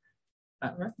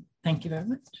 All right. Thank you very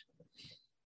much.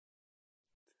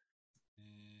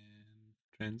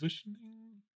 And transitioning.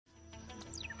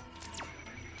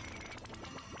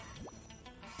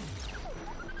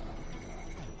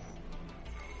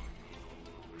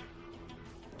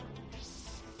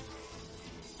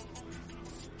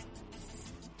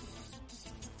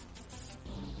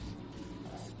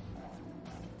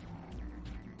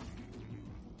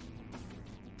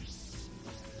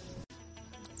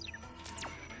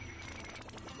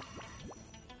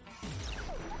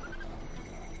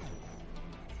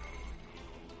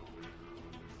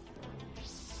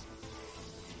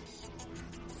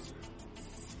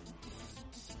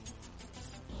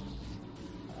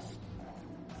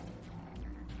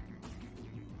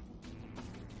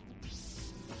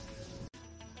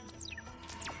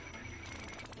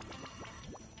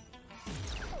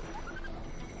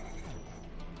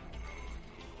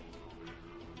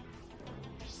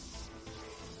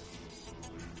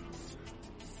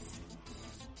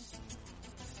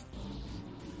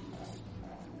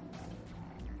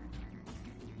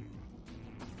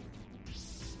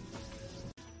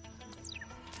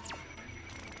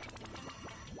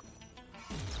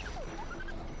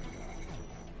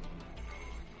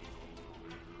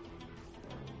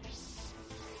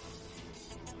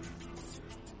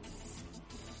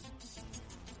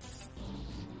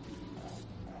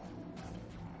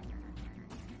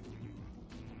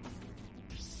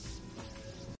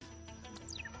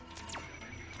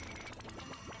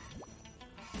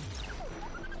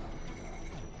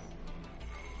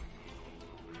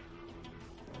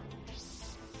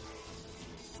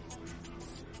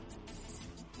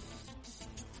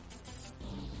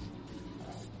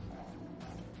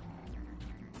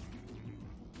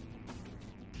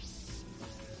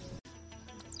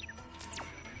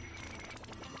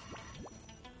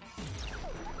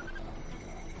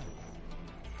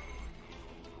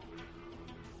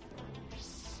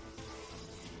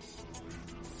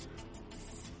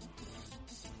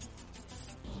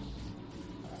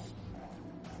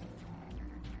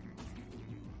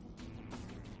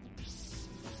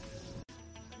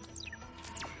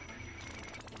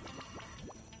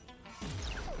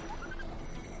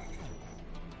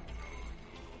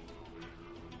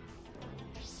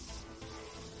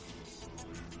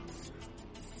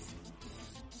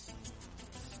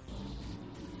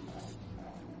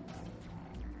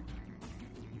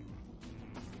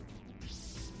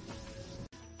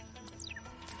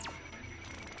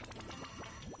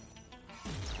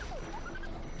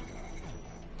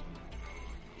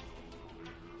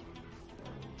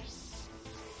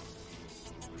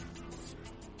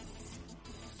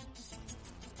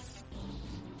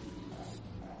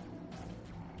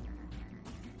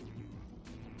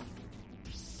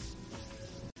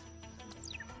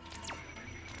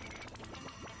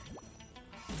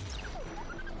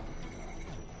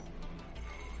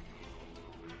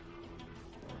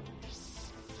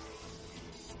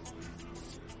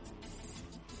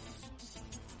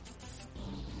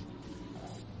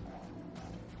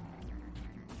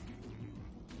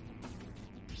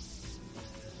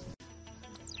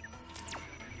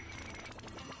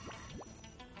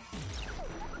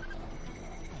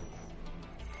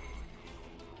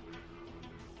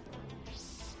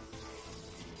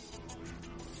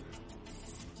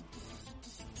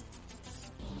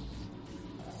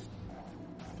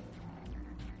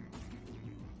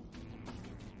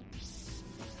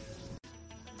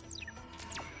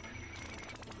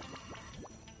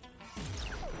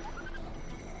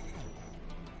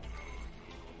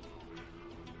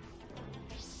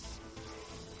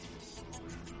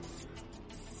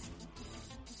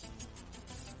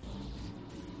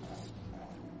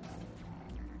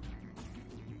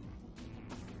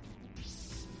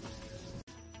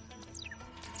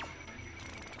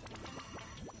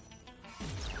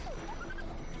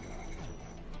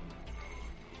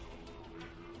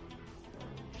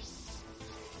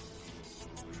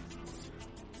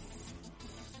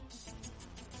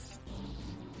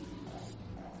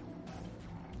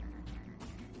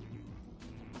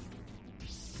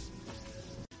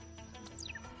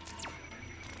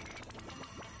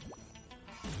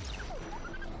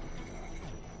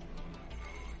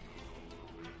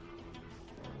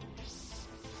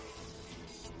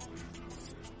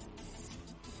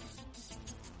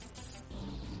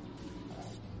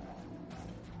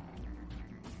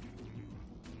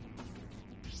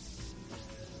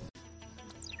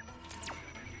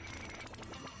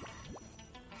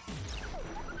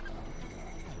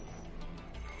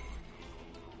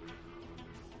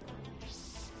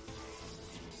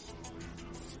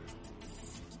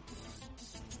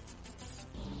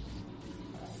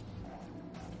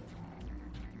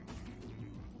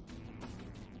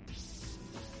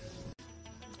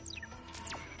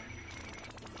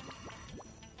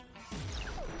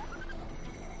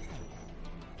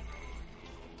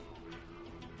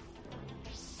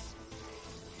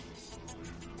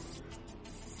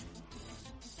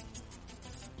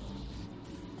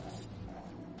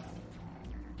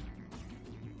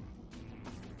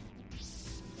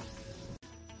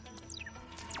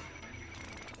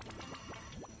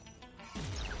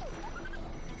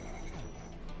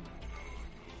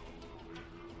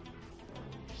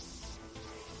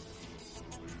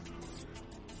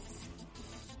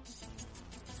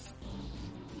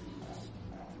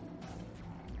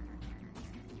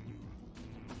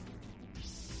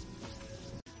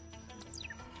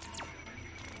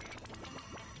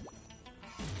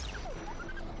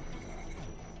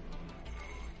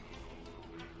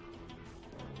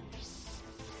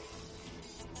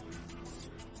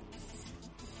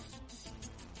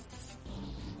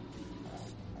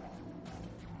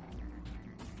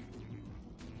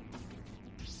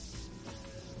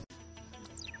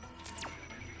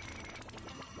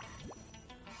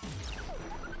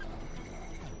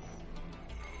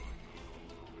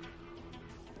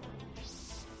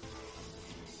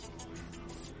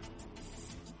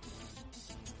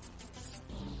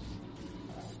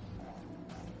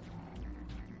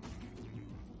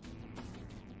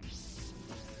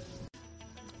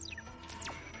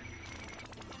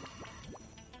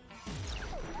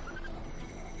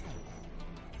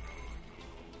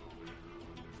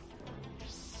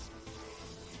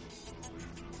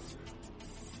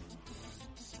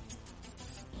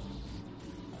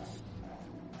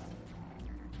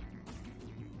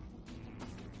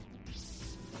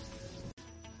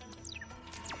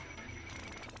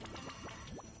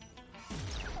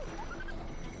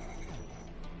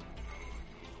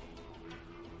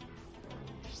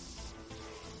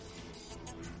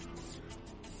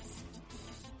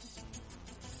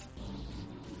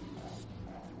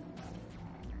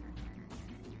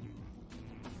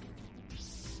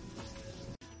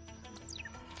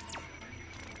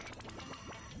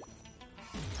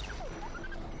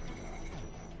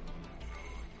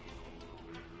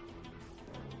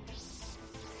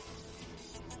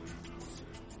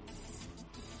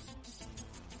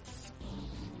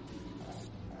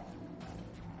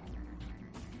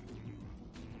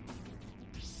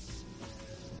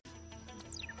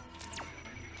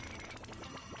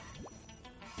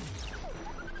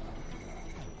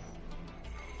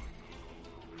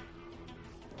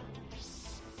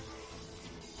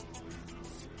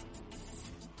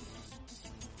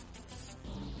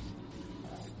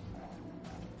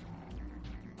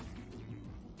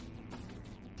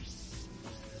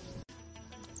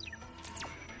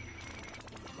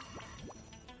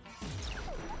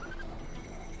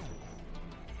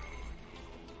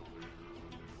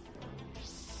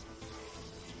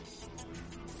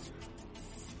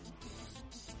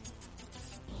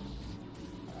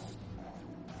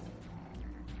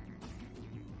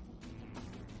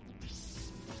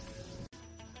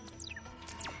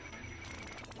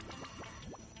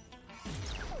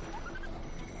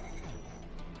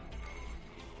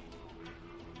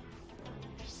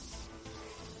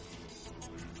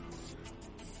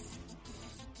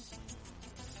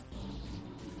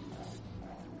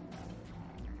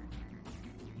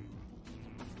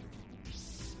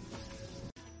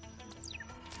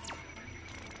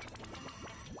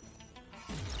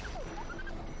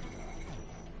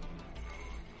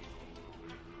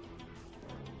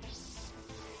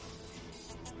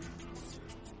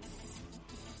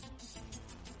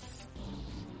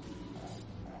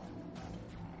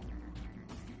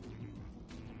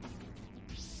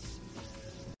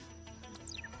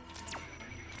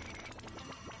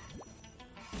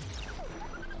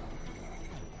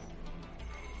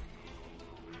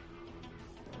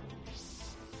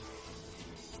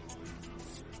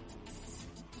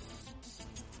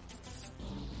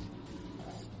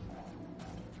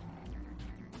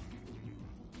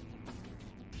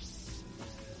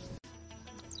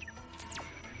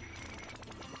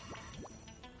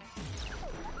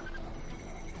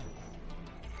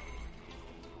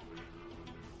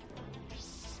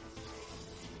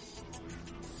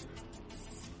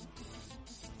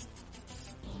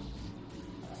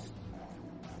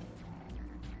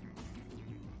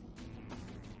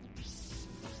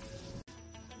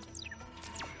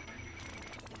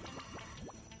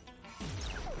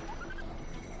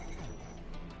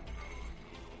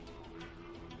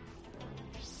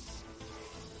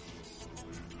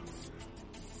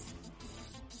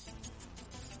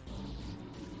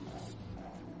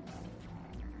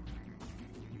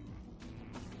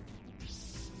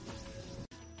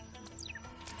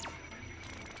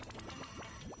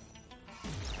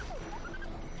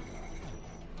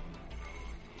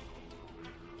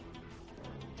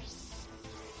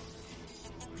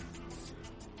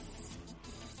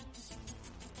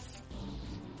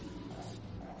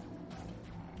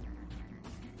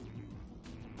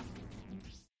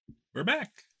 We're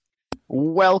back.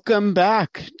 Welcome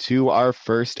back to our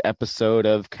first episode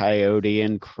of Coyote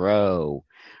and Crow.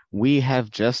 We have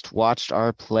just watched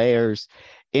our players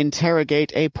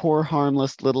interrogate a poor,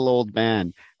 harmless little old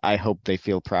man. I hope they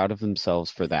feel proud of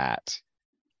themselves for that.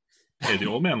 Hey, the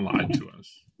old man lied to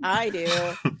us. I do.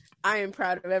 I am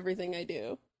proud of everything I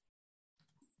do.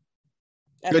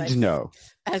 Good to know.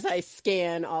 As I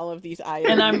scan all of these IOUs,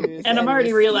 and I'm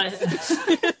already realizing,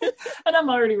 and I'm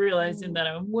already realizing that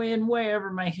I'm way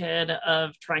over my head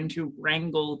of trying to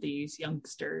wrangle these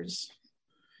youngsters.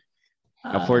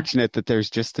 Unfortunate that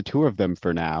there's just the two of them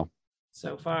for now.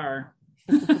 So far.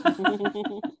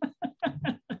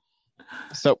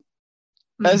 So,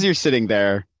 as you're sitting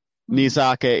there,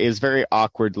 Nizaka is very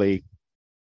awkwardly,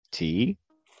 tea?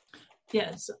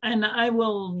 Yes, and I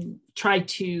will try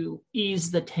to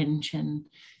ease the tension,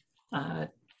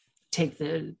 take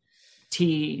the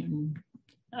tea,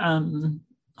 and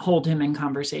hold him in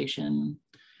conversation.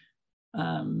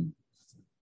 And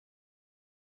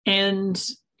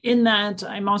in that,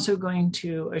 I'm also going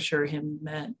to assure him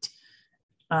that,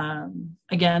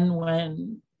 again,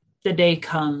 when the day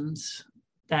comes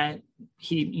that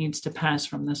he needs to pass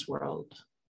from this world,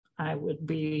 I would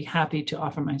be happy to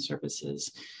offer my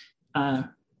services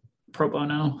pro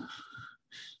bono.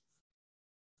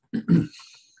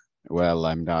 Well,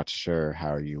 I'm not sure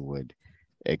how you would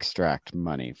extract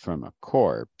money from a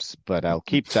corpse, but I'll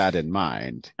keep that in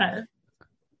mind. I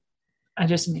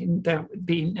just mean there would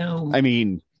be no... I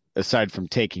mean, aside from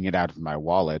taking it out of my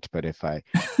wallet, but if I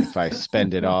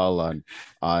spend it all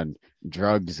on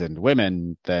drugs and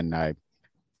women, then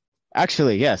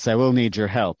actually, yes, I will need your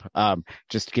help.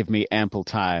 Just give me ample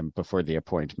time before the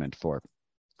appointment for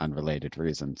unrelated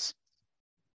reasons.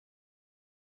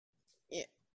 Yeah.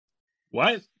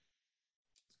 What?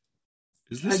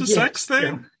 Is this a sex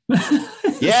thing?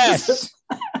 Yes.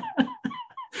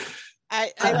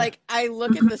 I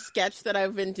look at the sketch that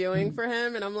I've been doing for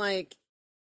him, and I'm like,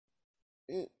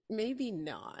 maybe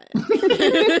not.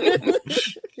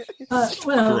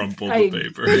 Well, Crumple the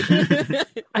paper.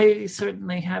 I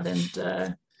certainly haven't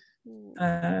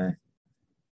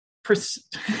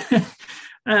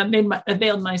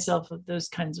availed myself of those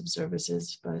kinds of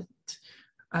services, but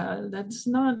that's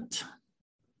not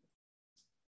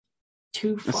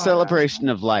too far. A celebration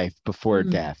of life before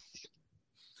death.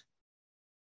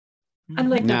 I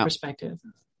like Now, that perspective.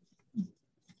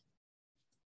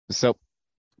 So,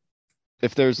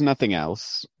 if there's nothing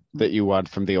else that you want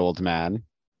from the old man,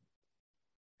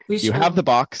 you have the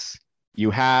box,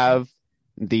 you have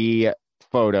the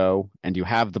photo, and you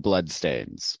have the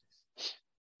bloodstains.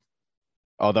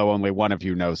 Although only one of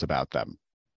you knows about them.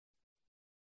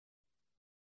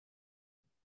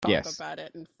 Talk about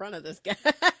it in front of this guy.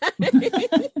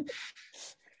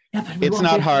 It's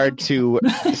not hard to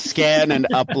scan and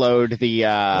upload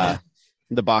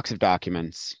the box of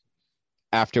documents,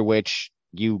 after which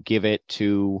you give it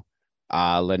to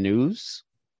Lanuz.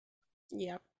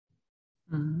 Yep.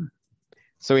 Mm-hmm.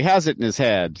 So he has it in his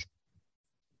head.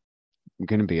 I'm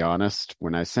going to be honest,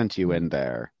 when I sent you in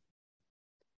there,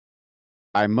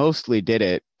 I mostly did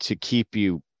it to keep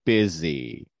you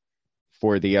busy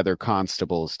for the other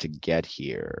constables to get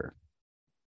here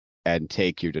and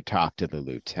take you to talk to the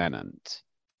lieutenant.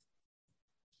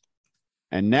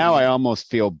 And now I almost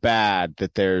feel bad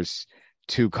that there's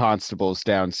two constables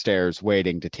downstairs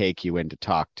waiting to take you in to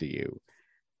talk to you.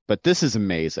 But this is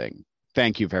amazing.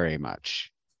 Thank you very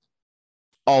much.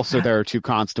 Also, there are two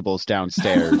constables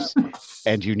downstairs,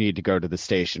 and you need to go to the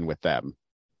station with them.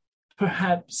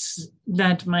 Perhaps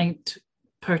that might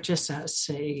purchase us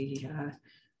a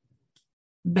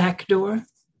back door.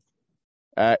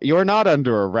 You're not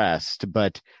under arrest,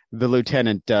 but the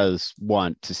lieutenant does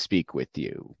want to speak with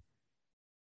you.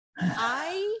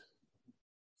 I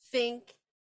think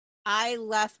I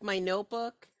left my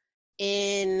notebook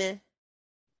in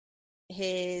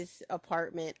his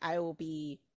apartment. I will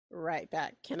be right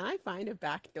back. Can I find a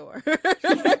back door?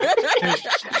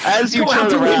 As you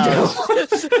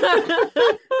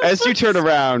turn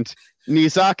around,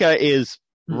 Nizaka is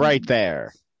right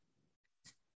there,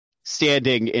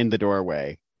 standing in the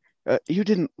doorway. You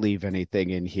didn't leave anything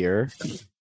in here.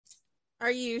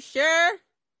 Are you sure?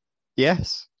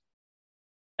 Yes.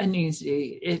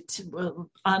 Uneasy. It will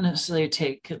honestly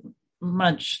take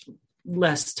much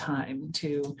less time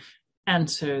to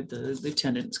answer the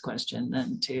lieutenant's question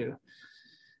than to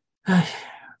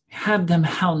have them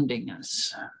hounding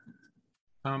us.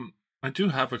 I do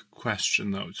have a question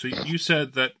though. So you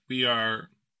said that we are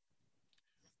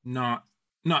not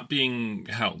being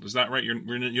held. Is that right?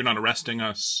 You're not arresting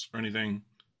us or anything?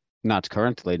 Not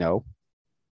currently, no.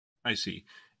 I see.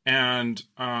 And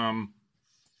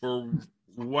or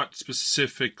what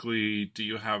specifically do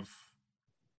you have?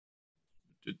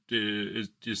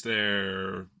 Is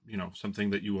there, something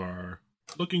that you are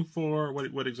looking for?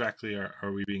 What exactly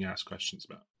are we being asked questions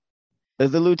about?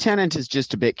 The lieutenant is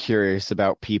just a bit curious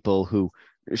about people who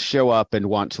show up and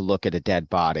want to look at a dead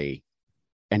body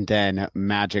and then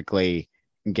magically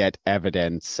get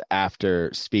evidence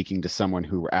after speaking to someone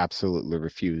who absolutely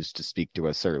refused to speak to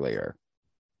us earlier.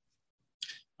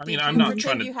 I mean, Did I'm you not pretend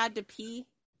trying to. you had to pee?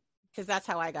 Because that's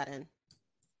how I got in.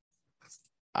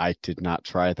 I did not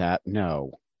try that,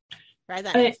 no. Try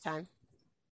that next time.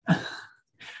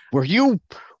 Were you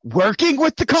working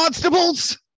with the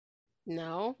constables?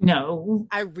 No. No.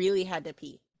 I really had to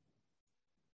pee.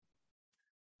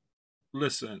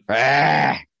 Listen,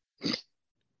 Ah!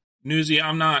 Newsy,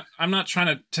 I'm not trying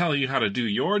to tell you how to do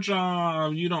your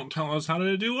job. You don't tell us how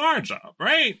to do our job,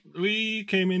 right? We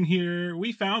came in here,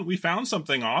 we found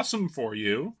something awesome for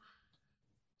you.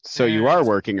 So you are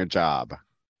working a job.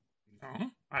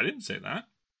 No, I didn't say that.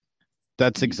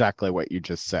 That's exactly what you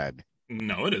just said.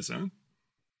 No, it isn't.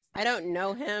 I don't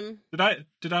know him. Did I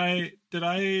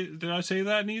say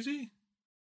that, Neezy?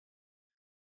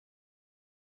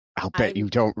 I'll bet you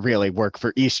don't really work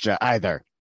for Istra either.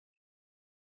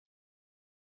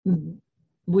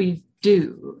 We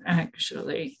do,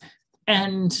 actually.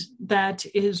 And that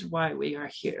is why we are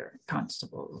here,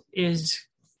 Constable.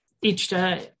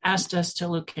 Ichta asked us to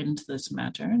look into this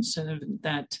matter so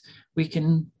that we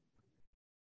can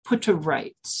put to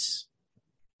rights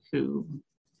who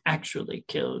actually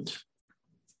killed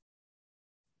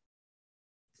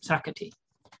Sakati.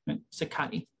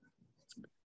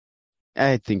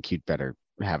 I think you'd better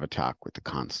have a talk with the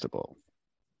constable.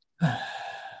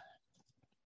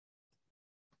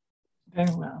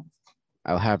 Very well.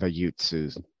 I'll have a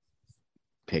Yutsu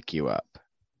pick you up.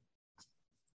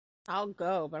 I'll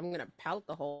go, but I'm going to pout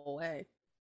the whole way.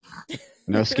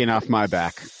 No skin off my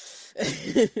back.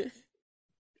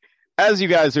 As you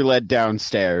guys are led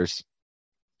downstairs,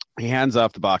 he hands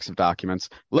off the box of documents.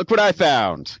 Look what I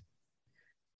found.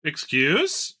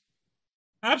 Excuse?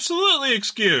 Absolutely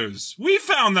excuse. We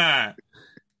found that.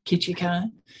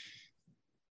 Kichika.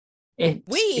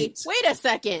 Wait a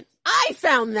second. I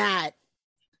found that.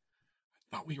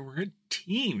 I thought we were a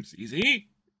team, Zizi.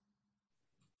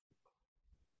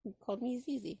 You called me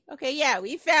Zizi. Okay, yeah,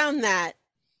 we found that.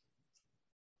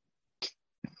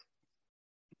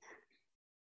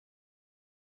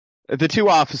 The two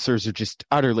officers are just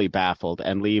utterly baffled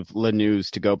and leave Lanús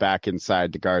to go back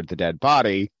inside to guard the dead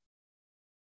body.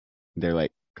 They're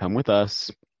like, come with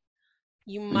us.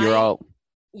 You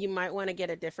might want to get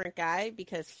a different guy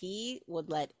because he would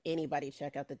let anybody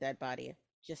check out the dead body.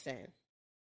 Just saying.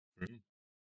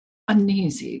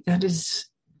 Uneasy. That is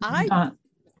not...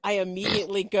 I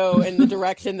immediately go in the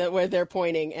direction where they're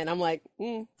pointing, and I'm like,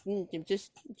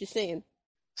 just saying.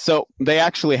 So they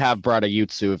actually have brought a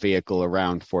Yutsu vehicle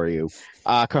around for you.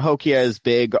 Cahokia is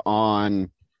big on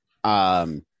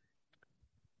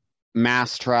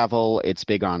mass travel. It's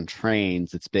big on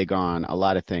trains. It's big on a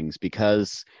lot of things.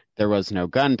 Because there was no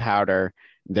gunpowder,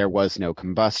 there was no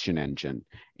combustion engine.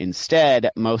 Instead,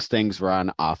 most things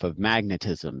run off of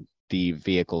magnetism, the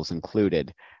vehicles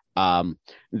included.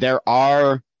 There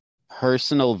are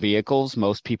personal vehicles.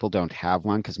 Most people don't have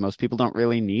one because most people don't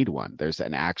really need one. There's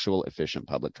an actual efficient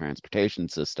public transportation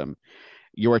system.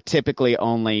 You're typically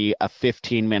only a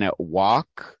 15-minute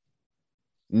walk,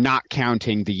 not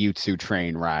counting the Yutsu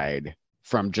train ride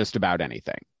from just about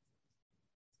anything.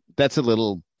 That's a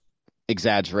little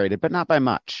exaggerated, but not by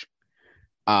much.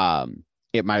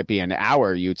 It might be an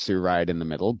hour Yutsu ride in the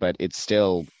middle, but it's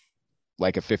still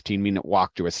like a 15-minute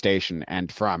walk to a station and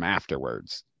from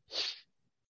afterwards.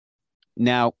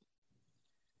 Now,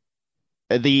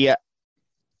 the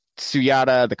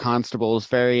Suyata, the constables,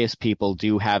 various people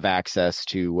do have access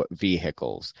to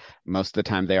vehicles. Most of the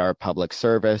time they are public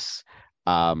service.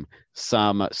 Some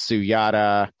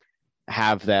Suyata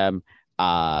have them.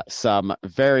 Some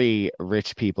very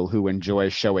rich people who enjoy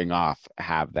showing off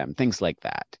have them. Things like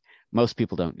that. Most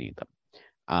people don't need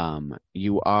them.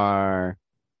 You are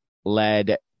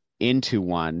led into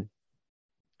one.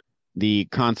 The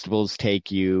constables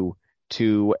take you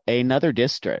to another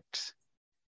district,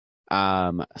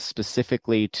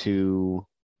 specifically to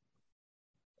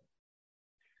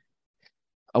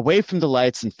away from the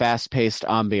lights and fast-paced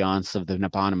ambiance of the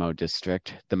Nabanamo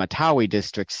district. The Matawi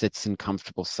district sits in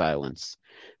comfortable silence.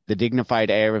 The dignified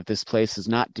air of this place is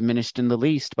not diminished in the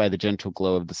least by the gentle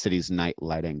glow of the city's night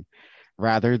lighting.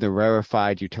 Rather, the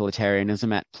rarefied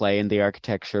utilitarianism at play in the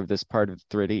architecture of this part of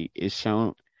the city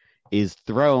is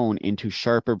thrown into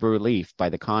sharper relief by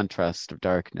the contrast of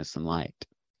darkness and light.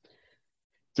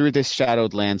 Through this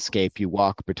shadowed landscape, you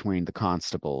walk between the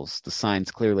constables, the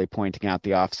signs clearly pointing out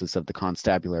the offices of the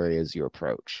constabulary as you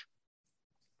approach.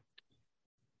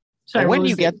 Sorry, when what was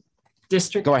you the get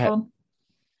district Go ahead. called?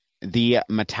 The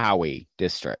Matawi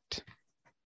district.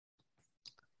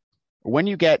 When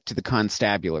you get to the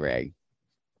constabulary,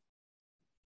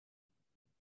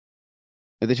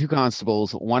 the two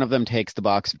constables, one of them takes the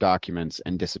box of documents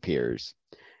and disappears,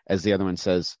 as the other one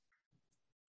says,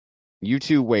 "You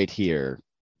two wait here,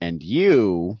 and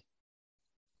you,"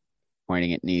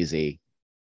 pointing at Neezy,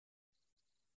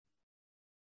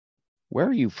 "where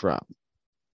are you from?"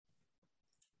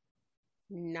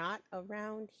 Not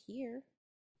around here.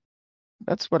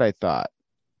 "That's what I thought.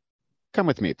 Come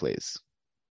with me, please."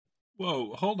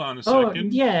 Whoa, hold on a Oh,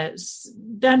 second. yes.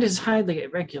 That is highly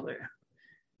irregular.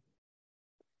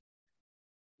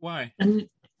 Why? And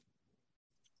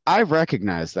I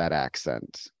recognize that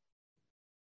accent.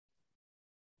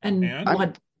 and And?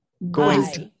 what going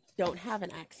was- I don't have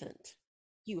an accent.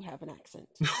 You have an accent.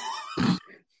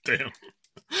 Damn.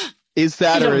 Is I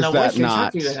that don't or is know that what you're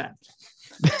not talking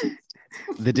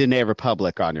about. the Dene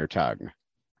Republic on your tongue?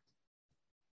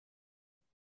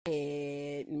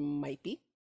 It might be.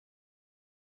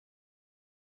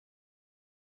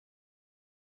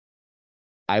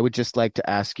 I would just like to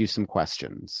ask you some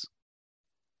questions.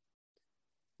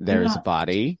 There is a not-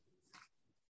 body.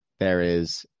 There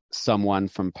is someone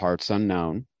from parts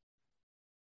unknown.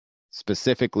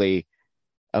 Specifically,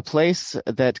 a place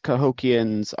that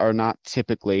Cahokians are not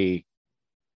typically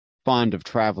fond of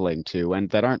traveling to, and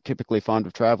that aren't typically fond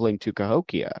of traveling to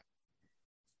Cahokia.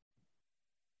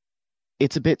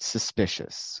 It's a bit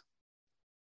suspicious.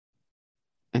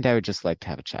 And I would just like to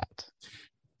have a chat.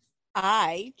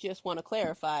 I just want to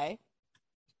clarify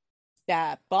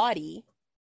that body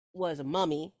was a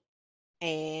mummy,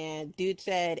 and dude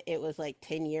said it was like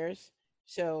 10 years.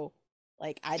 So,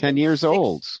 like, 10 years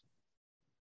old.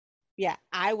 Yeah,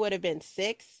 I would have been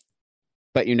 6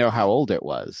 But you know how old it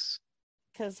was.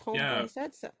 because homeboy Yeah.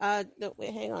 said so. No,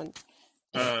 wait, hang on.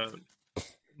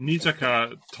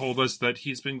 Nizaka told us that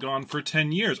he's been gone for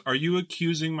 10 years. Are you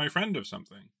accusing my friend of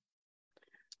something?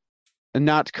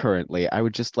 Not currently. I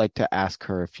would just like to ask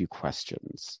her a few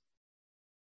questions.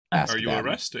 Ask Are you them.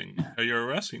 arresting? Are you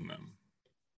arresting them?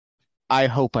 I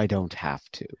hope I don't have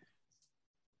to.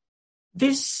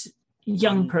 This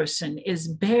young person is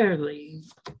barely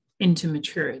into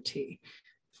maturity.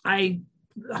 I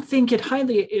think it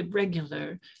highly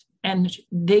irregular, and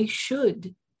they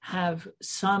should have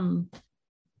some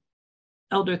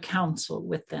elder counsel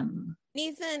with them.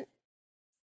 Nathan,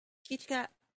 Kichika,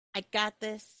 I got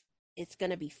this. It's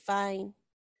gonna be fine.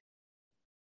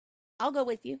 I'll go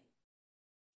with you.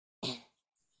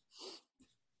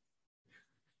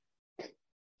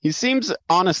 He seems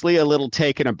honestly a little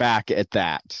taken aback at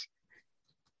that.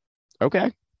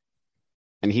 Okay.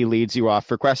 And he leads you off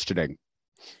for questioning.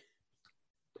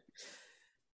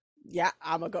 Yeah,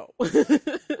 I'ma go.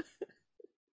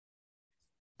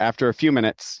 After a few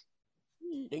minutes,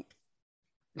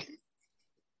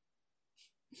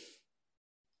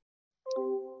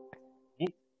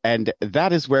 and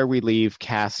that is where we leave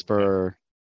Casper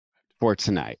for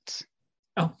tonight.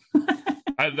 Oh.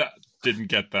 Didn't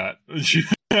get that.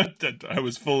 I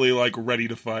was fully like ready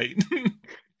to fight.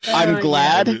 I'm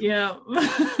glad. Yeah.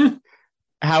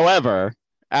 However,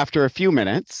 after a few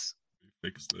minutes,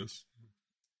 Fix this.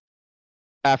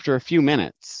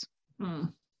 Hmm.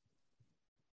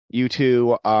 you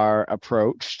two are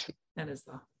approached. That is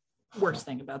the worst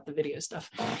thing about the video stuff.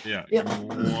 Yeah. Yep.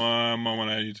 One moment.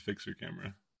 I need to fix your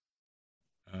camera.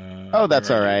 Oh, that's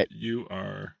where are all right. You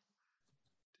are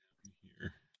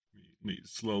here. Let me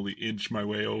slowly inch my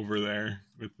way over there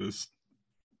with this.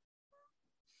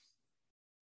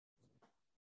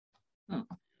 Hmm.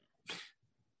 I'm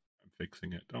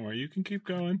fixing it. Don't worry. You can keep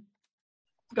going.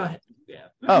 Go ahead. Yeah.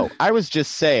 Oh, I was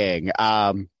just saying,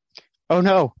 oh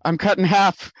no, I'm cut in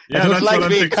half. Yeah, I don't that's like what I'm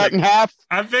being fixing. cut in half.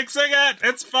 I'm fixing it.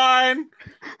 It's fine.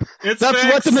 It's That's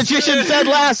what the fixed. magician said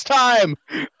last time.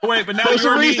 Wait, but now There's a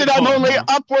you're reason me. I'm Hold only on.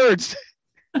 upwards.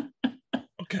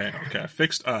 Okay. I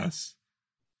fixed us.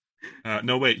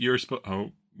 No, wait. You're supposed.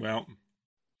 Oh, well.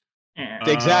 Yeah.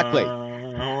 Exactly. Hold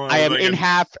on I a am in second.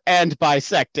 half and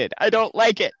bisected. I don't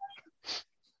like it.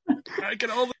 I can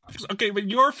only. Okay, but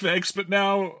you're fixed. But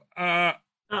now, I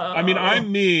mean, Oh.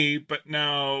 I'm me. But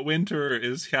now Winter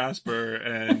is Casper,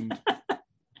 and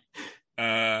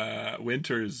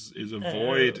Winter is a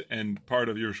void and part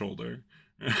of your shoulder.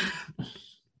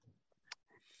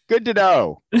 Good to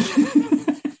know.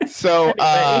 So,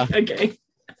 Anyway, okay.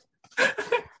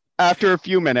 after a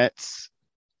few minutes,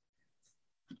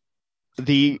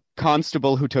 The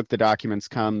constable who took the documents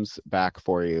comes back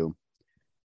for you.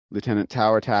 Lieutenant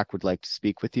Towertack would like to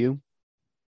speak with you.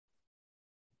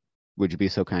 Would you be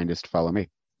so kind as to follow me?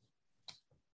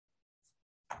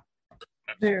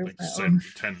 Very Like well. said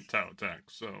Lieutenant Towertack,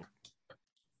 so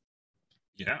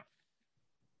yeah.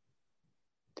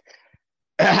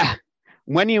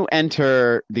 When you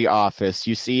enter the office,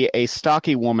 you see a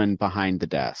stocky woman behind the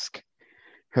desk.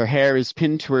 Her hair is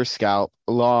pinned to her scalp,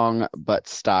 long but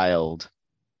styled,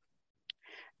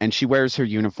 and she wears her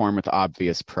uniform with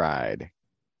obvious pride.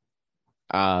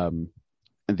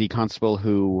 The constable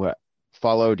who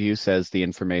followed you says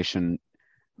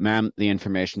Ma'am, the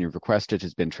information you've requested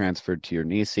has been transferred to your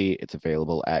Nisi. It's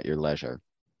available at your leisure.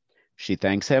 She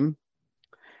thanks him,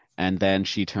 and then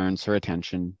she turns her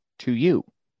attention to you.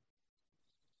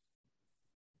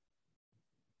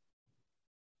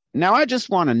 Now, I just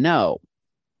want to know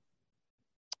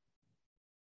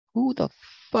who the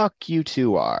fuck you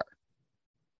two are.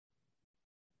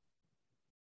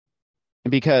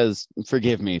 Because,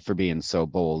 forgive me for being so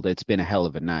bold, it's been a hell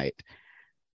of a night.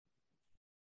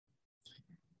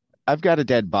 I've got a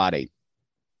dead body.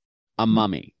 A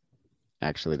mummy.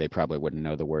 Actually, they probably wouldn't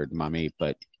know the word mummy,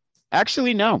 but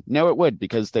actually, no. No, it would,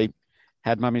 because they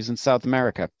had mummies in South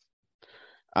America.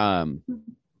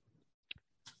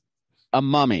 A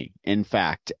mummy, in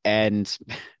fact. And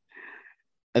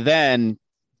then,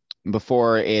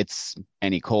 before it's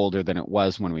any colder than it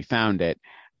was when we found it,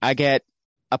 I get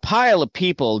a pile of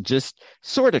people just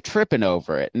sort of tripping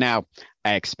over it. Now,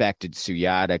 I expected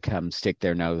Suya to come stick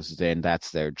their noses in.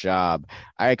 That's their job.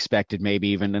 I expected maybe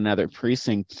even another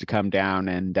precinct to come down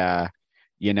and,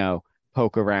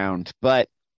 poke around. But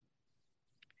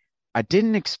I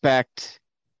didn't expect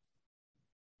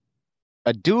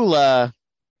a doula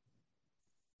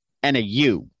and a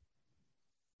you.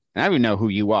 And I don't even know who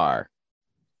you are.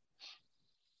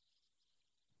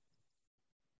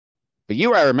 But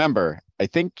you, I remember, I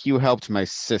think you helped my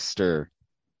sister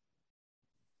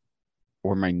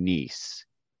or my niece.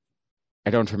 I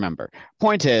don't remember.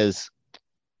 Point is,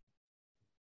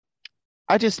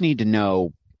 I just need to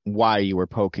know why you were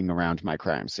poking around my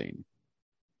crime scene.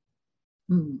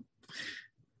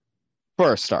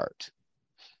 For a start.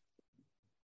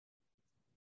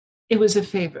 It was a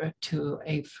favor to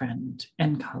a friend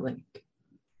and colleague.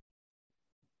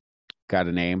 Got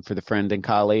a name for the friend and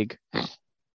colleague?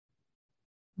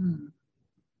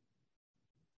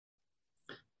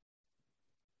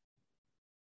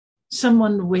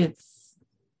 Someone with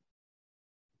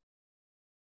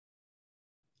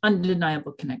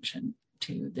undeniable connection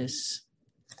to this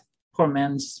poor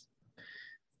man's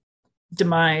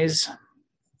demise,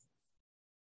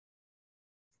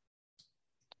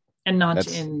 and not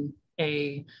in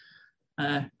a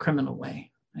criminal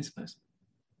way, I suppose.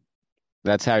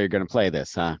 That's how you're going to play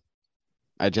this, huh?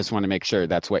 I just want to make sure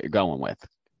that's what you're going with.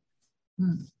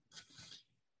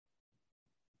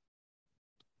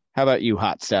 How about you,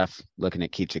 hot stuff, looking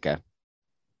at Kichika?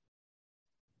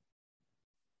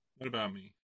 What about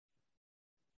me?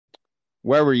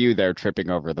 Where were you there tripping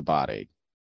over the body?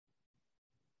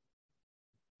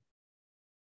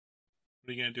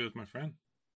 What are you going to do with my friend?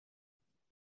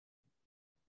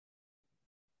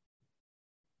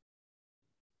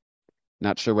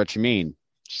 Not sure what you mean.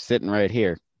 She's sitting right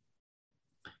here.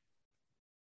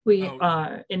 We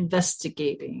are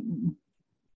investigating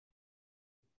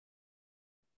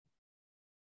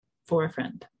for a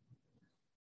friend.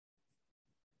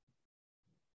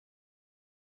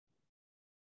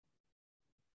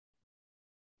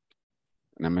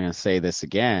 And I'm going to say this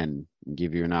again and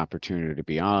give you an opportunity to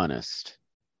be honest.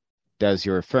 Does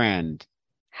your friend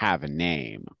have a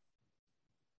name?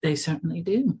 They certainly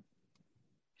do.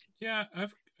 Yeah,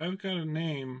 I've got a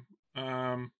name.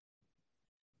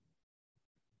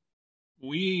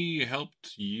 We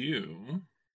helped you,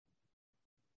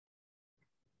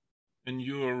 and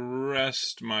you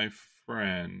arrest my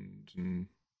friend and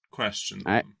question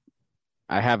them.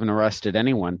 I haven't arrested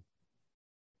anyone.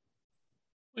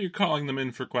 Well, you're calling them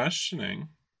in for questioning.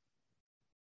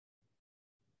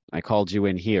 I called you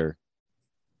in here.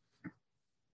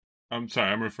 I'm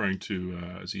sorry, I'm referring to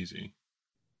Azizi.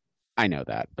 I know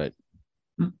that, but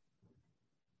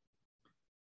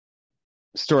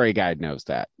Story Guide knows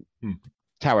that.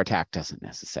 Towertack doesn't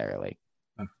necessarily.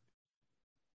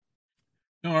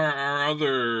 No, our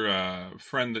other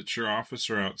friend that's your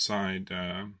officer outside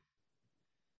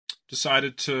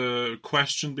decided to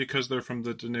question because they're from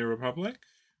the Dene Republic?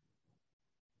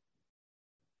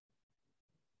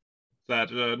 Is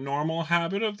that a normal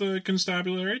habit of the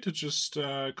constabulary to just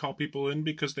call people in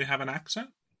because they have an accent?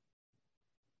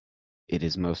 It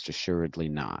is most assuredly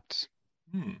not.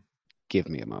 Give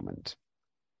me a moment.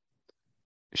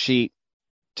 She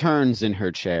turns in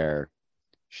her chair.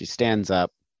 She stands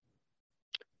up.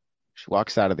 She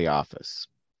walks out of the office.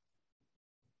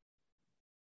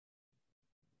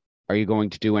 Are you going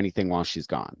to do anything while she's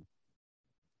gone?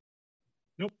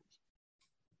 Nope.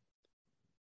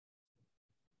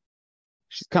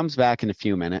 She comes back in a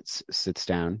few minutes, sits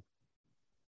down.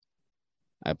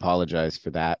 I apologize for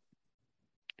that.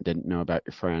 I didn't know about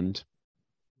your friend.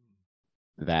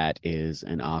 That is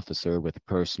an officer with a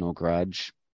personal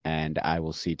grudge, and I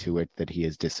will see to it that he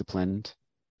is disciplined.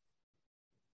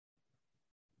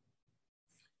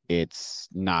 It's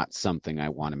not something I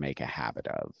want to make a habit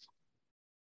of.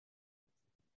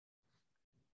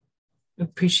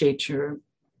 Appreciate your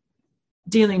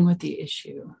dealing with the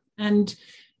issue. And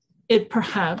it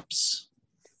perhaps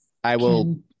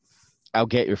I'll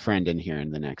get your friend in here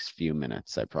in the next few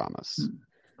minutes, I promise.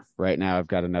 Right now, I've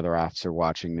got another officer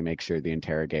watching to make sure the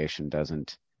interrogation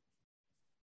doesn't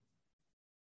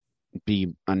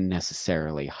be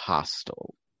unnecessarily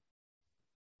hostile.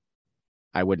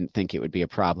 I wouldn't think it would be a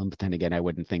problem, but then again, I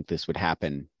wouldn't think this would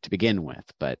happen to begin with,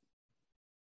 but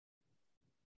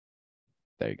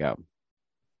there you go.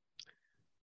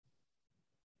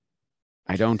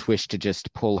 I don't wish to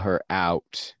just pull her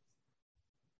out,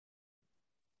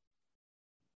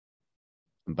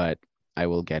 but I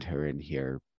will get her in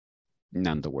here,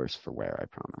 none the worse for wear, I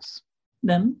promise.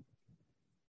 Them?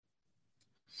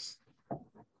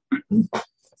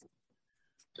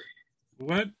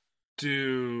 What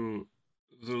do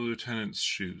the lieutenant's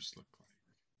shoes look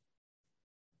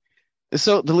like?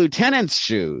 So the lieutenant's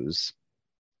shoes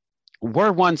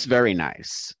were once very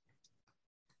nice.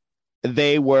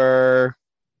 They are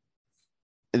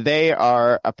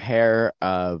a pair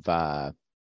of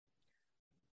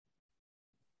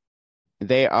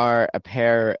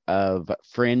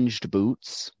fringed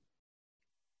boots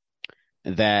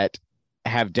that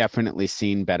have definitely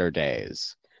seen better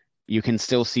days. You can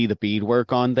still see the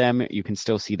beadwork on them. You can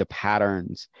still see the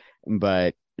patterns,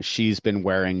 but she's been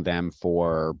wearing them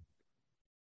for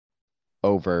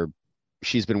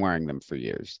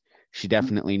years. She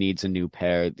definitely needs a new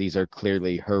pair. These are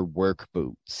clearly her work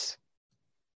boots.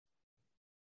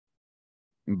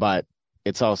 But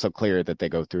it's also clear that they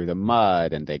go through the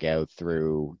mud and they go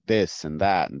through this and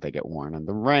that, and they get worn in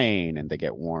the rain and they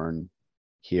get worn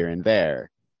here and there.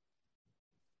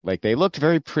 Like, they looked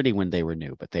very pretty when they were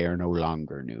new, but they are no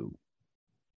longer new.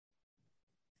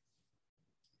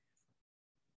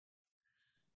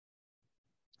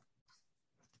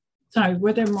 Sorry,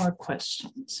 were there more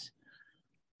questions?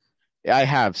 I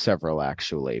have several,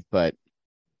 actually, but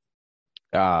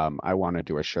I wanted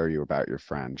to assure you about your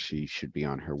friend. She should be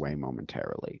on her way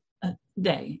momentarily.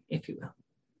 They, if you will.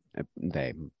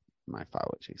 My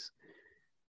apologies.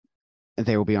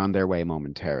 They will be on their way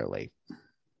momentarily.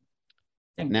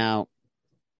 Now,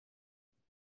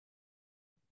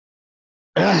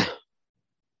 I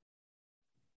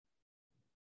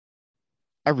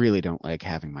really don't like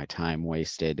having my time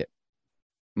wasted.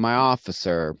 My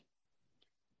officer,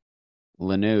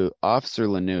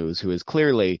 Lanús, who is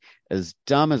clearly as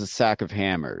dumb as a sack of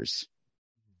hammers,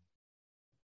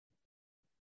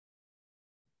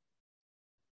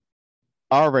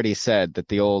 already said that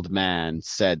the old man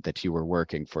said that you were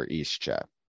working for Ischa.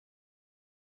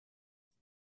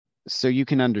 So you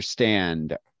can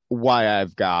understand why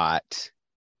I've got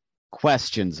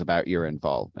questions about your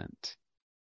involvement.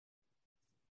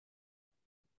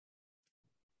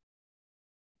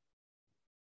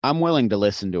 I'm willing to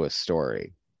listen to a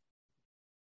story.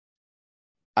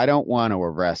 I don't want to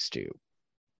arrest you.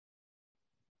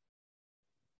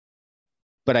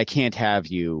 But I can't have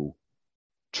you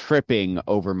tripping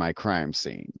over my crime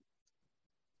scene.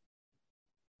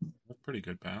 A pretty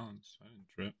good balance. I didn't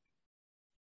trip.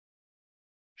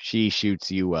 She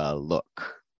shoots you a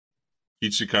look.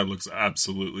 Ichika looks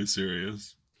absolutely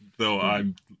serious, though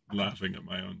I'm laughing at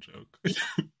my own joke.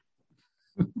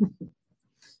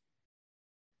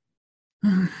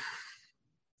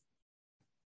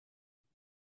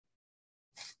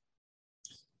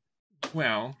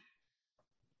 Well,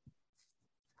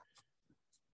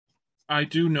 I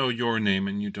do know your name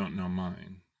and you don't know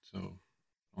mine, so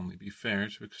only be fair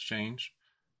to exchange.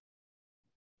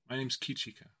 My name's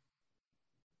Kichika.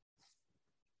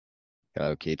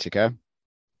 Hello, Kichika.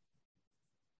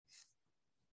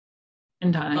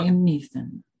 And I am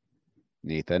Nathan.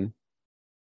 Nathan.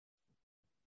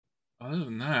 Other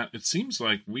than that, it seems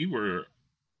like we were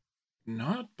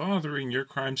not bothering your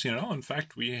crime scene at all. In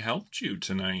fact, we helped you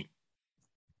tonight.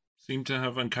 Seem to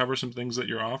have uncovered some things that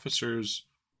your officers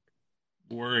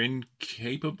were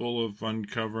incapable of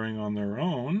uncovering on their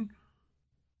own.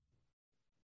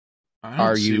 I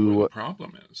don't see what the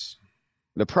problem is.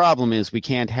 The problem is we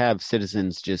can't have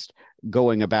citizens just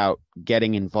going about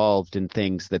getting involved in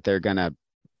things that they're gonna.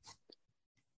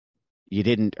 You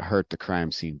didn't hurt the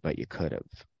crime scene, but you could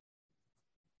have.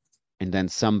 And then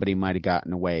somebody might have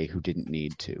gotten away who didn't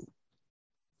need to.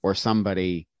 Or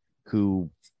somebody who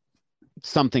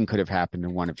something could have happened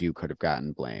and one of you could have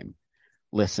gotten blame.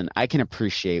 Listen, I can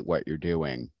appreciate what you're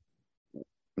doing.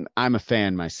 I'm a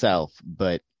fan myself,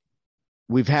 but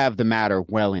we've have the matter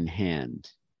well in hand.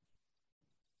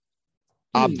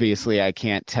 Obviously, I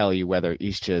can't tell you whether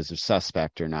Isha is a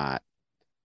suspect or not,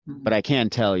 but I can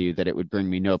tell you that it would bring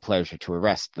me no pleasure to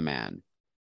arrest the man.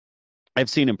 I've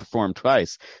seen him perform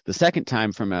twice. The second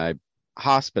time from a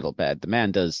hospital bed. The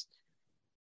man does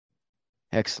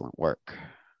excellent work,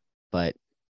 but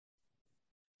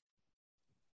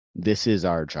this is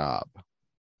our job.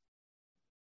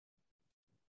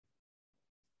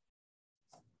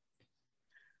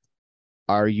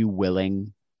 Are you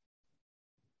willing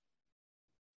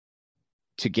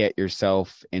to get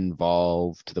yourself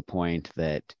involved to the point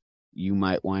that you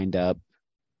might wind up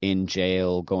in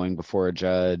jail, going before a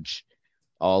judge,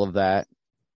 all of that?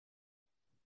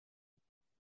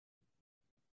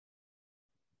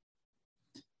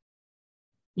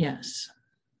 Yes.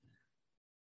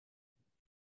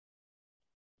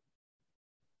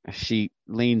 She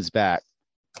leans back.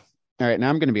 All right, now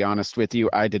I'm going to be honest with you.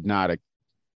 I did not.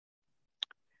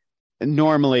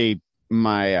 Normally,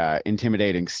 my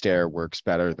intimidating stare works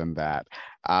better than that.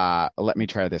 Let me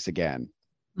try this again.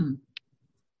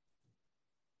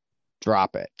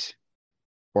 Drop it,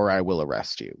 or I will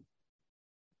arrest you.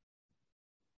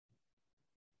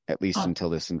 At least until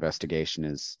this investigation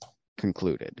is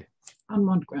concluded. On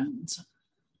what grounds?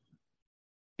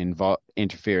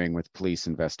 Interfering with police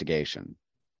investigation.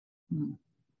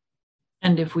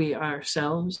 And if we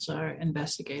ourselves are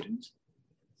investigators?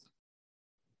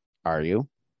 Are you?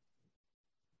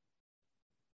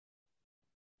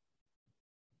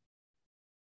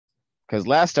 Because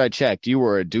last I checked, you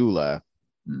were a doula.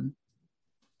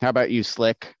 How about you,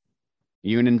 Slick?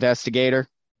 You an investigator?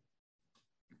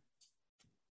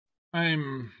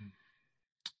 I'm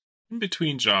in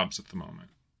between jobs at the moment.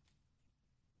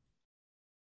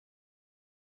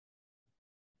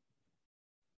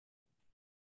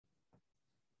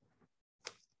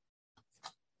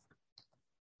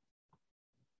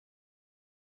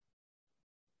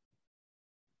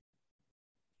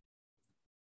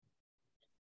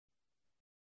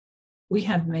 We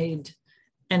have made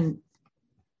a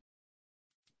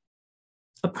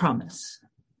promise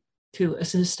to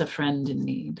assist a friend in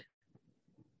need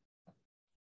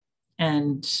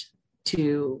and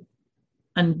to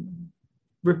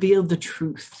reveal the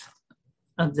truth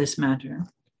of this matter.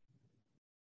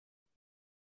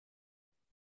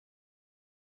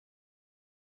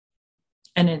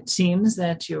 And it seems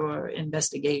that your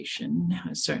investigation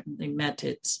has certainly met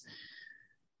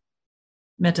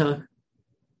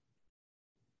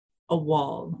a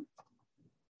wall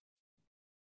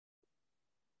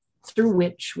through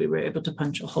which we were able to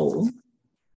punch a hole,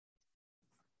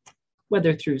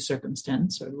 whether through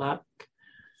circumstance or luck.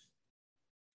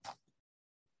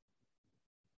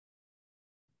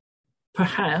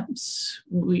 Perhaps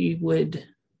we would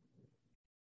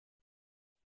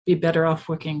be better off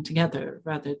working together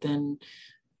rather than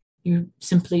you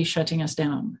simply shutting us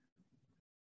down.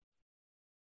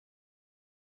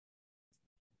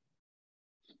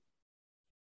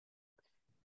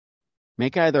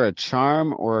 Make either a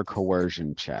charm or a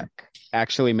coercion check.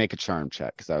 Actually, make a charm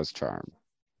check, because that was charm.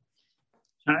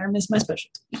 Charm is my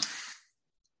specialty.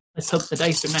 Let's hope the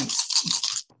dice are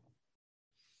nice.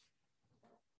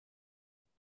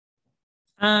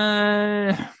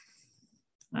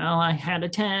 Well, I had a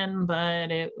 10, but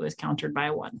it was countered by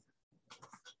a 1.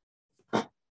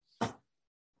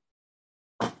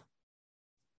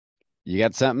 You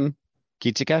got something,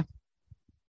 Kichika?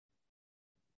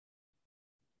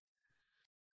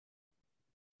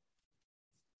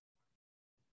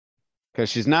 Because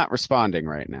she's not responding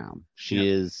right now. She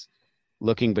is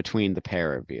looking between the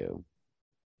pair of you.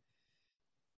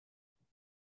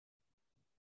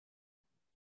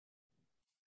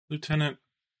 Lieutenant,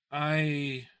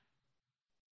 I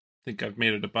think I've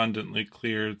made it abundantly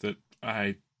clear that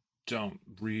I don't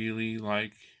really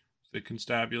like the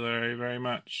constabulary very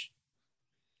much.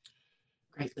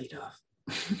 Great lead off.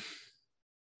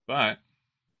 But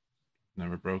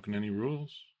never broken any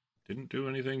rules. Didn't do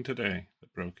anything today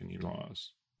that broke any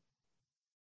laws.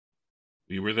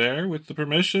 We were there with the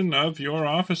permission of your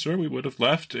officer. We would have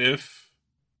left if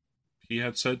he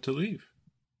had said to leave.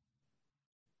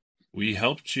 We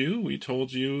helped you. We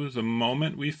told you the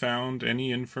moment we found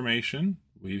any information,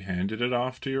 we handed it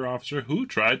off to your officer, who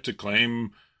tried to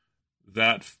claim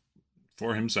that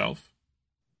for himself.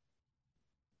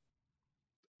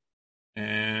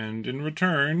 And in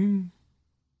return,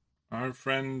 our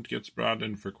friend gets brought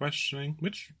in for questioning,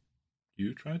 which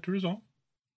you tried to resolve.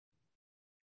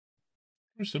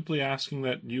 We're simply asking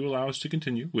that you allow us to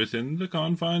continue within the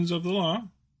confines of the law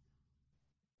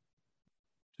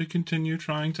to continue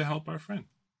trying to help our friend.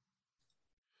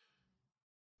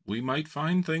 We might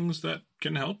find things that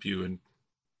can help you, and,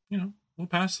 we'll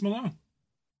pass them along.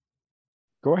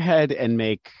 Go ahead and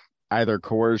make either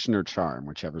coercion or charm,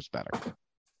 whichever's better.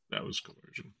 That was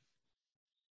coercion.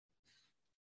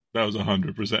 That was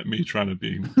 100% me trying to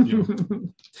be,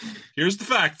 here's the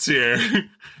facts here.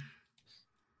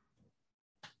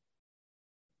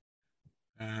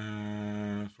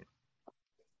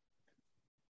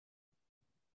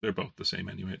 They're both the same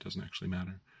anyway. It doesn't actually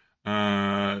matter.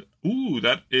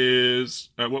 That is...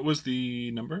 what was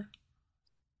the number?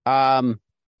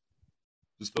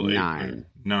 Is the 9.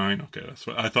 9, okay. That's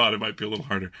what I thought. It might be a little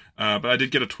harder. But I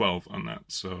did get a 12 on that.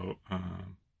 So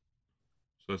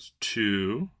that's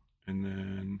 2. And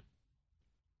then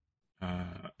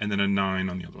a 9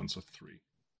 on the other one, so 3.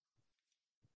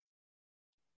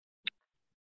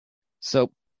 So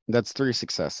that's 3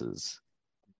 successes.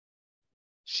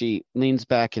 She leans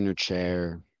back in her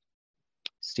chair,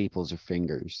 steeples her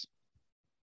fingers.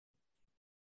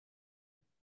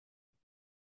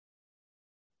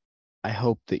 I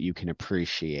hope that you can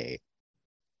appreciate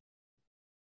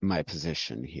my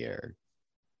position here.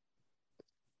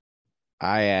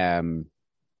 I am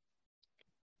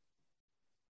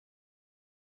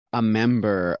a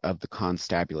member of the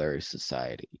Constabulary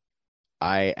Society.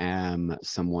 I am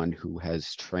someone who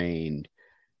has trained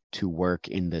to work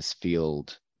in this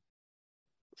field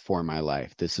for my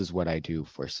life. This is what I do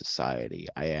for society.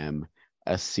 I am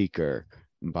a seeker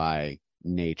by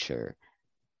nature.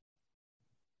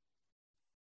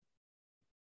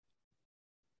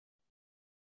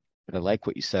 But I like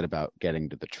what you said about getting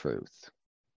to the truth.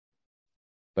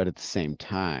 But at the same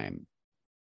time,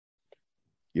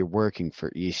 you're working for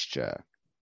Istria.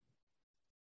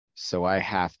 So I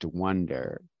have to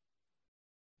wonder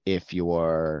if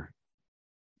your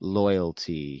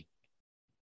loyalty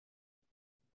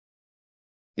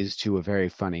is to a very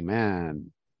funny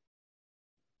man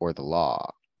or the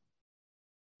law.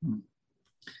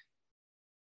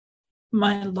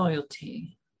 My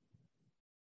loyalty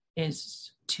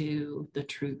is to the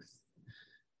truth.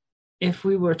 If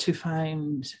we were to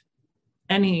find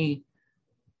any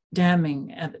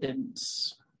damning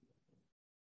evidence,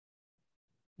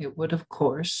 it would, of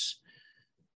course,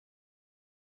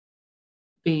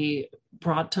 be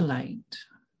brought to light,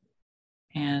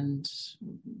 and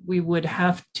we would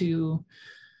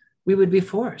be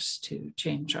forced to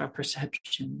change our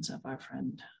perceptions of our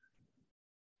friend.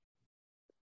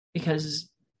 Because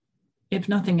if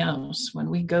nothing else, when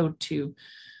we go to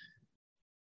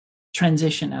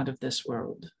transition out of this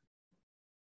world,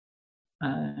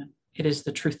 it is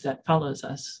the truth that follows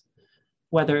us,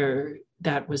 whether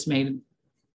that was made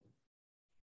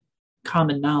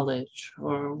common knowledge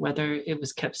or whether it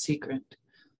was kept secret.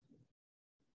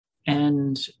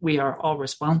 And we are all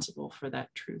responsible for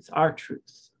that truth, our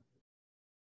truth.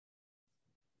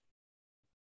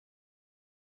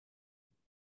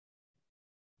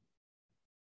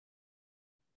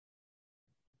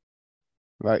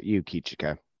 What about you,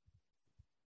 Kichika?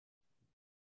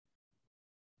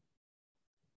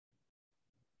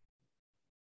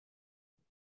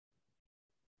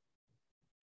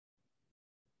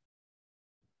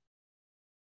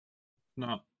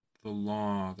 Not the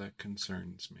law that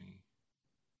concerns me,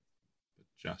 but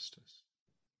justice.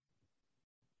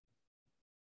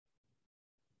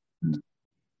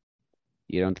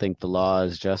 You don't think the law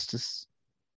is justice?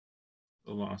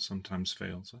 The law sometimes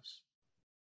fails us.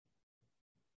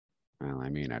 Well, I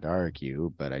mean, I'd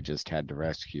argue, but I just had to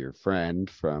rescue your friend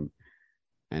from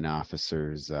an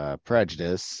officer's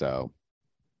prejudice, so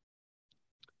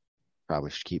probably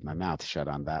should keep my mouth shut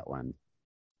on that one.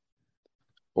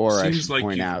 Or I should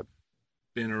point out,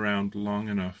 been around long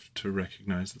enough to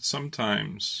recognize that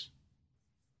sometimes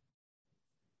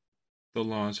the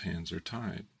law's hands are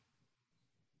tied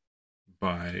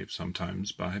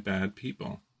sometimes by bad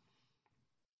people.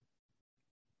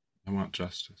 I want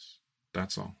justice.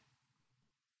 That's all.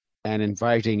 and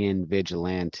inviting in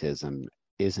vigilantism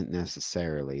isn't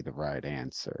necessarily the right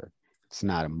answer. It's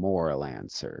not a moral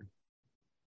answer.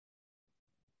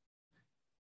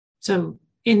 So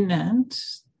in that,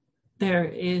 there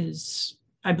is,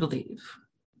 I believe,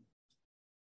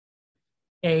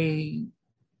 a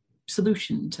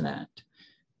solution to that.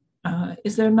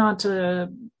 Is there not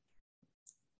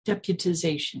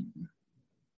deputization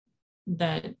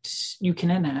that you can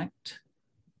enact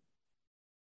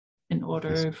in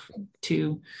order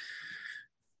to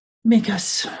make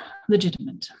us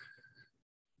legitimate.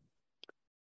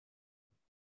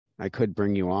 I could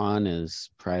bring you on as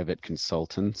private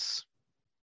consultants.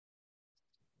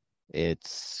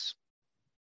 It's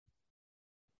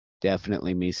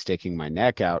definitely me sticking my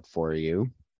neck out for you.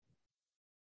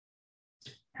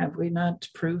 Have we not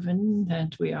proven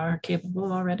that we are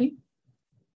capable already?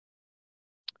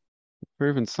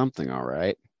 Proven something, all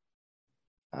right.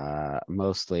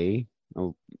 Mostly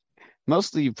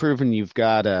you've proven you've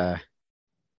got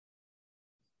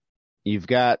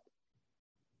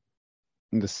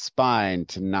the spine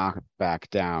to knock back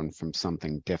down from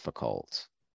something difficult.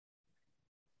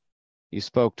 You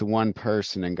spoke to one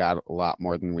person and got a lot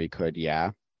more than we could,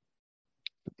 yeah.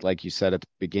 But like you said at the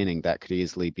beginning, that could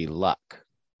easily be luck.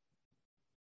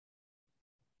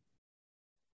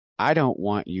 I don't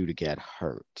want you to get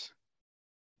hurt.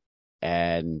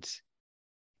 And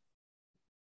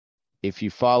if you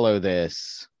follow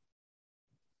this,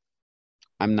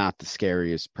 I'm not the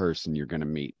scariest person you're going to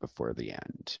meet before the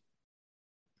end.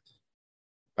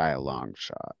 By a long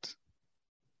shot.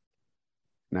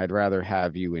 And I'd rather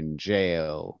have you in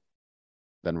jail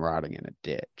than rotting in a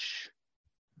ditch.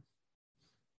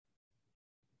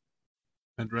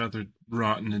 I'd rather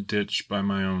rot in a ditch by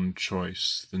my own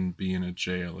choice than be in a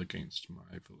jail against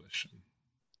my volition.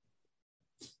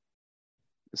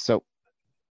 So,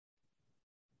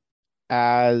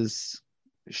 as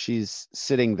she's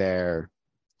sitting there,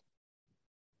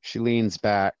 she leans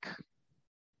back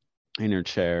in her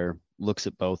chair, looks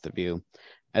at both of you.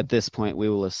 At this point, we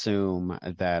will assume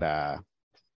that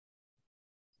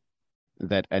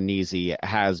Anisi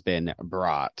has been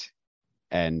brought,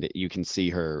 and you can see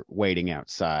her waiting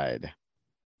outside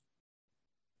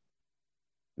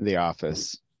the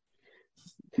office.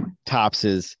 Tops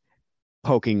is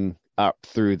poking up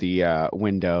through the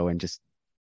window and just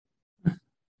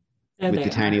with the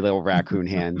tiny little raccoon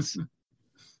hands.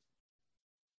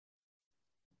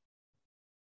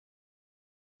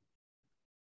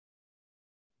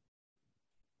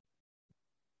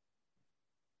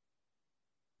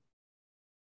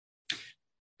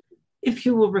 If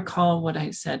you will recall what I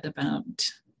said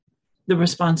about the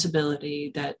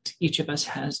responsibility that each of us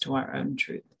has to our own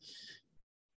truth.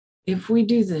 If we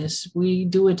do this, we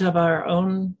do it of our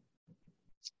own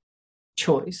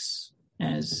choice,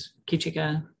 as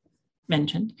Kichika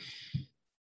mentioned,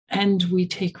 and we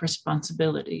take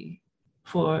responsibility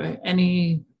for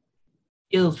any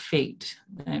ill fate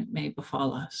that may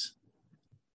befall us.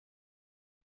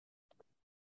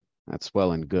 That's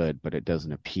well and good, but it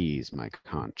doesn't appease my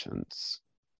conscience.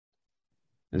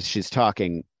 As she's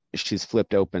talking, she's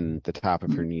flipped open the top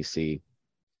of her Nisi.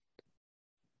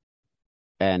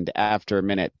 And after a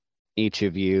minute, each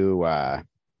of you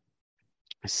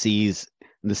sees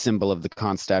the symbol of the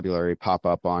constabulary pop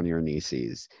up on your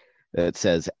Nisis that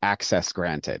says access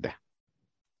granted.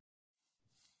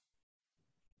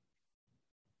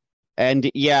 And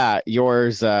yeah,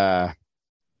 yours...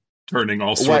 turning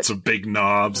all sorts of big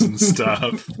knobs and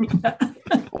stuff.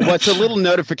 What's a little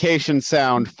notification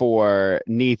sound for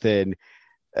Nathan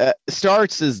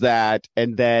starts as that,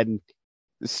 and then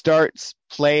starts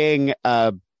playing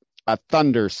a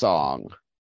thunder song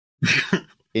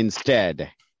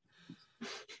instead.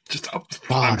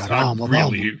 I'm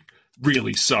really,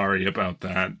 really sorry about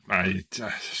that.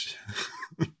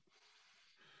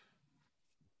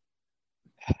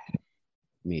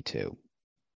 Me too.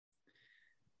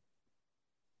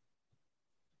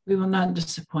 We will not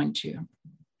disappoint you.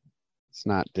 It's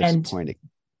not disappointing.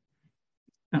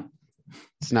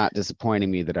 It's not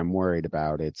disappointing me that I'm worried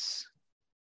about. It's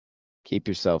keep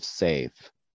yourself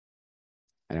safe.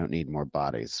 I don't need more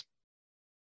bodies.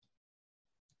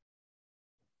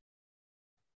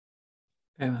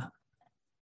 Very well.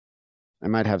 I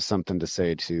might have something to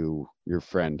say to your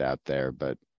friend out there,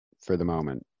 but for the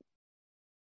moment,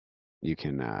 you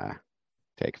can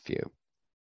take a few.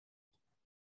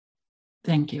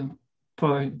 Thank you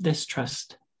for this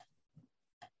trust.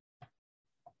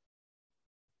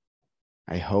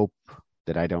 I hope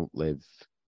that I don't live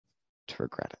to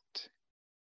regret it.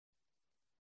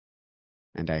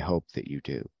 And I hope that you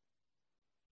do.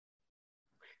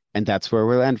 And that's where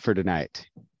we'll end for tonight.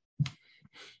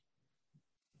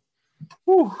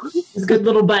 Whew, it's a good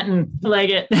little button. I like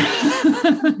it.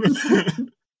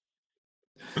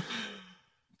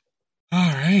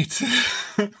 All right.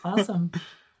 Awesome.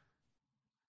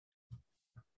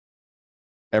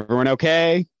 Everyone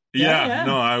okay? Yeah.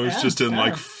 No, I was just in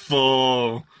like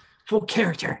full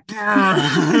character.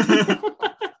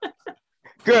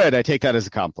 Good. I take that as a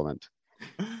compliment.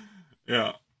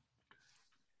 Yeah.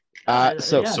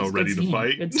 So yeah, so it's ready good to scene.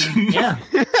 fight. Good scene. Yeah.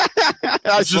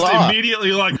 It's just Slaw.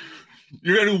 immediately like,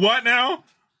 you're gonna do what now?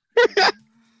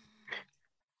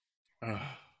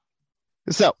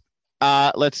 So,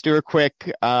 let's do a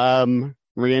quick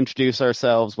reintroduce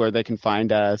ourselves, where they can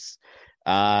find us,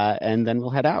 and then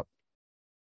we'll head out.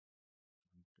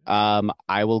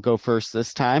 I will go first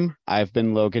this time. I've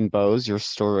been Logan Bose, your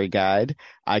story guide.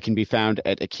 I can be found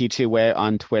at Akituwe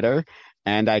on Twitter,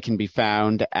 and I can be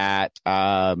found at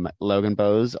Logan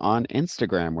Bose on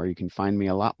Instagram, where you can find me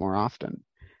a lot more often.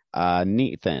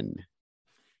 Nathan.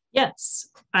 Yes,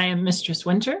 I am Mistress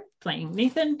Winter playing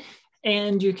Nathan,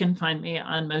 and you can find me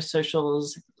on most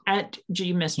socials at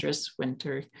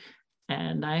gmistresswinter.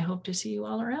 And I hope to see you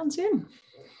all around soon.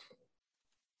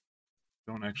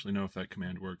 Don't actually know if that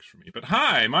command works for me, but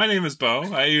hi, my name is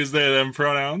Bo. I use they them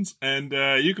pronouns, and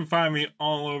you can find me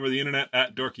all over the internet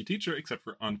at Dorky Teacher, except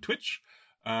for on Twitch,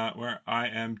 where I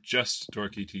am just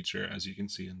Dorky Teacher, as you can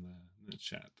see in the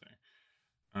chat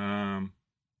there.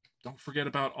 Don't forget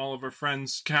about all of our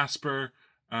friends, Casper,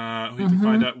 who you can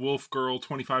find at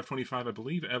WolfGirl2525, I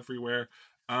believe, everywhere.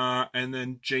 And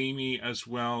then Jamie as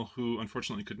well, who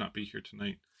unfortunately could not be here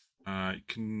tonight. You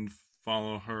can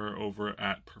follow her over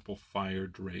at Purple Fire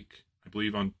Drake, I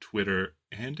believe, on Twitter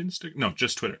and Instagram. No,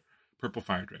 just Twitter. Purple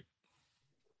Fire Drake.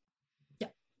 Yeah.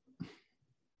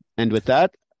 And with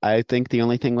that, I think the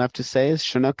only thing left to say is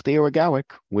Chinook the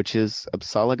Iwagawik, which is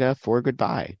Upsalaga for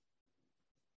goodbye.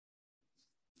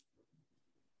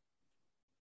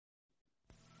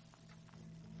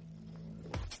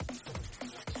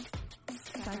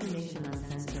 Cyber Nation